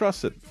Can't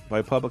Trust It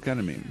by Public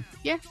Enemy.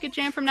 Yeah, good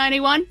jam from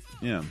 91.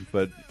 Yeah,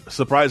 but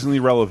surprisingly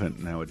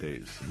relevant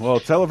nowadays. Well,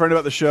 tell a friend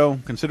about the show.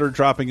 Consider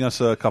dropping us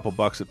a couple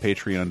bucks at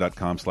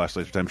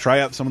patreon.com/lasertime. Try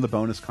out some of the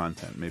bonus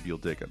content. Maybe you'll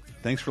dig it.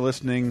 Thanks for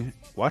listening.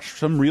 Watch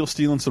some Real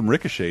Steel and some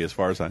Ricochet as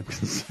far as I'm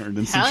concerned,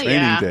 and some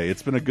Training Day.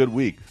 It's been a good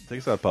week. Take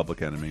us out,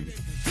 Public Enemy.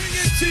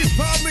 She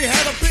probably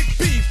had a big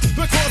beef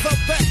because of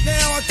that.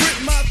 Now I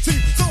grit my teeth.